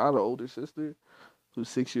sister, I had an older sister who's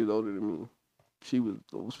 6 years older than me. She was,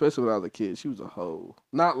 especially when I was a kid, she was a hoe.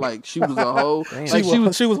 Not like she was a hoe. Like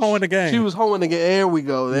she was hoeing the game. She was hoeing the game. There we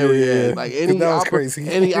go. There we go. Like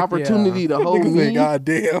any opportunity to hold me.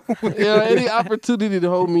 Goddamn. Yeah, any opportunity to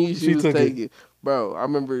hold me, she was taking. Bro, I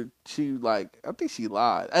remember I think she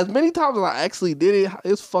lied. As many times as I actually did it,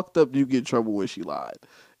 it's fucked up you get in trouble when she lied.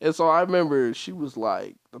 And so I remember she was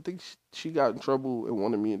like, I think she got in trouble and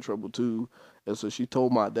wanted me in trouble too. And so she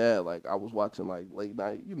told my dad, like, I was watching, like, late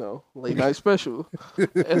night special.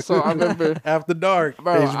 And so I remember. After dark.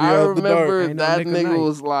 Bro, HBO I remember dark. that nigga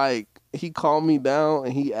was like, he called me down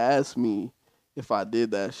and he asked me if I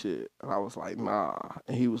did that shit. And I was like, nah.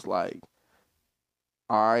 And he was like,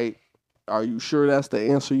 all right, are you sure that's the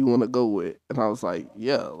answer you want to go with? And I was like,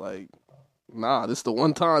 yeah, like, nah, this the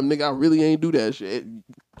one time, nigga, I really ain't do that shit.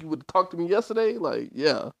 You would talk to me yesterday? Like,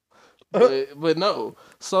 yeah. But no.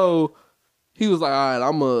 So he was like,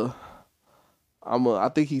 all right, I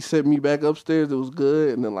think he sent me back upstairs. It was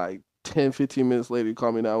good. And then like 10, 15 minutes later, he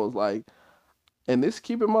called me and I was like, and this,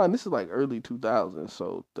 keep in mind, this is like early 2000s.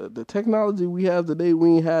 So the technology we have today,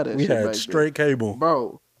 we ain't had that shit. We had back straight then. cable.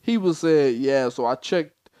 Bro, he was saying, yeah, so I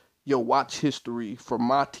checked your watch history from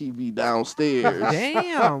my TV downstairs.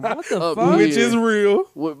 Damn, what the Up fuck? Which here. is real.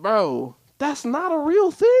 Bro, that's not a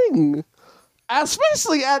real thing.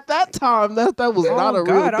 Especially at that time, that was not a real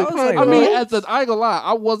God, thing. I was like, I mean, what? I ain't gonna lie,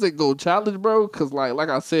 I wasn't gonna challenge, bro, because like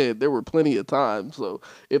I said, there were plenty of times. So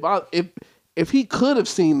if he could have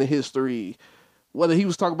seen the history, whether he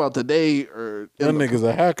was talking about today or That nigga's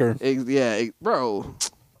a hacker. Bro,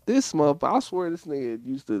 this month, I swear this nigga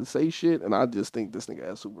used to say shit, and I just think this nigga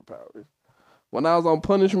has superpowers. When I was on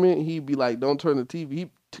punishment, he'd be like, "Don't turn the TV."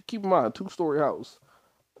 Keep in mind, 2-story house,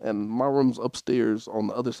 and my room's upstairs on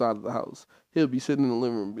the other side of the house. He'll be sitting in the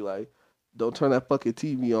living room and be like, "Don't turn that fucking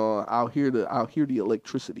TV on. I'll hear the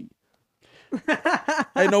electricity."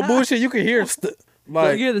 Hey, no bullshit. You can hear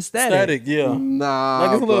Like, you hear the static. yeah. Nah,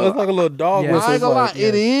 Like it's like a little dog Yeah. whistle. I ain't It's gonna lie, like,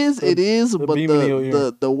 it is, but beaming in your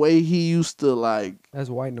ear. the way he used to like That's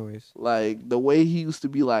white noise. the way he used to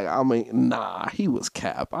be like, I mean, nah, he was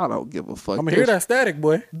cap. I don't give a fuck. I'm gonna hear that static,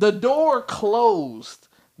 boy. The door closed,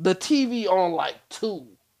 the TV on like 2,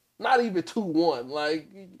 not even 2-1. Like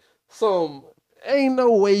ain't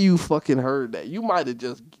no way you fucking heard that. You might have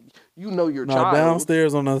just your No, child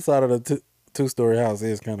downstairs on the other side of the 2-story house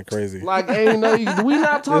is kind of crazy. Like ain't no we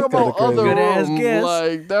not talking That's kinda about crazy. other Good ass rooms. guess.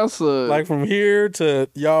 Like that's a Like from here to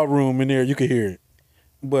y'all room in there, you can hear it,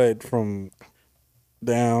 but from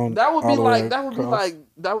down that would all be the way like across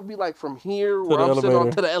that would be like from here to where the I'm sitting on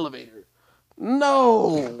elevator. to the elevator.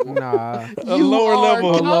 No. Nah. A You lower are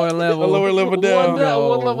level. cap- A lower level. A lower level down. One No.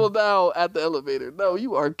 level down at the elevator. No,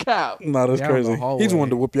 you are cap. No, that's Down the crazy. He hallway. just wanted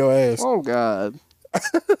to whip your ass. Oh God.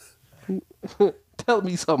 Tell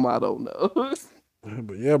me something I don't know.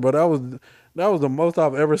 But yeah, but that was the most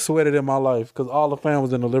I've ever sweated in my life because all the fam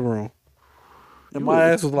was in the living room, and my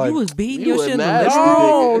ass was like, You was beating you your a shit in the nasty living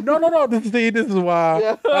nigga. room? no. This is why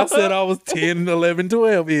Yeah. I said I was 10, 11,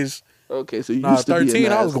 12 ish. Okay, so you Nah, used to be a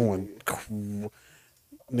 13. I was nasty going, nigga.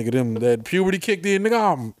 nigga. Them that puberty kicked in,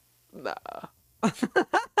 nigga. Nah.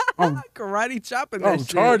 Karate chopping that I'm shit.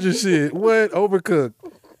 charging shit. What overcooked?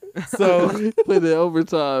 So, Put in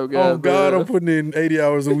overtime, oh God, I'm man. putting in 80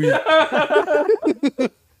 hours a week.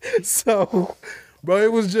 So, bro,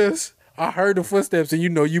 it was just I heard the footsteps, and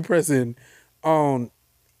you pressing on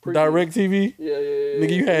direct TV. Yeah.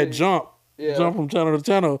 Nigga, you had jump from channel to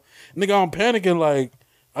channel. Nigga, I'm panicking like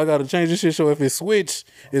I gotta change this shit. So if it's switch,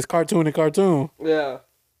 it's cartoon and cartoon. Yeah.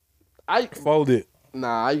 Fold it.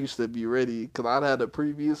 I used to be ready because I'd had the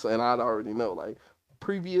previous and I'd already know like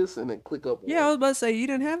previous and then click up. Yeah, I was about to say, you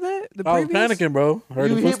didn't have that? The I was previous? panicking, bro. Heard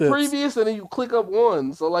You the hit footsteps. previous and then you click up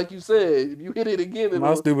one. So like you said, if you hit it again,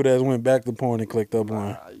 My stupid ass went back to porn and clicked up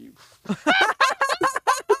one.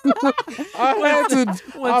 I had to.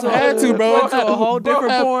 I've had to, bro. Went to a whole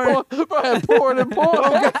different porn. Bro had porn and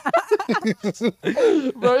porn.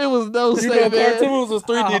 Bro, it was no You know, saving. cartoons was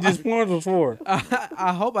 3 digits, porn was 4.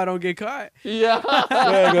 I hope I don't get caught. Yeah.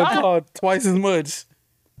 Yeah, I got caught twice as much.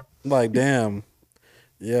 Like, damn.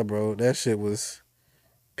 Yeah, bro, that shit was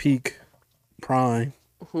peak prime.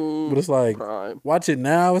 But it's like, Prime. watch it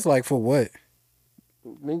now. It's like, for what?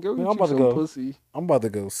 Man, go Man, get I'm you about to some go. pussy. I'm about to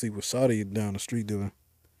go see what Shawty down the street doing.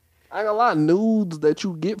 I got a lot of nudes that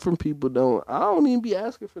you get from people. I don't even be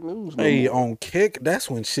asking for nudes. No Hey, more. on Kick, that's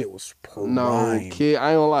when shit was prime. No, Kick.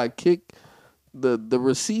 I ain't gonna lie. Kick. The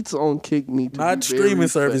receipts on Kick need to Not be streaming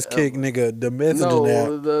buried service forever. Kick, nigga. The messaging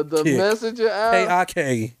No, app. the Kick. messenger app.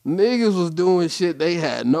 KIK. Niggas was doing shit they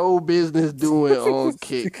had no business doing on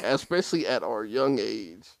Kick, especially at our young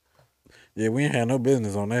age. Yeah, we ain't had no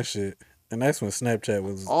business on that shit. And that's when Snapchat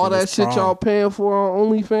was. All in that its shit prime. y'all paying for on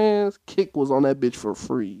OnlyFans, Kick was on that bitch for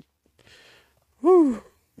free. Whew.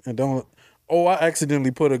 And don't. Oh, I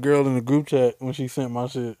accidentally put a girl in the group chat when she sent my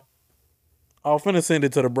shit. I was finna send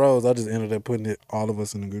it to the bros. I just ended up putting it all of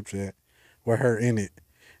us in the group chat with her in it.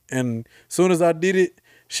 And soon as I did it,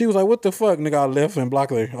 she was like, "What the fuck, nigga?" I left and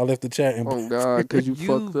blocked her. I left the chat and Oh God, because you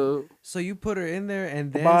fucked up. So you put her in there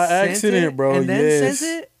and then By sent accident, it, bro, And then yes.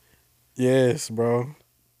 sent it? yes, bro.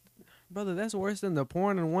 Brother, that's worse than the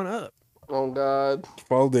porn and one up. Oh God,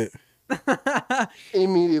 Fold it.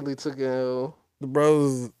 immediately took a L. The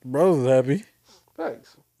bros was happy.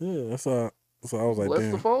 Thanks. Yeah, that's all. So I was like, Bless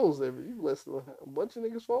the damn. phones. You blessed a bunch of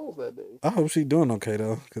niggas' phones that day. I hope she doing okay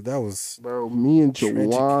though, cause that was Bro, me and Tragic.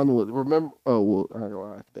 Jawan would remember. Oh well, I ain't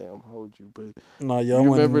gonna lie. Damn, hold you. But no, you y'all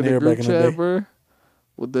wasn't remember the there group back in the chat, day. bro?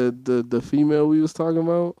 With the female we was talking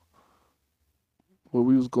about, where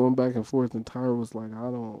we was going back and forth, and Tyra was like,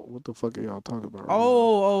 "I don't. What the fuck are y'all talking about?" right now?"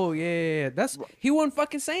 Oh, yeah. That's he wouldn't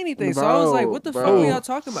fucking say anything. So I was like, what the fuck Bro. were y'all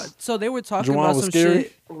talking about? So they were talking Juwan about was some scary?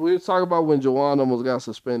 shit. We were talking about when Jawan almost got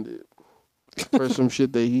suspended for some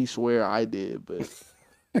shit that he swear I did, but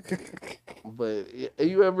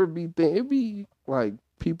you ever be think it be like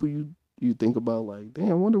people you think about like,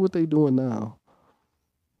 damn, I wonder what they doing now.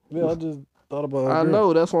 Yeah, I just thought about. her I girl.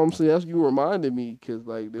 know, that's what I'm saying. That's you reminded me, because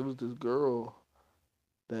like there was this girl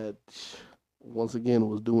that once again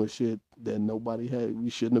was doing shit that we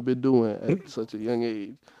shouldn't have been doing at such a young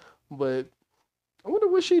age. But I wonder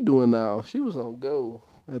what she doing now. She was on Go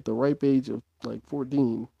at the ripe age of like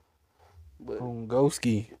 14. But On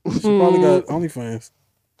Goski. She probably got OnlyFans.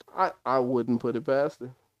 I wouldn't put it past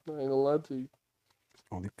her. I ain't gonna lie to you.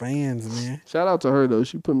 Only fans, man. Shout out to her though.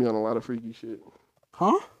 She put me on a lot of freaky shit.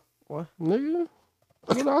 Huh? What? Nigga,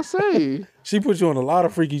 what did I say? She put you on a lot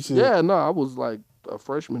of freaky shit. Yeah, no, I was like a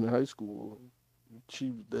freshman in high school.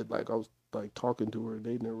 She did like I was like talking to her,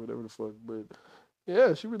 dating her, whatever the fuck. But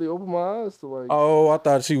yeah, she really opened my eyes to like. Oh, I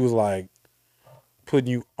thought she was like putting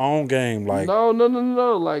you on game, like No.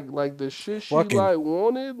 Like the shit she Fucking- like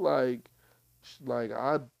wanted, like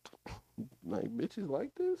I like bitches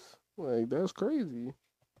like this. Like that's crazy.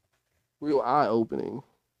 Real eye opening.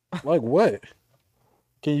 like what?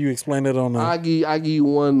 Can you explain it on the? I give you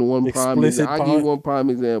one prime. Explicit I give you part? one prime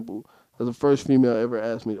example. As the first female ever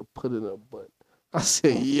asked me to put in a butt. I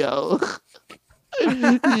said, yo,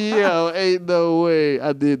 yo, ain't no way.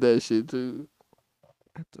 I did that shit too.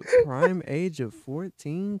 At the prime age of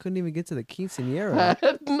 14, couldn't even get to the quinceanera.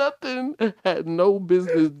 Had no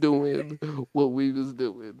business doing what we was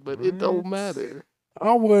doing, but it don't What? matter.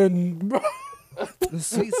 I wouldn't, bro. The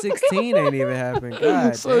sweet 16 ain't even happened.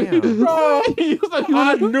 God So- damn. Bro,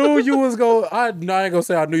 I knew you was going. I ain't gonna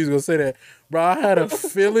say I knew you was gonna say that, bro. I had a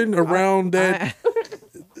feeling around that.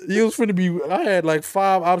 You was finna be. I had like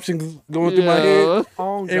 5 options going through my head,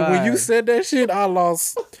 Oh, and when you God. said that shit, I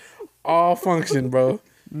lost all function, bro.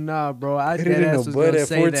 Nah, bro, I Hit it in deadass the was butt gonna at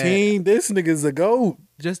say 14. This nigga's a goat,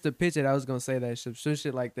 that. Just to pitch it, I was gonna say that shit, some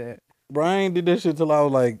shit like that. bro. I ain't did that shit till I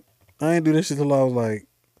was like. I ain't do that shit till I was like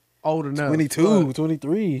Old enough. 22, Fuck.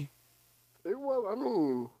 23. It was. I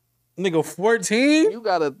mean, Nigga, 14. you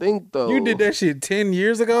gotta think though. You did that shit 10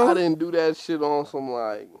 years I ago. didn't do that shit on some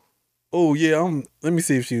like Oh yeah, let me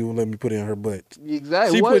see if she will let me put it in her butt.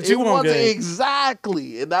 exactly. She put you it on wasn't game.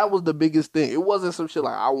 exactly, and that was the biggest thing. It wasn't some shit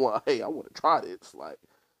like I want to try this. Like,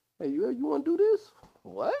 hey, you want to do this?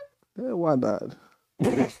 What? Yeah, why not?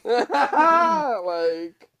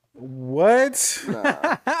 Like, What?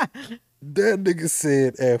 nah. That nigga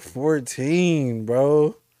said at 14,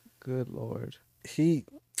 bro. Good lord. He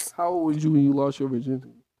How old was you when you lost your virginity?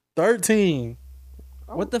 13.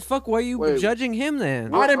 What the fuck were you Wait. judging him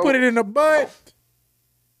then? I didn't put it in the butt.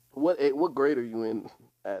 What grade are you in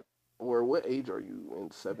at, or what age are you in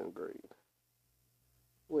 7th grade?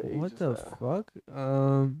 What age What is the that? fuck?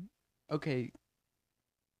 Okay.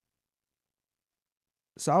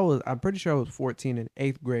 So I'm pretty sure I was 14 in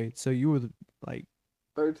 8th grade. So you were like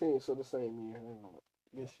 13, so the same year.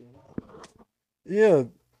 Yes, you. Yeah,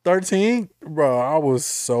 13, bro. I was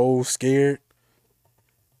so scared,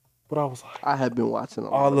 but I was like, I had been watching a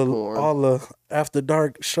lot all of porn. the after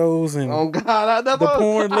dark shows and Oh God! That's The what-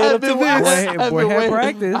 porn I led had up to been this. wa- I Boy, had boy been had waiting-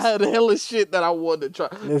 practice. I had hella shit that I wanted to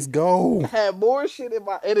try. let's go. I had more shit in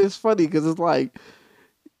my. It is funny because it's like,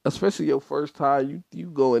 especially your first time, you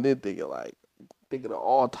going in thinking of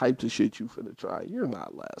all types of shit you finna try. You're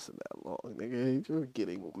not lasting that long, nigga. You're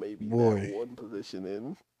getting maybe Boy. that one position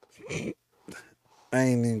in. I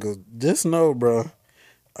ain't even go. Just know, bro.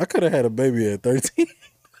 I could have had a baby at 13.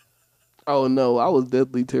 Oh no, I was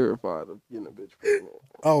deadly terrified of getting a bitch pregnant.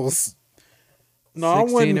 I was. No, I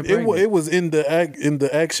 16 wasn't. and It pregnant. was in the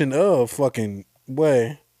action of fucking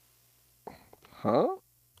way. Huh?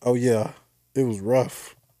 Oh yeah, it was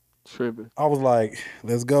rough. Tripping. I was like,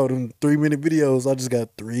 let's go. Them 3-minute videos. I just got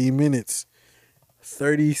 3 minutes,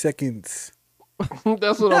 30 seconds.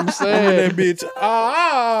 That's what I'm I'm in saying. that bitch.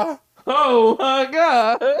 Oh my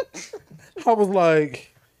God. I was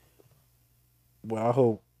like, well, I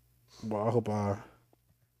hope I.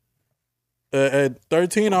 At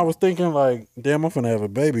 13, I was thinking like, damn, I'm finna have a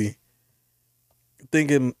baby.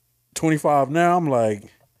 Thinking 25 now, I'm like,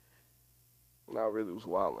 Not really was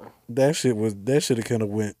wilding. that shit have kind of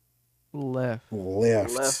went left. left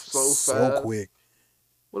so fast. quick.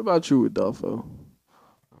 What about you, Rodolfo?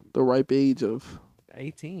 The ripe age of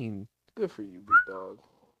 18. good for you, big dog.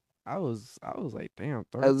 I was like, damn,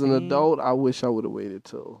 13. As an adult, I wish I would have waited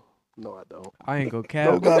till. No, I don't. I ain't go No,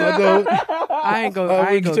 cap. God, I don't. I ain't go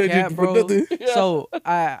wouldn't change it cap, for bro. nothing. So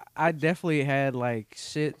I definitely had like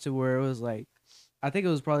shit to where it was like, I think it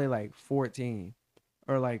was probably like 14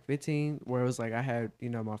 or like 15 where it was like I had,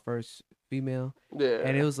 my first female, Yeah.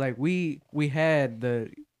 and it was like we had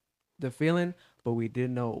the feeling, but we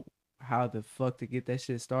didn't know how the fuck to get that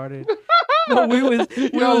shit started. So we was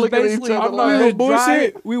Y'all look at each basically other we like, was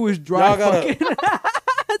bullshit. dry. We was dry Y'all gotta- fucking.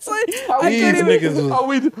 It's like Are I These couldn't even.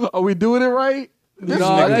 niggas was Are we doing it right? This No,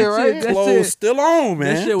 nigga, that shit- right? that clothes shit- still on,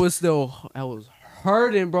 man. That shit was still. I was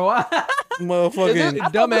hurting, bro. Motherfucking I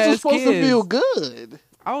thought this dumbass was supposed to kids. feel good.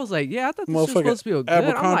 I was like, yeah, I thought this was Motherfucking supposed to feel good. I'm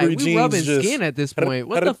Abercrombie like, we jeans rubbing just- skin at this point.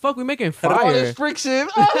 What the fuck? We making All fire, this friction.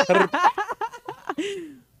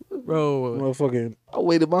 bro. Bro, Motherfucking I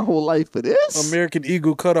waited my whole life for this. American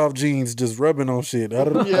Eagle cutoff jeans just rubbing on shit.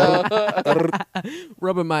 Yeah.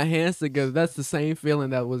 rubbing my hands together. That's the same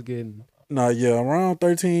feeling that was getting. Nah, yeah, around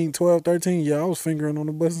 13, 12, 13, yeah, I was fingering on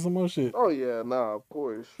the bus and some more shit. Oh yeah, nah, of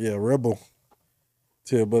course. Yeah, rebel.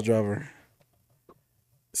 Tell bus driver.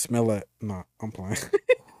 Smell that. Nah, I'm playing.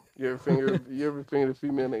 You ever finger a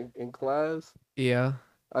female in class? Yeah.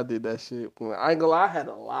 I did that shit. I ain't gonna lie, I had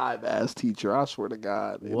a live ass teacher. I swear to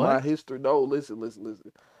God. In my What? history, no, listen.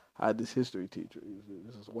 I had this history teacher. He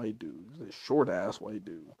was this white dude. He was a short ass white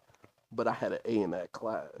dude. But I had an A in that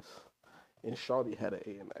class. And Shawty had an A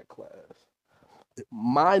in that class.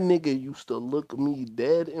 My nigga used to look me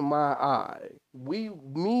dead in my eye.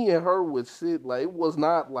 Me and her would sit, like, it was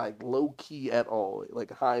not like low key at all,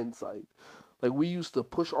 like hindsight. Like, we used to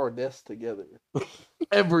push our desks together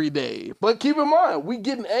every day. But keep in mind, we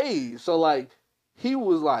getting A's. So, like, he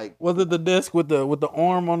was like, Was it the desk with the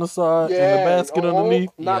arm on the side yeah, and the basket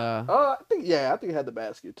underneath? Yeah. I think it had the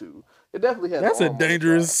basket too. It definitely had. That's the a arm on the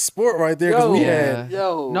dangerous side. sport right there because Yo, we Yeah. had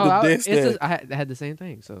Yo, No, The I, desk it's that- just, I had the same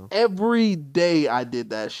thing. So every day I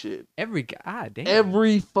did that shit. God damn.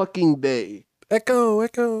 Every fucking day. echo.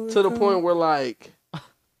 To the point where, like,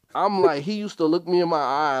 I'm like, he used to look me in my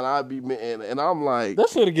eye and I'd be, and I'm like, That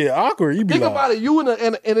shit get awkward. You be think like, about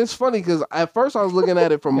it. And it's funny because at first I was looking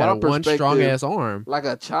at it from my Got one perspective. strong ass arm. Like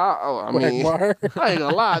a child. Oh, I mean, Quagmire. I ain't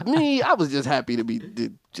gonna lie. I was just happy to be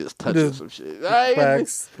just touching Just some shit. Right?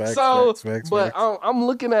 Facts. But I'm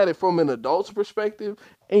looking at it from an adult's perspective.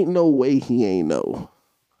 Ain't no way he ain't know.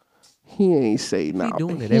 He ain't say nah.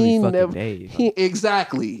 doing it every fucking day.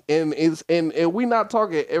 Exactly. And we not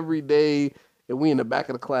talking every day and we in the back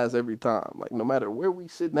of the class every time. Like, no matter where we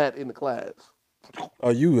sitting at in the class. Oh,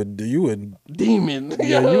 you a Demon.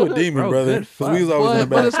 yeah, you a demon, Bro, brother. good 'Cause we was fuck. always in the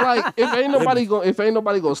But back. it's like, if ain't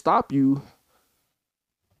nobody gonna stop you.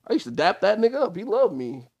 I used to dap that nigga up. He loved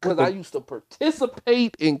me because I used to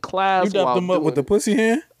participate in class. You dapped while him up with the doing pussy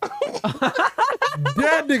hand?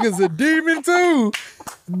 That nigga's a demon too.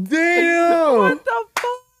 Damn. What the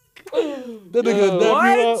fuck? That nigga Yo.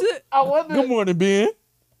 dap you up. What? I wonder. Good morning, Ben.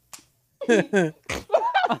 Sniff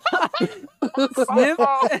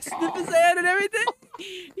his head and everything.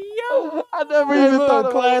 Yo. I never Hey, even look,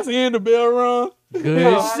 thought class in the bell rung.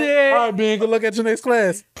 Good All shit. right, Ben, good luck at your next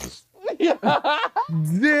class. about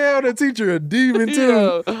Damn, the teacher a demon too.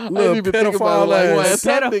 Yo, I didn't Little even think about it like pedophile that. ass.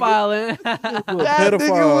 That nigga- Pedophiling. Little That nigga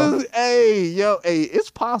pedophile. was, hey, it's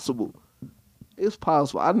possible. It's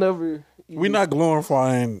possible. I never We not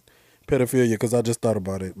glorifying pedophilia because I just thought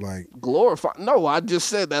about it. Like, glorify. No, I just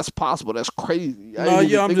said that's possible. That's crazy. I no, didn't even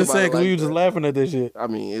yeah, I'm think just about saying it because like we were just that. laughing at this shit. I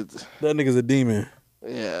mean, it's That nigga's a demon.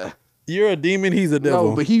 yeah. You're a demon. He's a devil.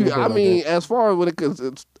 No, but he. Let's put it I like mean, that. as far as when it comes,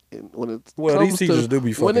 when it Well, comes these teachers to, do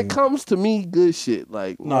be when fucking. it comes to me, good shit.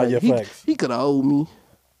 Like, Nah, yeah, he, facts. He could have owed me.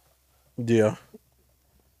 Yeah.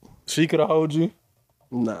 She could have hold you.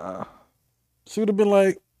 Nah, She would have been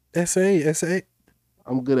like, SA.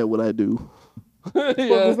 I'm good at what I do. What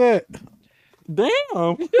was that?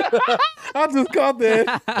 Damn. I just caught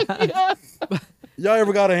that. Y'all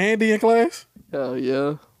ever got a handy in class? Hell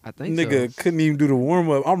yeah. I think Nigga so. couldn't even do the warm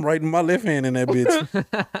up. I'm writing my left hand in that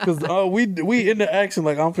bitch. Cause we in the action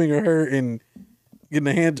like I'm fingering her and getting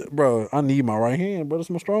the hand. Bro, I need my right hand, bro. It's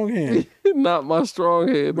my strong hand. Not my strong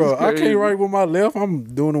hand. Bro, It's I crazy. can't write with my left. I'm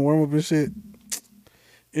doing the warm up and shit.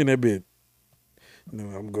 In that bit. No,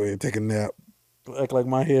 I'm going to go ahead and take a nap. Act like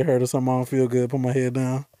my head hurt or something. I don't feel good. Put my head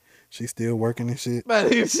down. She's still working and shit. Man,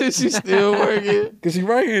 she's still working. Cause she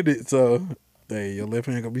right handed. So, hey, your left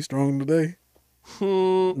hand gonna be strong today.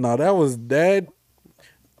 No, that was that.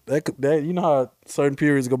 That you know how certain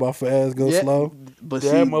periods go by fast, go Yeah, slow. But That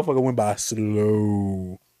see, motherfucker went by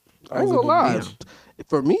slow. I ain't gonna lie.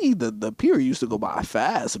 For me, the period used to go by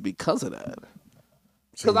fast because of that.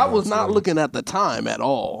 Because I was not looking at the time at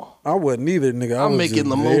all. I wasn't either, nigga. I I'm was making just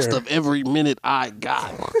the most there. of every minute I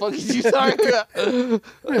got. Fuck is you talking about? It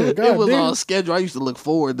was goddamn. on schedule. I used to look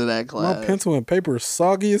forward to that My class. pencil and paper is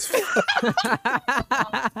soggy as fuck.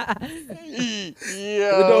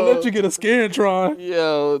 Yeah. It don't let you get a Scantron.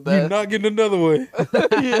 Yo, You're that, not getting another one.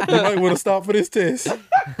 You might want to stop for this test.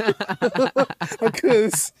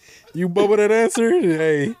 Because you bubble that answer,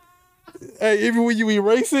 hey, even when you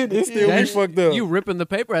erase it, it still be That's- fucked up. You ripping the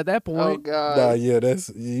paper at that point. oh god, Nah, yeah, that's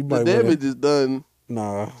you the might want damage is done.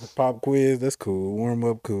 Nah, pop quiz, that's cool. Warm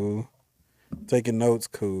up, cool. Taking notes,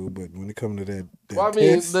 cool. But when it comes to that Well, I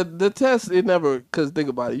mean, test, the test, it never, because think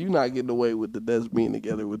about it, you're not getting away with the desks being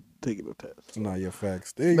together with taking the test. nah, your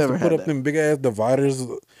facts. They used Never to had put up that. them big ass dividers,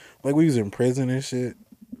 like we was in prison and shit.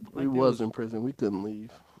 We was in prison. We couldn't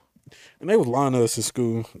leave. And they was lying to us in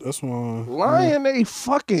school. That's why. Lying they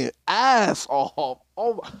fucking ass off.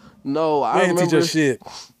 Oh no, I They didn't teach remember us shit.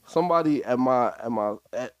 somebody at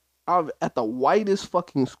the whitest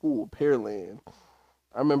fucking school, Pearland.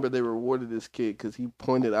 I remember they rewarded this kid because he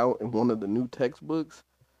pointed out in one of the new textbooks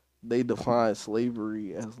they defined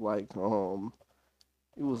slavery as like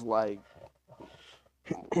it was like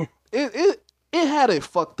it had it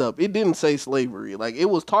fucked up. It didn't say slavery. Like it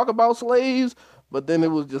was talk about slaves, but then it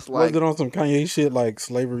was just like Was it on some Kanye shit like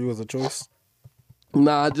slavery was a choice?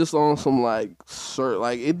 nah, just on some like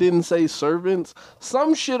like it didn't say servants.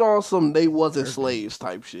 Some shit on some they wasn't slaves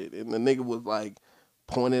type shit. And the nigga was like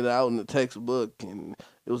pointed out in the textbook and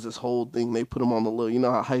it was this whole thing. They put him on the little, you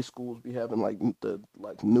know how high schools be having like the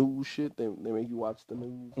like news shit. They make you watch the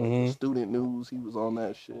news, like the student news. He was on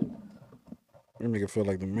that shit. That nigga feel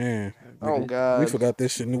like the man. Oh God, We forgot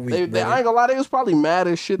this shit in the week. They, brother. I ain't gonna lie, they was probably mad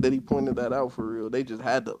as shit that he pointed that out for real. They just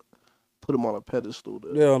had to put him on a pedestal to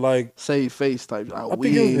Yeah, like save face type. I think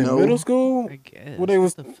it was in middle school I guess. when they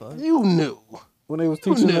was What the fuck? You knew. when they was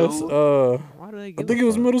teaching us. Why do they I give think a it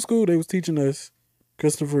was fuck? middle school. They was teaching us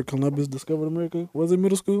Christopher Columbus discovered America. Was it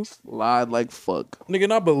middle school? Lied like fuck. Nigga,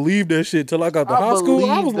 and I believed that shit till I got to I high school.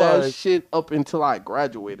 I was believed that like, shit up until I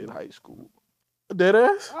graduated high school. dead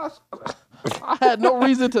ass. I had no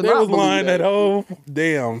reason to They not was believe lying that. that whole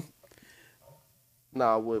damn.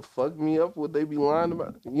 Nah, what fucked me up? Would they be lying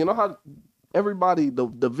about? You know how everybody, the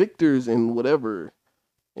victors and whatever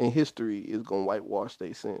in history is gonna whitewash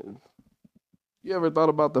their sins. You ever thought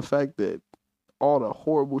about the fact that all the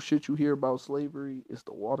horrible shit you hear about slavery is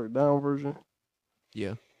the watered down version?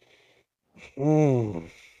 Yeah.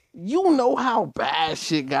 You know how bad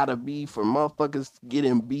shit gotta be for motherfuckers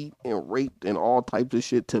getting beat and raped and all types of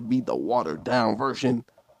shit to be the watered down version.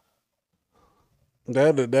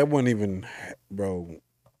 That wasn't even, bro.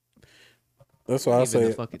 That's why I Even the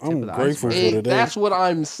say fucking tip I'm of the grateful for iceberg. today. That's what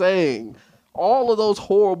I'm saying. All of those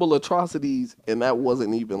horrible atrocities, and that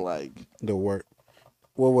wasn't even like The work.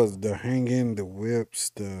 What was it? The hanging, the whips,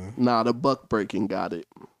 the the buck breaking got it.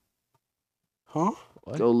 huh?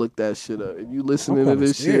 What? Go look that shit up. If you listening to kinda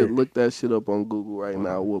this shit, scared. look that shit up on Google right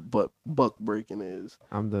now. What buck breaking is?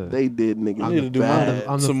 I'm the They did niggas I need to do bad. mine.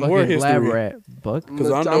 I'm the Some fucking more lab history. rat. Buck. Because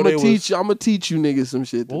I know I'm they gonna was. teach. I'm gonna teach you niggas some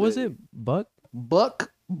shit. What was today. it? Buck.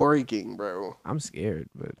 Buck breaking, bro. I'm scared,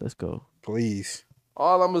 but let's go. Please.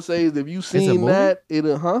 All I'm gonna say is if you a seen movie? that,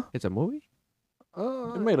 It's a movie,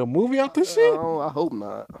 They made a movie out this shit? I hope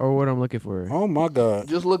not. or what I'm looking for? Oh my god.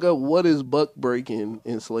 Just look up what is buck breaking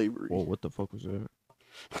in slavery. Whoa, what the fuck was that?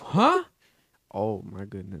 Huh? Oh my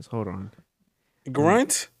goodness. Hold on.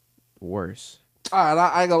 Grunt? Worse. All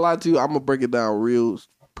right, I ain't gonna lie to you. I'm gonna break it down real. Is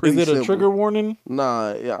Pretty it a simple. trigger warning?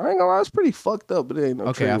 Nah, yeah, I ain't gonna lie. It's pretty fucked up, but it ain't no.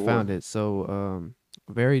 Okay, I found it. So,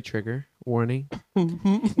 very trigger warning.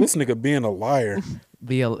 This nigga being a liar.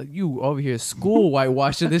 You over here school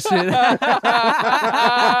whitewashing this shit.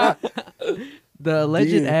 The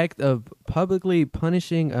alleged Yeah. act of publicly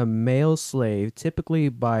punishing a male slave, typically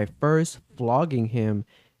by first flogging him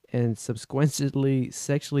and subsequently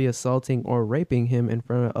sexually assaulting or raping him in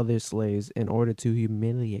front of other slaves in order to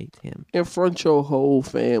humiliate him. In front of your whole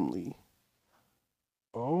family.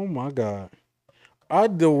 Oh my god.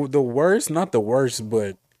 The worst, not the worst,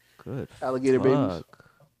 but Good. Alligator babies. fuck.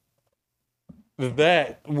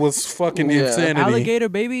 that was fucking Yeah. insanity. Alligator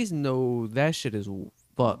babies? No, that shit is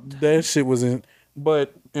fucked. That shit was in.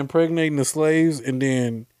 But impregnating the slaves and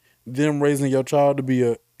then them raising your child to be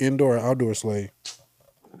a indoor or outdoor slave.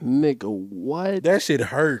 Nigga, what? That shit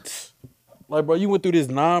hurts. Like, bro, you went through this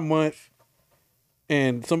 9 months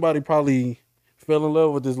and somebody probably fell in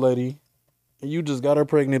love with this lady and you just got her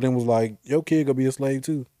pregnant and was like, your kid gonna be a slave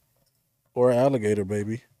too. Or an alligator,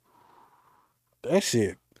 baby. That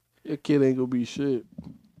shit. Your kid ain't gonna be shit.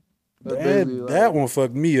 That's basically like- That one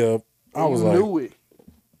fucked me up. I was you like, knew it.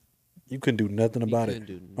 you couldn't do nothing about it.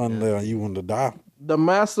 couldn't do Unless you wanted to die. The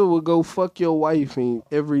master would go fuck your wife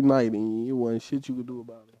every night, and you wasn't shit you could do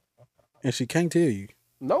about it. And she can't tell you.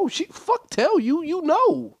 No, she fuck tell you. You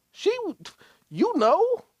know. You know.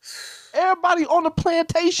 Everybody on the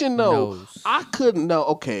plantation know. Knows. I couldn't know.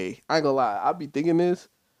 Okay, I ain't gonna lie. I be thinking this.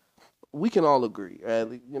 We can all agree.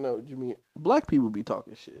 You know, Jimmy, black people be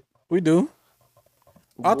talking shit. We do.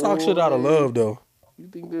 I talk shit out of Boy, love though. You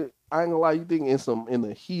think that I ain't gonna lie, you think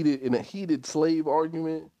in a heated slave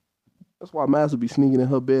argument? That's why Master be sneaking in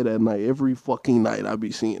her bed at night. Every fucking night I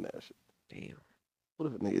be seeing that shit. Damn. What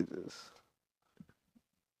if a nigga just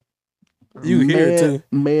You hear it too.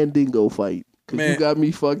 Mandingo fight. Cause Man. you got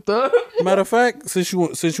me fucked up. Matter of fact, since you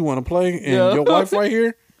want to play and Yeah. your wife right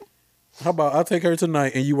here, how about I take her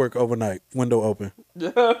tonight and you work overnight, window open.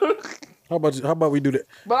 How about we do that?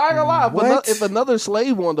 But I ain't gonna lie, What? if another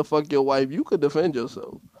slave wanted to fuck your wife, you could defend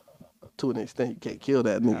yourself. To an extent, you can't kill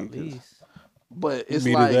that nigga. At least. But it's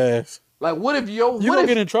Beat like, his ass. what if your You gonna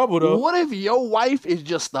get in trouble though. what if your wife is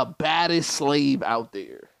just the baddest slave out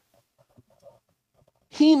there?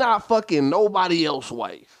 He not fucking nobody else's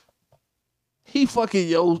wife. He fucking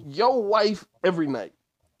your wife every night.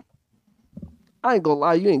 I ain't gonna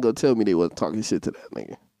lie, you ain't gonna tell me they wasn't talking shit to that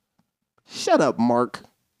nigga. Shut up, Mark.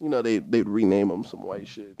 You know they'd rename him some white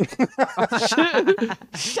shit.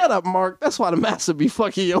 Shut up, Mark. That's why the master be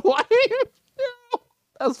fucking your wife.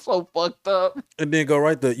 That's so fucked up. And then go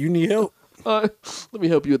right there. You need help? Let me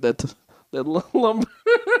help you with that lumber.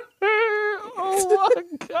 Oh my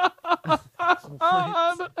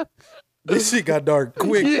god. This shit got dark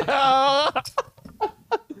quick. Yeah.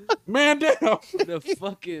 Man down. The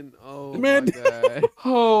fucking Man. my god.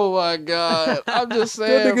 Oh my god. I'm just That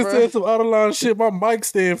saying, nigga bro. said some out of line shit. My mic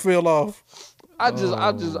stand fell off. I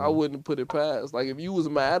wouldn't put it past. Like if you was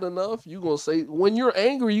mad enough, you gonna say when you're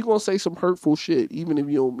angry, you gonna say some hurtful shit, even if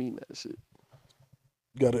you don't mean that shit.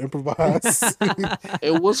 You gotta improvise.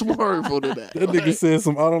 And what's more hurtful than that? That nigga said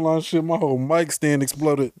some out of line shit. My whole mic stand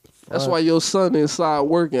exploded. That's why your son inside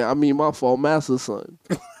working. I mean, my fault, master's son.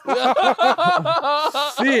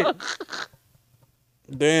 Shit.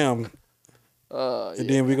 Damn. Yeah. And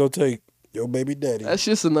then we go take your baby daddy. That's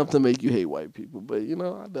just enough to make you hate white people. But you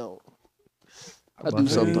know, I don't. I do Man.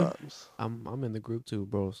 sometimes. I'm in the group too,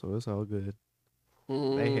 bro. So it's all good.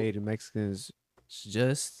 Mhm. They hated Mexicans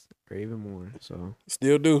just or even more. So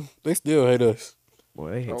Still do. They still hate us.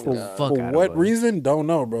 boy, they hate Oh, the God. fuck For out what of us. reason? Don't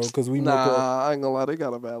know, bro. Because we make up. Nah, I ain't gonna lie. They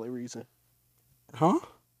got a valid reason. Huh?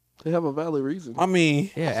 They have a valid reason. I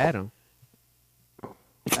mean, Yeah, Adam.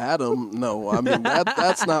 Adam, no. I mean,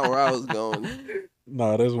 that's not where I was going.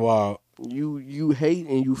 nah, that's wild. You hate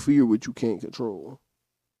and you fear what you can't control.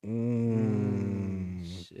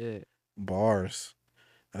 Shit. Bars.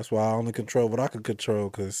 That's why I only control what I can control.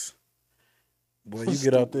 Cause boy, you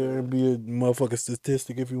get out there and be a motherfucking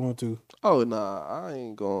statistic if you want to. Oh nah, I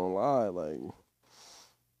ain't gonna lie. Like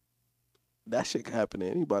that shit can happen to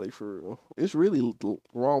anybody for real. It's really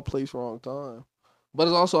wrong place, wrong time. But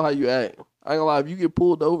it's also how you act. I ain't gonna lie. If you get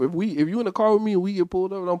pulled over, if you in the car with me and we get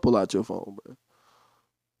pulled over, don't pull out your phone, bro.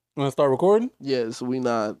 Want to start recording? Yes, we're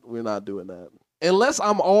not doing that. Unless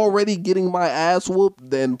I'm already getting my ass whooped,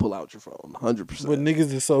 then pull out your phone, 100%. But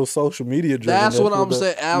niggas is so social media driven. That's what I'm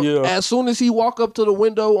saying. Yeah. As soon as he walk up to the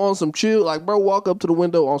window on some chill, like bro, walk up to the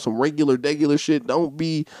window on some regular shit. Don't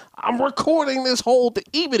be. I'm recording this whole thing,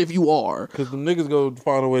 even if you are, Because the niggas go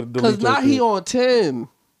find a way to delete because now that he shit. on 10.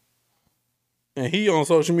 And he on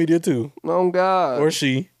social media too. Oh God. Or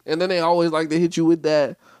she. And then they always like to hit you with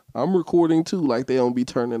that. I'm recording too, like they don't be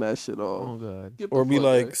turning that shit off. Oh god. Get the Or be fuck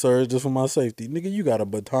like, out. sir, it's just for my safety. Nigga, you got a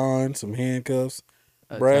baton, some handcuffs,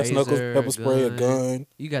 A brass taser, knuckles, a pepper spray, a gun.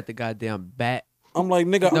 You got the goddamn bat. I'm like,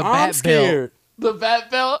 nigga, The I'm bat scared. The bat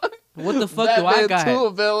belt. What the fuck do I Batman tool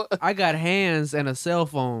got? belt. I got hands and a cell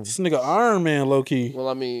phone. This nigga Iron Man, low key. Well,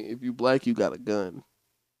 I mean, if you black, you got a gun,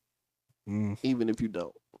 Mm, even if you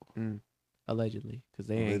don't. Allegedly. Because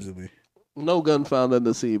they ain't. allegedly. No gun found under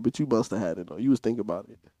the scene, but you must have had it though. You was thinking about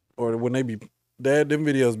it. Or when they be, them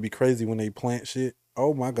videos be crazy when they plant shit.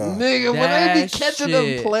 Oh my God. Nigga, when they be That catching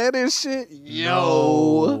shit. them planting shit,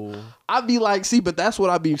 yo. No. I be like, see, but that's what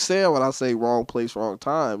I be saying when I say wrong place, wrong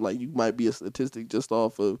time. Like, you might be a statistic just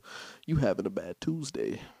off of you having a bad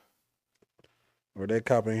Tuesday. Or that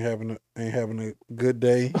cop ain't having a good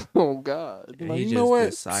day. Oh, God. And Like, he you just know what?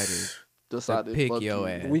 decided Decided to pick fuck your you.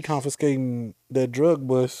 ass. We confiscating that drug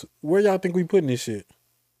bus. Where y'all think we putting this shit?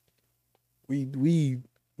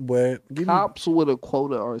 But Cops with a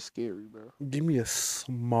quota are scary, bro. give me a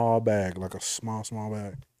small bag, like a small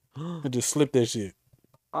bag, and just slip that shit.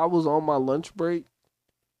 I was on my lunch break,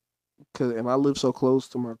 and I live so close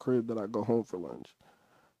to my crib that I go home for lunch.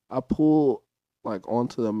 I pull like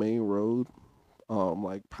onto the main road,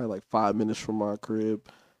 like probably like 5 minutes from my crib,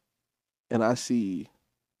 and I see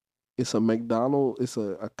it's a McDonald's. It's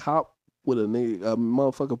a cop with a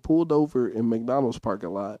motherfucker pulled over in McDonald's parking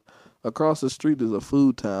lot. Across the street is a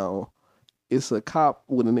Food Town. It's a cop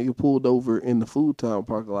with a nigga pulled over in the Food Town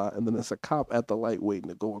parking lot, and then it's a cop at the light waiting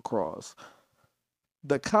to go across.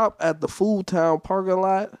 The cop at the Food Town parking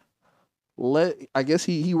lot, I guess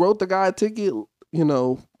he wrote the guy a ticket,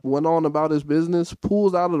 went on about his business,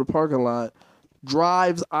 pulls out of the parking lot,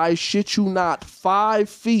 drives, I shit you not, 5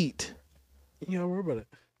 feet. You don't worry about it.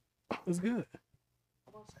 It's good.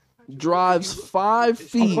 Drives 5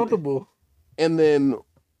 feet Uncomfortable. and then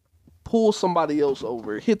pulls somebody else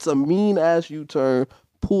over. Hits a mean ass U-turn,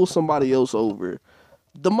 pulls somebody else over.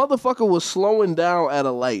 The motherfucker was slowing down at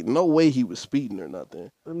a light. No way he was speeding or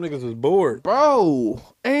nothing. Them niggas was bored. Bro,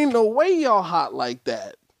 ain't no way y'all hot like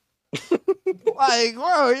that. Like,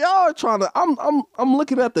 bro, y'all trying to. I'm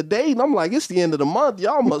looking at the date and I'm like, it's the end of the month.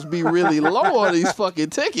 Y'all must be really low on these fucking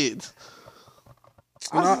tickets.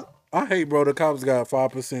 And I hate, bro. The cops got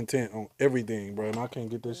 5% tint on everything, bro, and I can't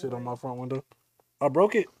get this shit on my front window. I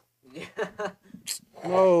broke it.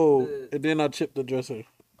 No, and then I chipped the dresser.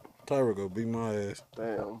 Tyra go beat my ass.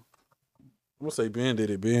 Damn, I'm gonna say Ben did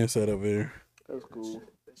it. Ben sat up here. that's cool.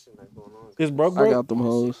 It's broke, I bro. got them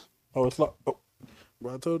hoes. Oh, it's like. Oh,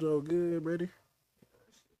 bro, I told y'all good, Brady.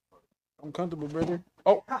 I'm comfortable, Brady.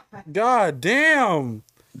 Oh, god damn,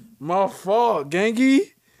 my fault, gangy.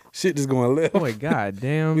 Shit just going left. Boy,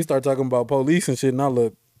 goddamn. We start talking about police and shit, and I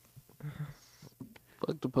look.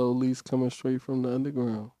 Fuck the police coming straight from the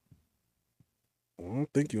underground. I don't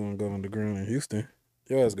think you want to go underground in Houston.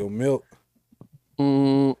 Your ass go melt.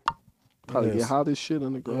 Probably Yes. get hot as shit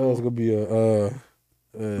on the Your ass ground. gonna be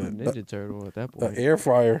Ninja Turtle at that a point. air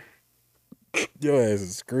fryer. Your ass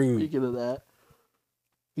is screwed. Speaking of that,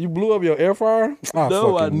 You blew up your air fryer?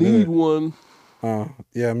 no, I need one.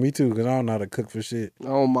 Yeah, me too. Cause I don't know how to cook for shit.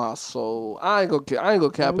 Oh my soul! I ain't gonna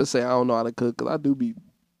cap and say I don't know how to cook, cause I do be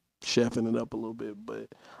chefing it up a little bit, but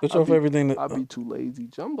What's I your be- favorite thing? I be too lazy.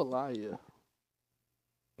 Jambalaya.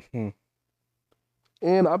 Hmm.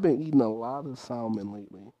 And I've been eating a lot of salmon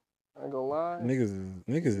lately. I ain't gonna lie.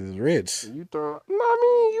 niggas is rich. You throw, no, I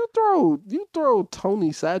mean, you throw Tony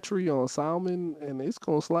Satry on salmon, and it's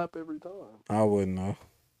gonna slap every time. I wouldn't know.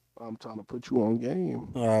 I'm trying to put you on game.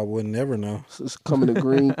 I would never know. So it's coming to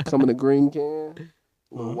green can, little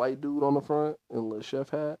Uh-huh. white dude on the front, and a little chef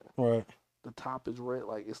hat. Right. The top is red,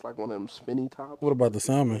 like it's like one of them spinny tops. What about the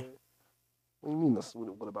salmon? What do you mean?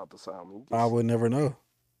 What about the salmon? You I just would never know.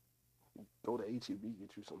 go to HEB,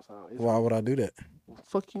 get you some salmon. Why would I do that?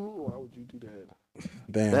 Fuck you mean? Why would you do that?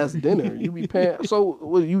 Damn. That's dinner. You be paying. So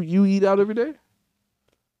what? You eat out every day?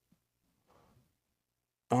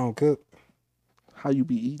 I don't cook. How you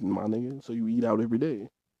be eating, my nigga? So you eat out every day?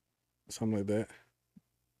 Something like that.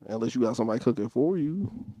 Unless you got somebody cooking for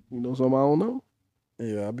you. You know something I don't know?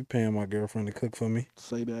 Yeah, I be paying my girlfriend to cook for me.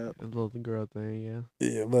 Say that. The little girl thing, yeah.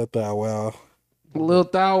 Yeah, let that wow. Lil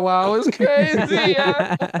Thou Wow is crazy.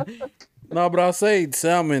 No, but I say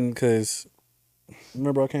salmon because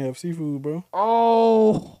remember I can't have seafood, bro.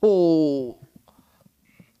 Oh.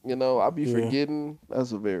 You know, I be Yeah. forgetting.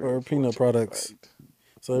 That's a very Or peanut unfortunate products. fact.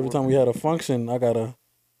 So every time we had a function, I gotta,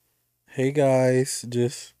 hey guys,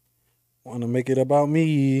 just want to make it about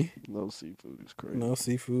me. No seafood is crazy. No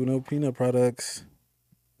seafood, no peanut products.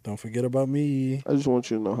 Don't forget about me. I just want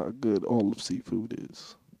you to know how good all of seafood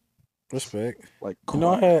is. Respect. Like, You know,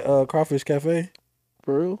 I had Crawfish Cafe.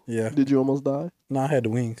 for real? Yeah. Did you almost die? No, I had the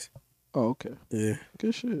wings. Oh, okay. Yeah.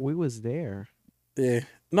 Good shit. We was there. Yeah.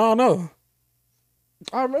 No.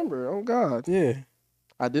 I remember. Oh God. Yeah.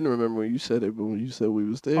 I didn't remember when you said it, but when you said we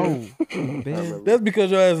was there. Oh, I Ben. remember. That's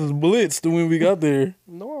because your ass was blitzed when we got there.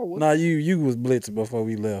 No, I wasn't. Nah, you was blitzed before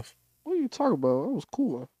we left. What are you talking about? I was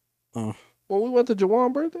cool. Oh. When we went to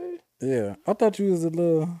Jawan's birthday? Yeah. I thought you was a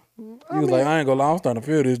little. You I was mean, like, I ain't gonna lie, I'm starting to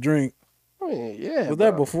feel this drink. yeah. Was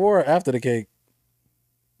that bro. before or after the cake?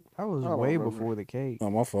 That was I don't way remember. before the cake. Oh,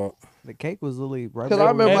 my fault. The cake was literally right Because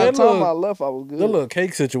I before remember we by Man, the that time little- I left, I was good. The little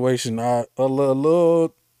cake situation, a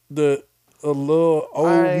little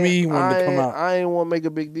old me wanted to come out. I ain't want to make a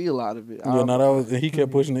big deal out of it. Yeah, no, that was he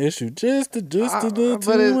kept pushing the issue. Just a little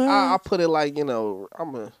but too I much. put it like, you know,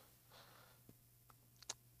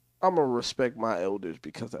 I'm gonna respect my elders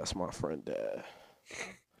because that's my friend dad.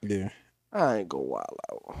 Yeah, I ain't gonna wild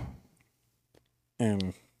out.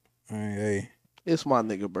 and hey, It's my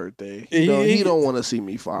nigga birthday. He- He don't want to see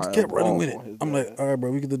me fire. just kept running off with it. on his I'm dad. like, all right,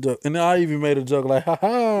 bro, we get the joke, and then I even made a joke like, ha ha.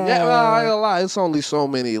 Yeah, well, I ain't gonna lie. It's only so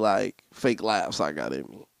many like fake laughs I got in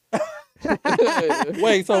me.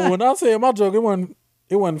 Wait, so when I said my joke,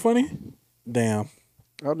 it wasn't funny. Damn,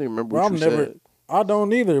 I don't even remember Bro, what I'm you never- said. I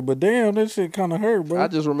don't either. But damn, that shit kind of hurt, bro. I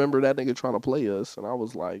just remember that nigga trying to play us, and I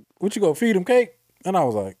was like, What you gonna feed him cake? And I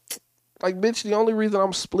was like, bitch, the only reason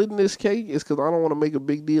I'm splitting this cake is because I don't want to make a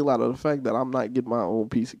big deal out of the fact that I'm not getting my own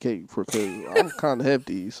piece of cake because I'm kind of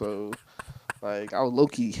hefty. So, like, I was low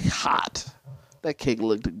key hot. That cake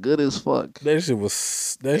looked good as fuck. that shit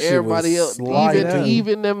was Everybody else, sliding.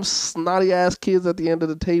 even them snotty ass kids at the end of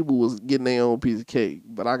the table was getting their own piece of cake,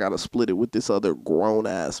 but I gotta split it with this other grown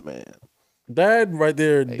ass man. That right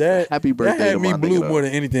there, Hey, that happy birthday that had to me my blue nigga, more though.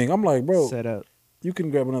 than anything. I'm like, bro, set up. you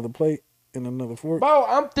can grab another plate and another fork. Bro,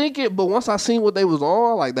 I'm thinking, but once I seen what they was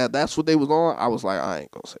on, like that's what they was on, I was like, I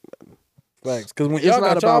ain't gonna say nothing. Facts. Because when It's y'all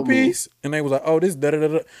not got y'all about me. piece, and they was like, "Oh, this da da da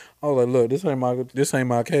da," I was like, "Look, this ain't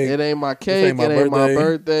my cake. It ain't my This cake. ain't my It ain't my birthday.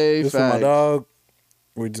 birthday. This for my Facts. dog.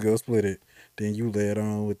 We just go split it. Then you lay it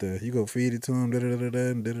on with the you go feed it to him. Da da da da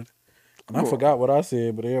and da da. And I Come on. forgot what I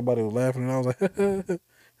said, but everybody was laughing, and I was like,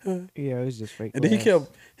 Yeah, it was just fake. and then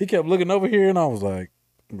he kept looking over here, and I was like,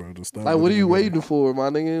 bro, just stop. Like, what are looking you over here. waiting for, my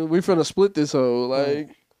nigga? We finna split this hoe.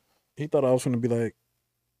 Like, He thought I was gonna be like,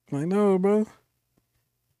 no, bro.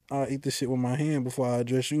 I'll eat this shit with my hand before I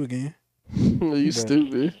address you again. you But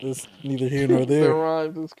stupid. It's neither here nor The there.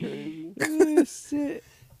 rhyme is crazy. Shit.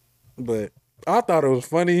 But I thought it was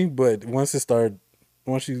funny. But once he started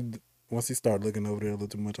looking over there a little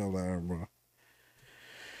too much, I was like, all right, bro.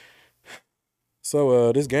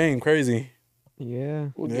 So this game crazy. Yeah,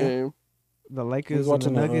 What Yeah. game? the Lakers and the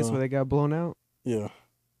watching the, Nuggets where they got blown out. Yeah.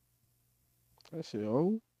 That shit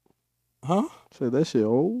old. Huh? Said that shit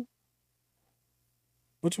old.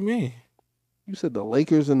 What you mean? You said the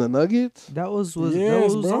Lakers and the Nuggets. That was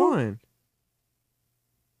Yes, bro. on.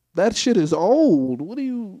 That shit is old. What do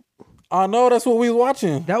you? I know that's what we was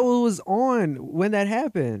watching. That was on when that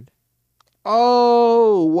happened.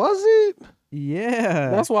 Oh, was it? Yeah.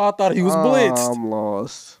 That's why I thought he was blitzed. I'm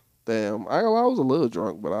lost. Damn, I was a little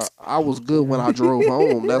drunk, but I was good when I drove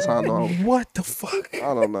home. That's how I know. What the fuck?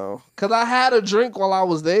 I don't know, cause I had a drink while I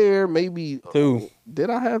was there. Maybe Two.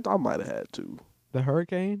 Did I have? I might have had two. The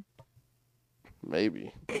hurricane.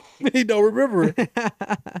 Maybe. He don't remember it.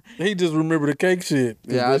 He just remember the cake shit.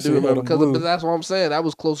 Yeah, I do remember. But that's what I'm saying. That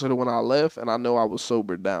was closer to when I left, and I know I was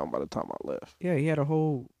sobered down by the time I left. Yeah, you had a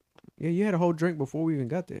whole drink before we even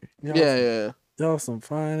got there. Yeah. Y'all some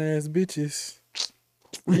fine ass bitches.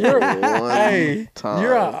 One Hey, time.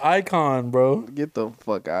 you're an icon, bro. Get the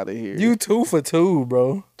fuck out of here. You 2 for 2,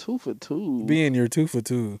 bro. 2 for 2. Being your 2 for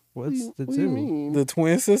 2. What's the What do you two? mean? The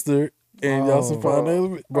twin sister and y'all some fine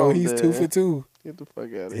Oh. ass bro. Oh, He's 2 man. for 2. Get the fuck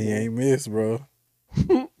out of He here. ain't missed, bro.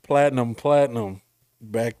 Platinum,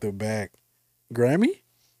 back to back. Grammy?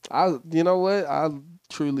 You know what?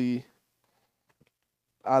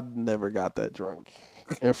 I never got that drunk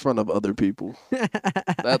in front of other people.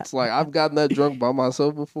 That's like, I've gotten that drunk by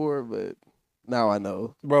myself before, but now I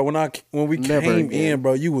know. Bro, when we Never came again. in,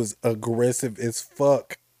 bro, you was aggressive as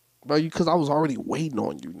fuck. Bro, because I was already waiting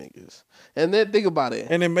on you niggas. And then think about it.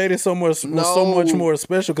 And it made it so much more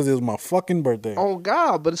special because it was my fucking birthday. Oh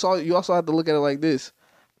God, but you also have to look at it like this.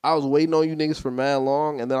 I was waiting on you niggas for mad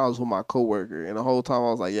long, and then I was with my coworker, and the whole time I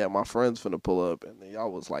was like, "Yeah, my friend's finna pull up," and then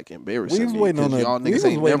y'all was like embarrassing We was me waiting on 'cause y'all we niggas was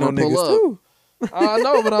ain't waiting never on pull niggas up. too. I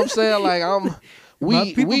know, but I'm saying like My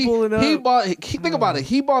people pulling up. Think about it.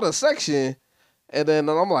 He bought a section, and then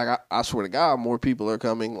I'm like, I swear to God, more people are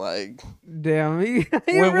coming. Like, Damn, he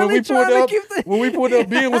When we pulled up,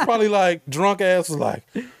 Ben was probably like drunk ass was like,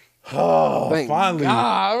 oh, thank finally.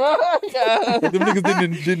 God, bro. Them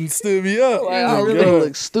niggas didn't stood me up. Like, Oh I my really God.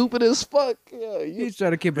 look stupid as fuck. Yeah, you. He's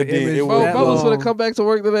trying to keep an It did. image. It for was- that Bro was long. gonna come back to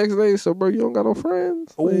work the next day, so bro, you don't got no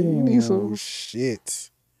friends. Like, you need some. Oh shit.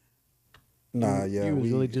 Nah, yeah. You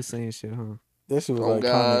was really just saying shit, huh? that shit was Oh like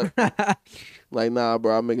God. comic. Like, nah,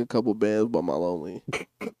 bro, I make a couple bands, but my lonely.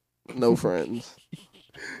 No friends.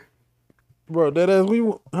 Bro, that ass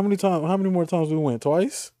how many more times we went?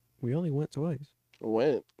 Twice? We only went twice.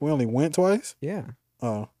 Went. We only went twice? Yeah.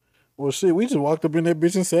 Oh. Well shit, we just walked up in that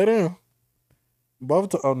bitch and sat down.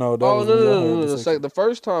 Oh no, that Oh was no, when y'all no, had no, the no. section. The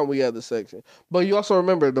first time we had the section, but you also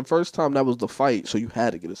remember the first time that was the fight, so you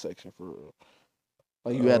had to get a section for real.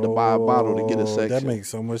 Like you had to buy a bottle to get a Oh, section. That makes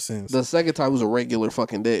so much sense. The second time was a regular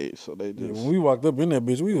fucking day, so they Yeah, just when we walked up in that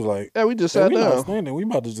bitch, we was like, we just hey, sat we not down. standing. We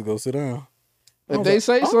about to just go sit down. I If was they like,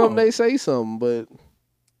 say oh. something, they say something, but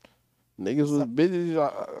niggas was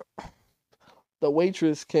bitches. The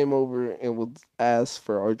waitress came over and was asked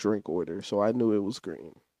for our drink order, so I knew it was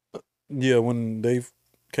green. Yeah, when they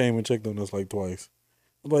came and checked on us like twice.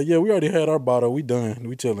 But yeah, we already had our bottle. We done.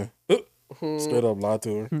 We chilling. Straight up lied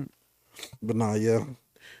to her. But nah, yeah.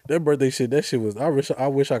 That birthday shit, that shit was I wish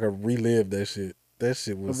I could relive that shit. That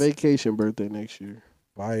shit A was vacation birthday next year.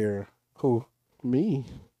 fire. Who? Me,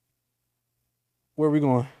 Where we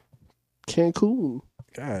going? Cancun.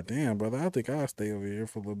 God damn, brother. I think I'll stay over here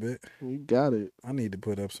for a little bit. You got it. I need to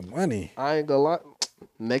put up some money. I ain't gonna lie.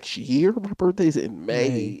 Next year, my birthday's in May.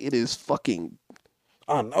 May. It is fucking.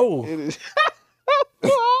 I know. It is.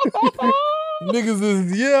 Niggas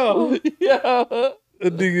is Yeah.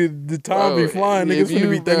 nigga, the time Bro, be flying. if Niggas finna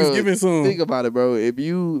be you, bro, Thanksgiving soon. Think about it, bro. If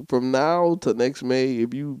you from now to next May,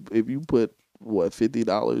 if you put what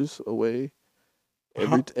 $50 away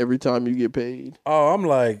every time you get paid. Oh, I'm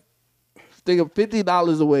like, Think of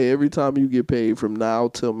 $50 away every time you get paid from now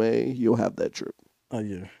till May. You'll have that trip. oh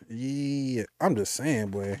yeah. Yeah. I'm just saying,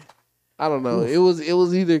 boy. I don't know. Oof. It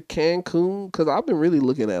was either Cancun, because I've been really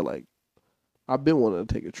looking at like, I've been wanting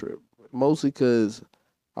to take a trip, mostly because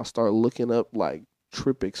I started looking up like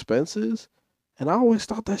trip expenses, and I always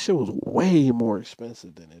thought that shit was way more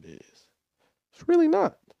expensive than it is. It's really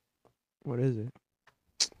not. What is it?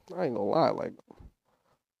 I ain't gonna lie. Like,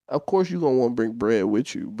 of course you gonna want to bring bread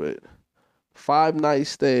with you, but 5 night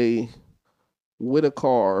stay with a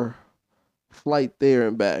car, flight there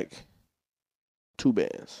and back, 2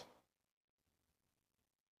 bands.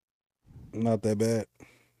 Not that bad.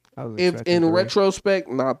 I was If expecting in 3. retrospect,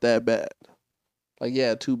 not that bad. Like,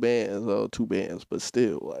 yeah, 2 bands, but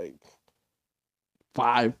still, like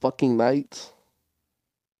 5 fucking nights.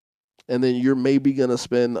 And then you're maybe gonna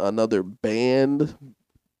spend another band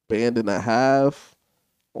and a half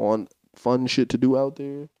on fun shit to do out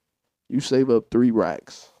there. You save up 3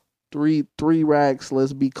 racks. Three racks,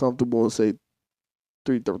 let's be comfortable and say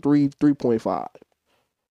 3.5.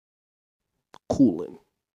 Cooling.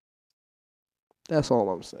 That's all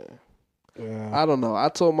I'm saying. Yeah. I don't know. I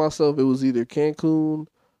told myself it was either Cancun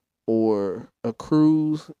or a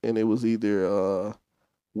cruise, and it was either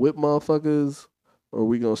whip motherfuckers or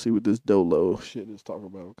we gonna see what this Dolo shit is talking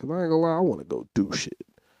about. Cause I ain't gonna lie, I want to go do shit.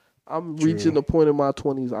 I'm True. reaching the point in my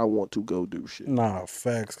 20s I want to go do shit. Nah,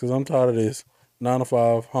 facts. Because I'm tired of this 9 to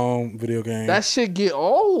 5 home video game. That shit get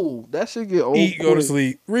old. Eat, go to quick.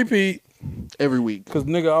 sleep, repeat. Every week. Because,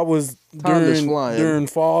 nigga, I was Time is flying. during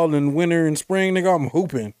fall and winter and spring, nigga, I'm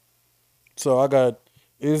hooping. So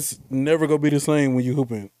it's never going to be the same when you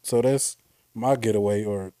hooping. So that's my getaway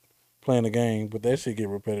or playing the game. But that shit get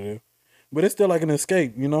repetitive. But it's still like an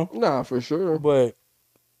escape, you know? Nah, for sure. But,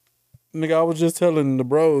 nigga, I was just telling the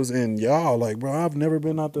bros and y'all, like, bro, I've never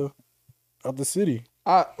been out the city.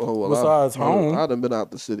 Besides home. I done been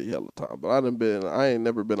out the city hella time, but I ain't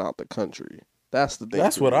never been out the country. That's the thing.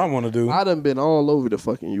 That's what I want to do. I done been all over the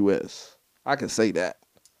fucking U.S. I can say that.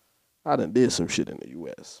 I done did some shit in the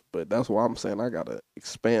U.S., but that's why I'm saying I gotta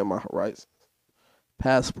expand my horizons.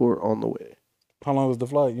 Passport on the way. How long was the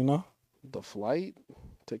flight, you know? The flight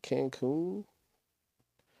to Cancun,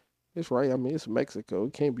 it's right. I mean, it's Mexico.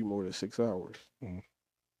 It can't be more than 6 hours. Mm.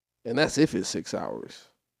 And that's if it's 6 hours.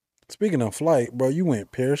 Speaking of flight, bro, you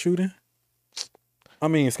went parachuting? I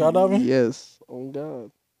mean, skydiving? Yes. Oh,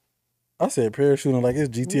 God. I said parachuting like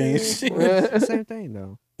it's GTA and shit. It's the same thing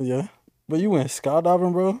though. Yeah. But you went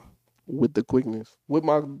skydiving, bro? With the quickness. With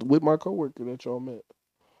my coworker that y'all met.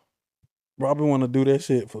 Bro, I've been wanting to do that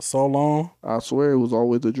shit for so long. I swear it was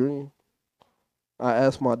always a dream. I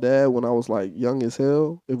asked my dad when I was like young as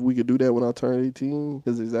hell if we could do that when I turned 18.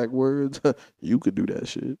 His exact words, you could do that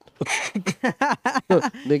shit.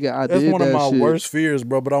 Nigga, I That's did one of that my shit. worst fears,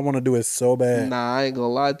 bro, but I want to do it so bad. Nah, I ain't gonna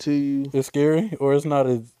lie to you. It's scary or it's not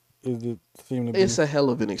as it seemed to be? It's a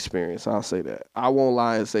hell of an experience. I'll say that. I won't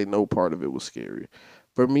lie and say no part of it was scary.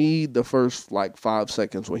 For me, the first like 5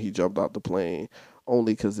 seconds when he jumped out the plane,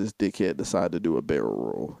 only because this dickhead decided to do a barrel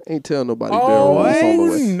roll. Ain't tell nobody barrel rolls on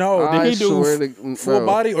the way. No. Did he do full no.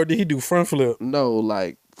 body or did he do front flip? No,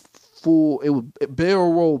 like full. It was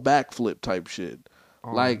barrel roll backflip type shit.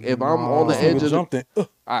 Like if I'm on the edge of jumped in. all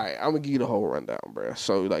right, I'm gonna give you the whole rundown, bro.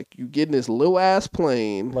 So like you get in this little ass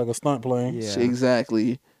plane, Like a stunt plane. Yeah.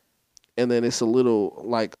 exactly, and then it's a little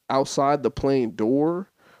like outside the plane door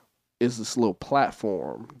is this little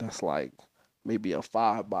platform that's like maybe a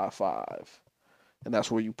 5x5, and that's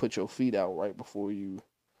where you put your feet out right before you.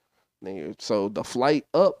 So the flight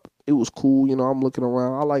up, it was cool. You know, I'm looking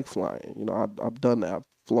around. I like flying. You know, I've done that. I've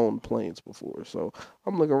flown planes before, so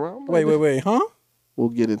I'm looking around. I'm like, Wait, huh? We'll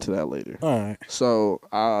get into that later. All right. So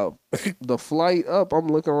the flight up, I'm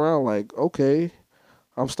looking around like, okay,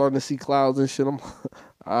 I'm starting to see clouds and shit. I'm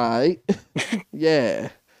all right. Yeah.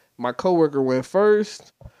 My coworker went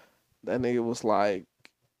first. That nigga was like,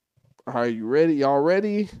 are you ready? Y'all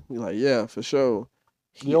ready? We like, yeah, for sure.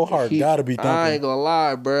 Your heart gotta be thumping. I ain't gonna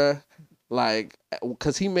lie, bruh. Like,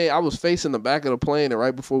 cause I was facing the back of the plane, and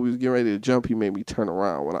right before we was getting ready to jump, he made me turn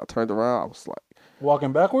around. When I turned around, I was like,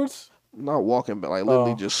 Walking backwards? not walking, but like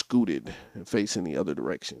literally just scooted and facing the other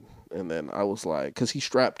direction. And then I was like, cause he's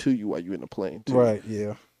strapped to you while you in the plane, too. Right,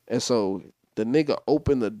 yeah. And so the nigga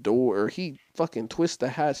opened the door, or he fucking twist the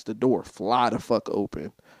hatch, the door fly the fuck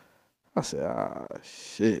open. I said,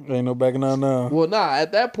 shit. Ain't no backing out now. Well, nah,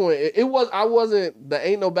 at that point, the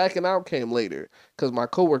ain't no backing out came later, cause my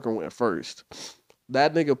coworker went first.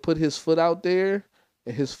 That nigga put his foot out there,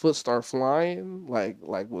 and his foot started flying, like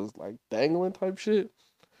was like dangling type shit.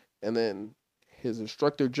 And then his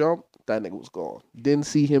instructor jumped. That nigga was gone. Didn't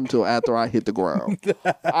see him till after I hit the ground.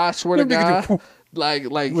 I swear to God, like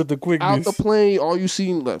with the quickness. out the plane, all you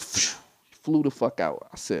seen like flew the fuck out.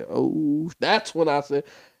 I said, oh, that's when I said,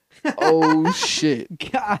 Oh shit.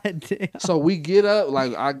 God damn. So we get up,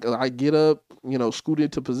 like I get up, scoot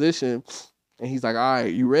into position, and he's like, all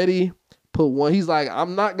right, you ready? Put one. He's like,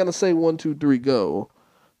 I'm not gonna say 1, 2, 3, go,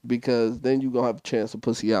 because then you gonna have a chance to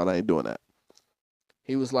pussy out. I ain't doing that.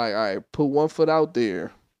 He was like, all right, put 1 foot out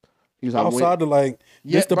there. He's like, outside the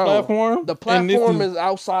this the bro, platform. The and this platform is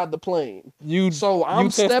outside the plane. So I'm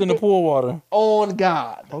testing stepping the pool water. on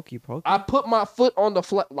God. Pokey. I put my foot on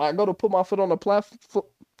the I go to put my foot on the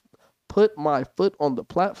put my foot on the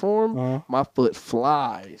platform. My foot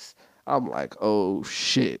flies. I'm like, oh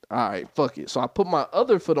shit. All right, fuck it. So I put my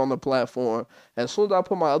other foot on the platform. As soon as I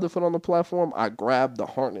put my other foot on the platform, I grab the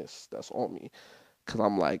harness that's on me. Cause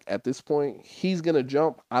I'm like, at this point, he's gonna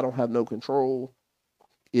jump. I don't have no control.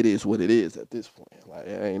 It is what it is at this point. Like,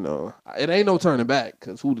 it ain't no turning back.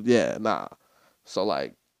 Cause nah. So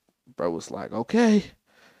like, bro was like, okay.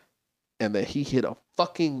 And then he hit a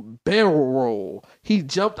fucking barrel roll. He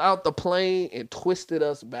jumped out the plane and twisted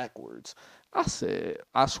us backwards. I said,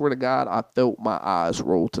 I swear to God, I felt my eyes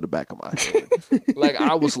roll to the back of my head. Like,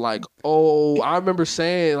 I was like, oh, I remember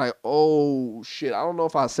saying, like, oh, shit. I don't know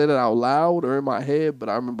if I said it out loud or in my head, but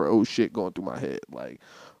I remember, oh, shit, going through my head. Like,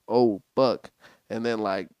 oh, fuck. And then,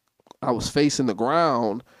 like, I was facing the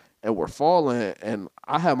ground and we're falling, and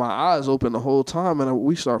I had my eyes open the whole time, and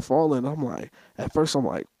we start falling. I'm like, at first, I'm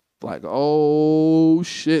like, oh,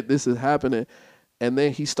 shit, this is happening. And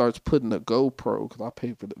then he starts putting the GoPro, because I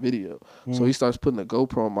paid for the video. So he starts putting the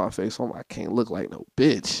GoPro on my face. So I'm like, I can't look like no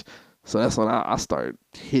bitch. So that's when I start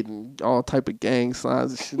hitting all type of gang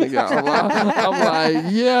signs and shit. Nigga. I'm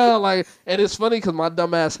like, yeah. Like, and it's funny because my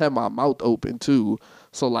dumb ass had my mouth open too.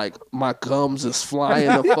 So like my gums is flying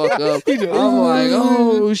the fuck up. I'm like,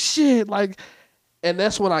 oh shit. Like, and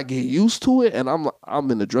that's when I get used to it. And I'm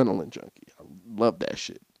an adrenaline junkie. I love that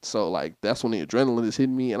shit. So like that's when the adrenaline is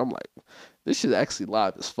hitting me, and I'm like, this shit actually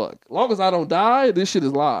live as fuck. As long as I don't die, this shit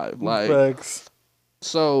is live. Like, facts.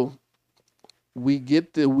 So we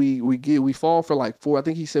fall for like 4. I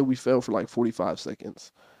think he said we fell for like 45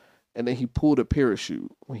 seconds, and then he pulled a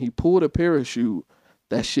parachute. When he pulled a parachute,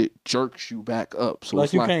 that shit jerks you back up. So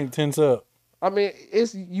like you can't tense up. I mean,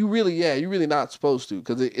 you're really not supposed to,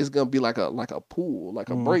 because it's gonna be like a pool, like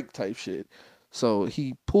a break type shit. So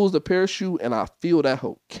he pulls the parachute, and I feel that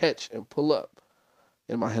whole catch and pull up.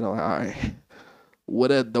 In my head, I'm like, all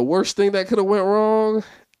right, the worst thing that could have went wrong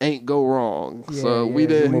ain't go wrong. Yeah, so we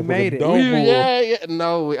made it.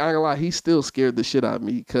 No, I ain't gonna lie, he still scared the shit out of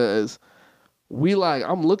me, because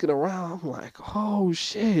I'm looking around, I'm like, oh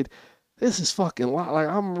shit, this is fucking like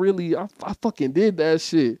I fucking did that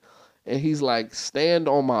shit. And he's like, stand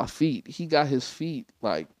on my feet. He got his feet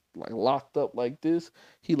like locked up like this.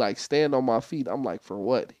 He like, stand on my feet. I'm like, for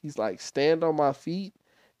what? He's like, stand on my feet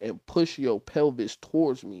and push your pelvis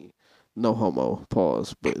towards me. No homo.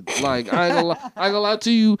 Pause. But like, I ain't gonna lie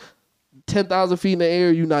to you. 10,000 feet in the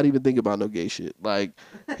air, you not even thinking about no gay shit. Like,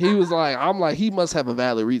 he was like, I'm like, he must have a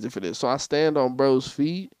valid reason for this. So I stand on bro's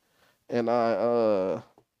feet, and I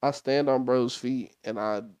stand on bro's feet, and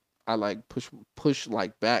I like push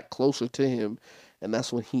like back closer to him. And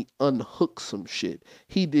that's when he unhooked some shit.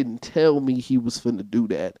 He didn't tell me he was finna do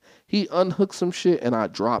that. He unhooked some shit, and I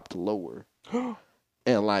dropped lower.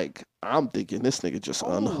 And like, I'm thinking this nigga just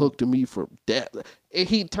unhooked me for that. And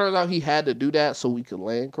he turns out he had to do that so we could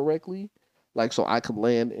land correctly. Like, so I could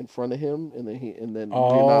land in front of him, and then we're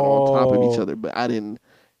not on top of each other. But I didn't.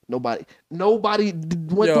 Nobody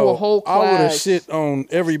went through a whole class. I would have shit on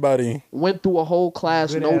everybody. Went through a whole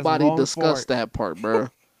class. Good Nobody discussed that part, bro.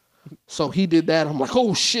 So he did that. I'm like,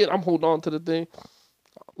 oh shit, I'm holding on to the thing.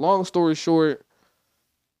 Long story short,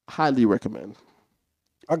 highly recommend.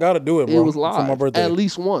 I gotta do it, bro. It was live for my birthday. at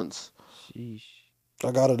least once. Sheesh.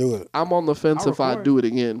 I gotta do it. I'm on the fence if I do it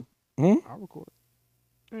again. I'll record.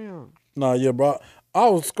 Damn. Nah, yeah, bro. I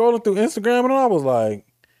was scrolling through Instagram and I was like,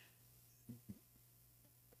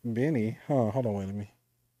 Benny, hold on, wait a minute.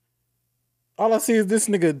 All I see is this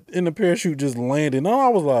nigga in the parachute just landing. And I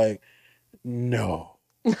was like, no.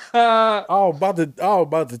 I was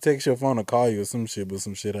about to text your phone or call you or some shit, but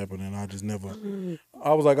some shit happened and I just never.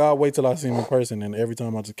 I was like, I'll wait till I see him in person, and every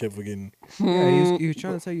time I just kept forgetting. Yeah, he was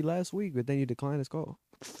trying to tell you last week, but then you declined his call.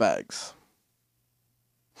 Facts.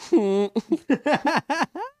 I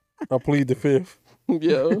plead the fifth.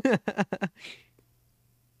 Yeah.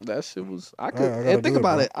 That shit was. And think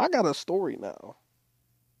about it. I got a story now.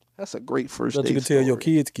 That's a great first date. That you can tell your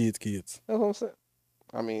kids. That's what I'm saying.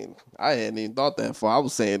 I mean, I hadn't even thought that far. I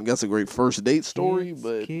was saying that's a great first date story,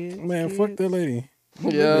 but man, fuck that lady.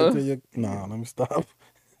 Yeah. Nah, let me stop.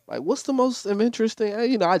 Like, what's the most interesting? I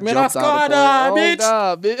jumped skydived, out of bitch.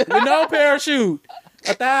 God, bitch. With no parachute.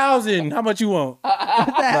 1,000. How much you want? Oh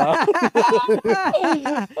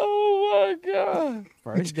my god.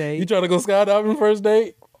 First You date. trying to go skydiving first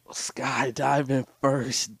date? Skydiving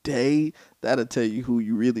first date. That'll tell you who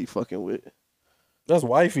you really fucking with. That's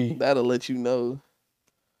wifey. That'll let you know.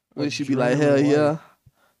 A When she be like, dream hell wife. yeah.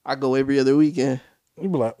 I go every other weekend. You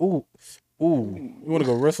be like, ooh. You want to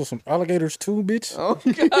go wrestle some alligators too, bitch? Oh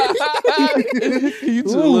god. You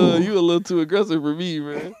a little too aggressive for me,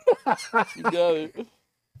 man. You got it.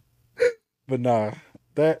 But nah,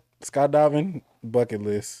 that skydiving bucket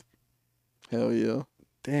list. Hell yeah.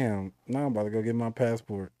 Damn, now I'm about to go get my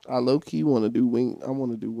passport. I low key want to do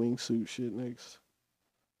wingsuit shit next.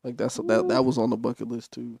 Like that was on the bucket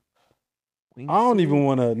list too. I don't even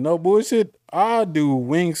want to, no bullshit. I do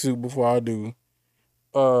wingsuit before I do.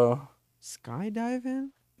 Skydiving?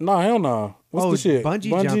 Nah, hell nah. What's the shit?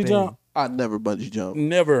 Bungee jumping. jump? I never bungee jump.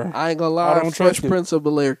 Never. I ain't gonna I lie. don't Fresh trust it. Prince of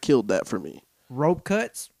Bel-Air killed that for me. Rope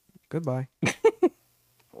cuts? Goodbye.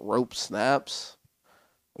 Rope snaps.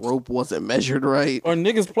 Rope wasn't measured right. Or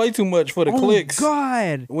niggas play too much for the clicks.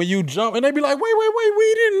 God. When you jump, and they be like, wait,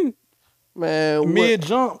 we didn't. Man, Mid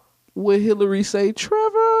jump. what Hillary say?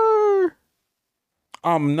 Trevor.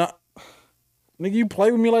 I'm not. Nigga, you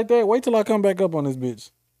play with me like that? Wait till I come back up on this bitch.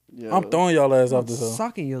 Yeah. I'm throwing y'all ass off I'm this hoe.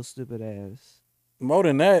 sucking your stupid ass. More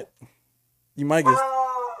than that, you might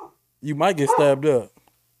get stabbed up.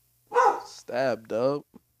 Stabbed up.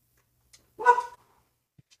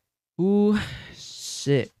 Ooh,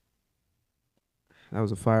 shit. That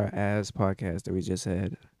was a fire ass podcast that we just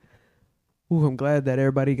had. Ooh, I'm glad that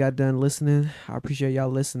everybody got done listening. I appreciate y'all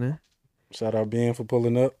listening. Shout out Ben for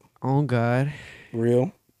pulling up. Oh God.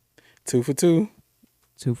 Real. 2 for 2.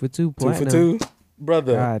 2 for 2 2 platinum. for 2.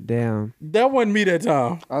 Brother, God damn. that wasn't me that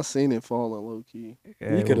time. I seen it falling low key.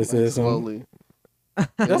 You could have said something. Slowly.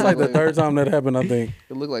 That's like the third time that happened, I think.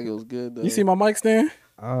 It looked like it was good though. You see my mic stand?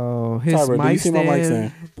 Oh, his Tyler, do you mic see my mic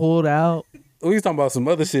stand pulled out. We was talking about some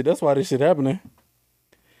other shit. That's why this shit happening.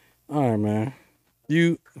 All right, man.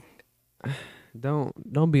 You,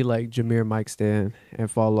 Don't be like Jameer mic stand and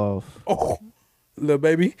fall off. oh, little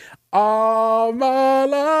baby, all my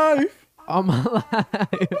life. All my life.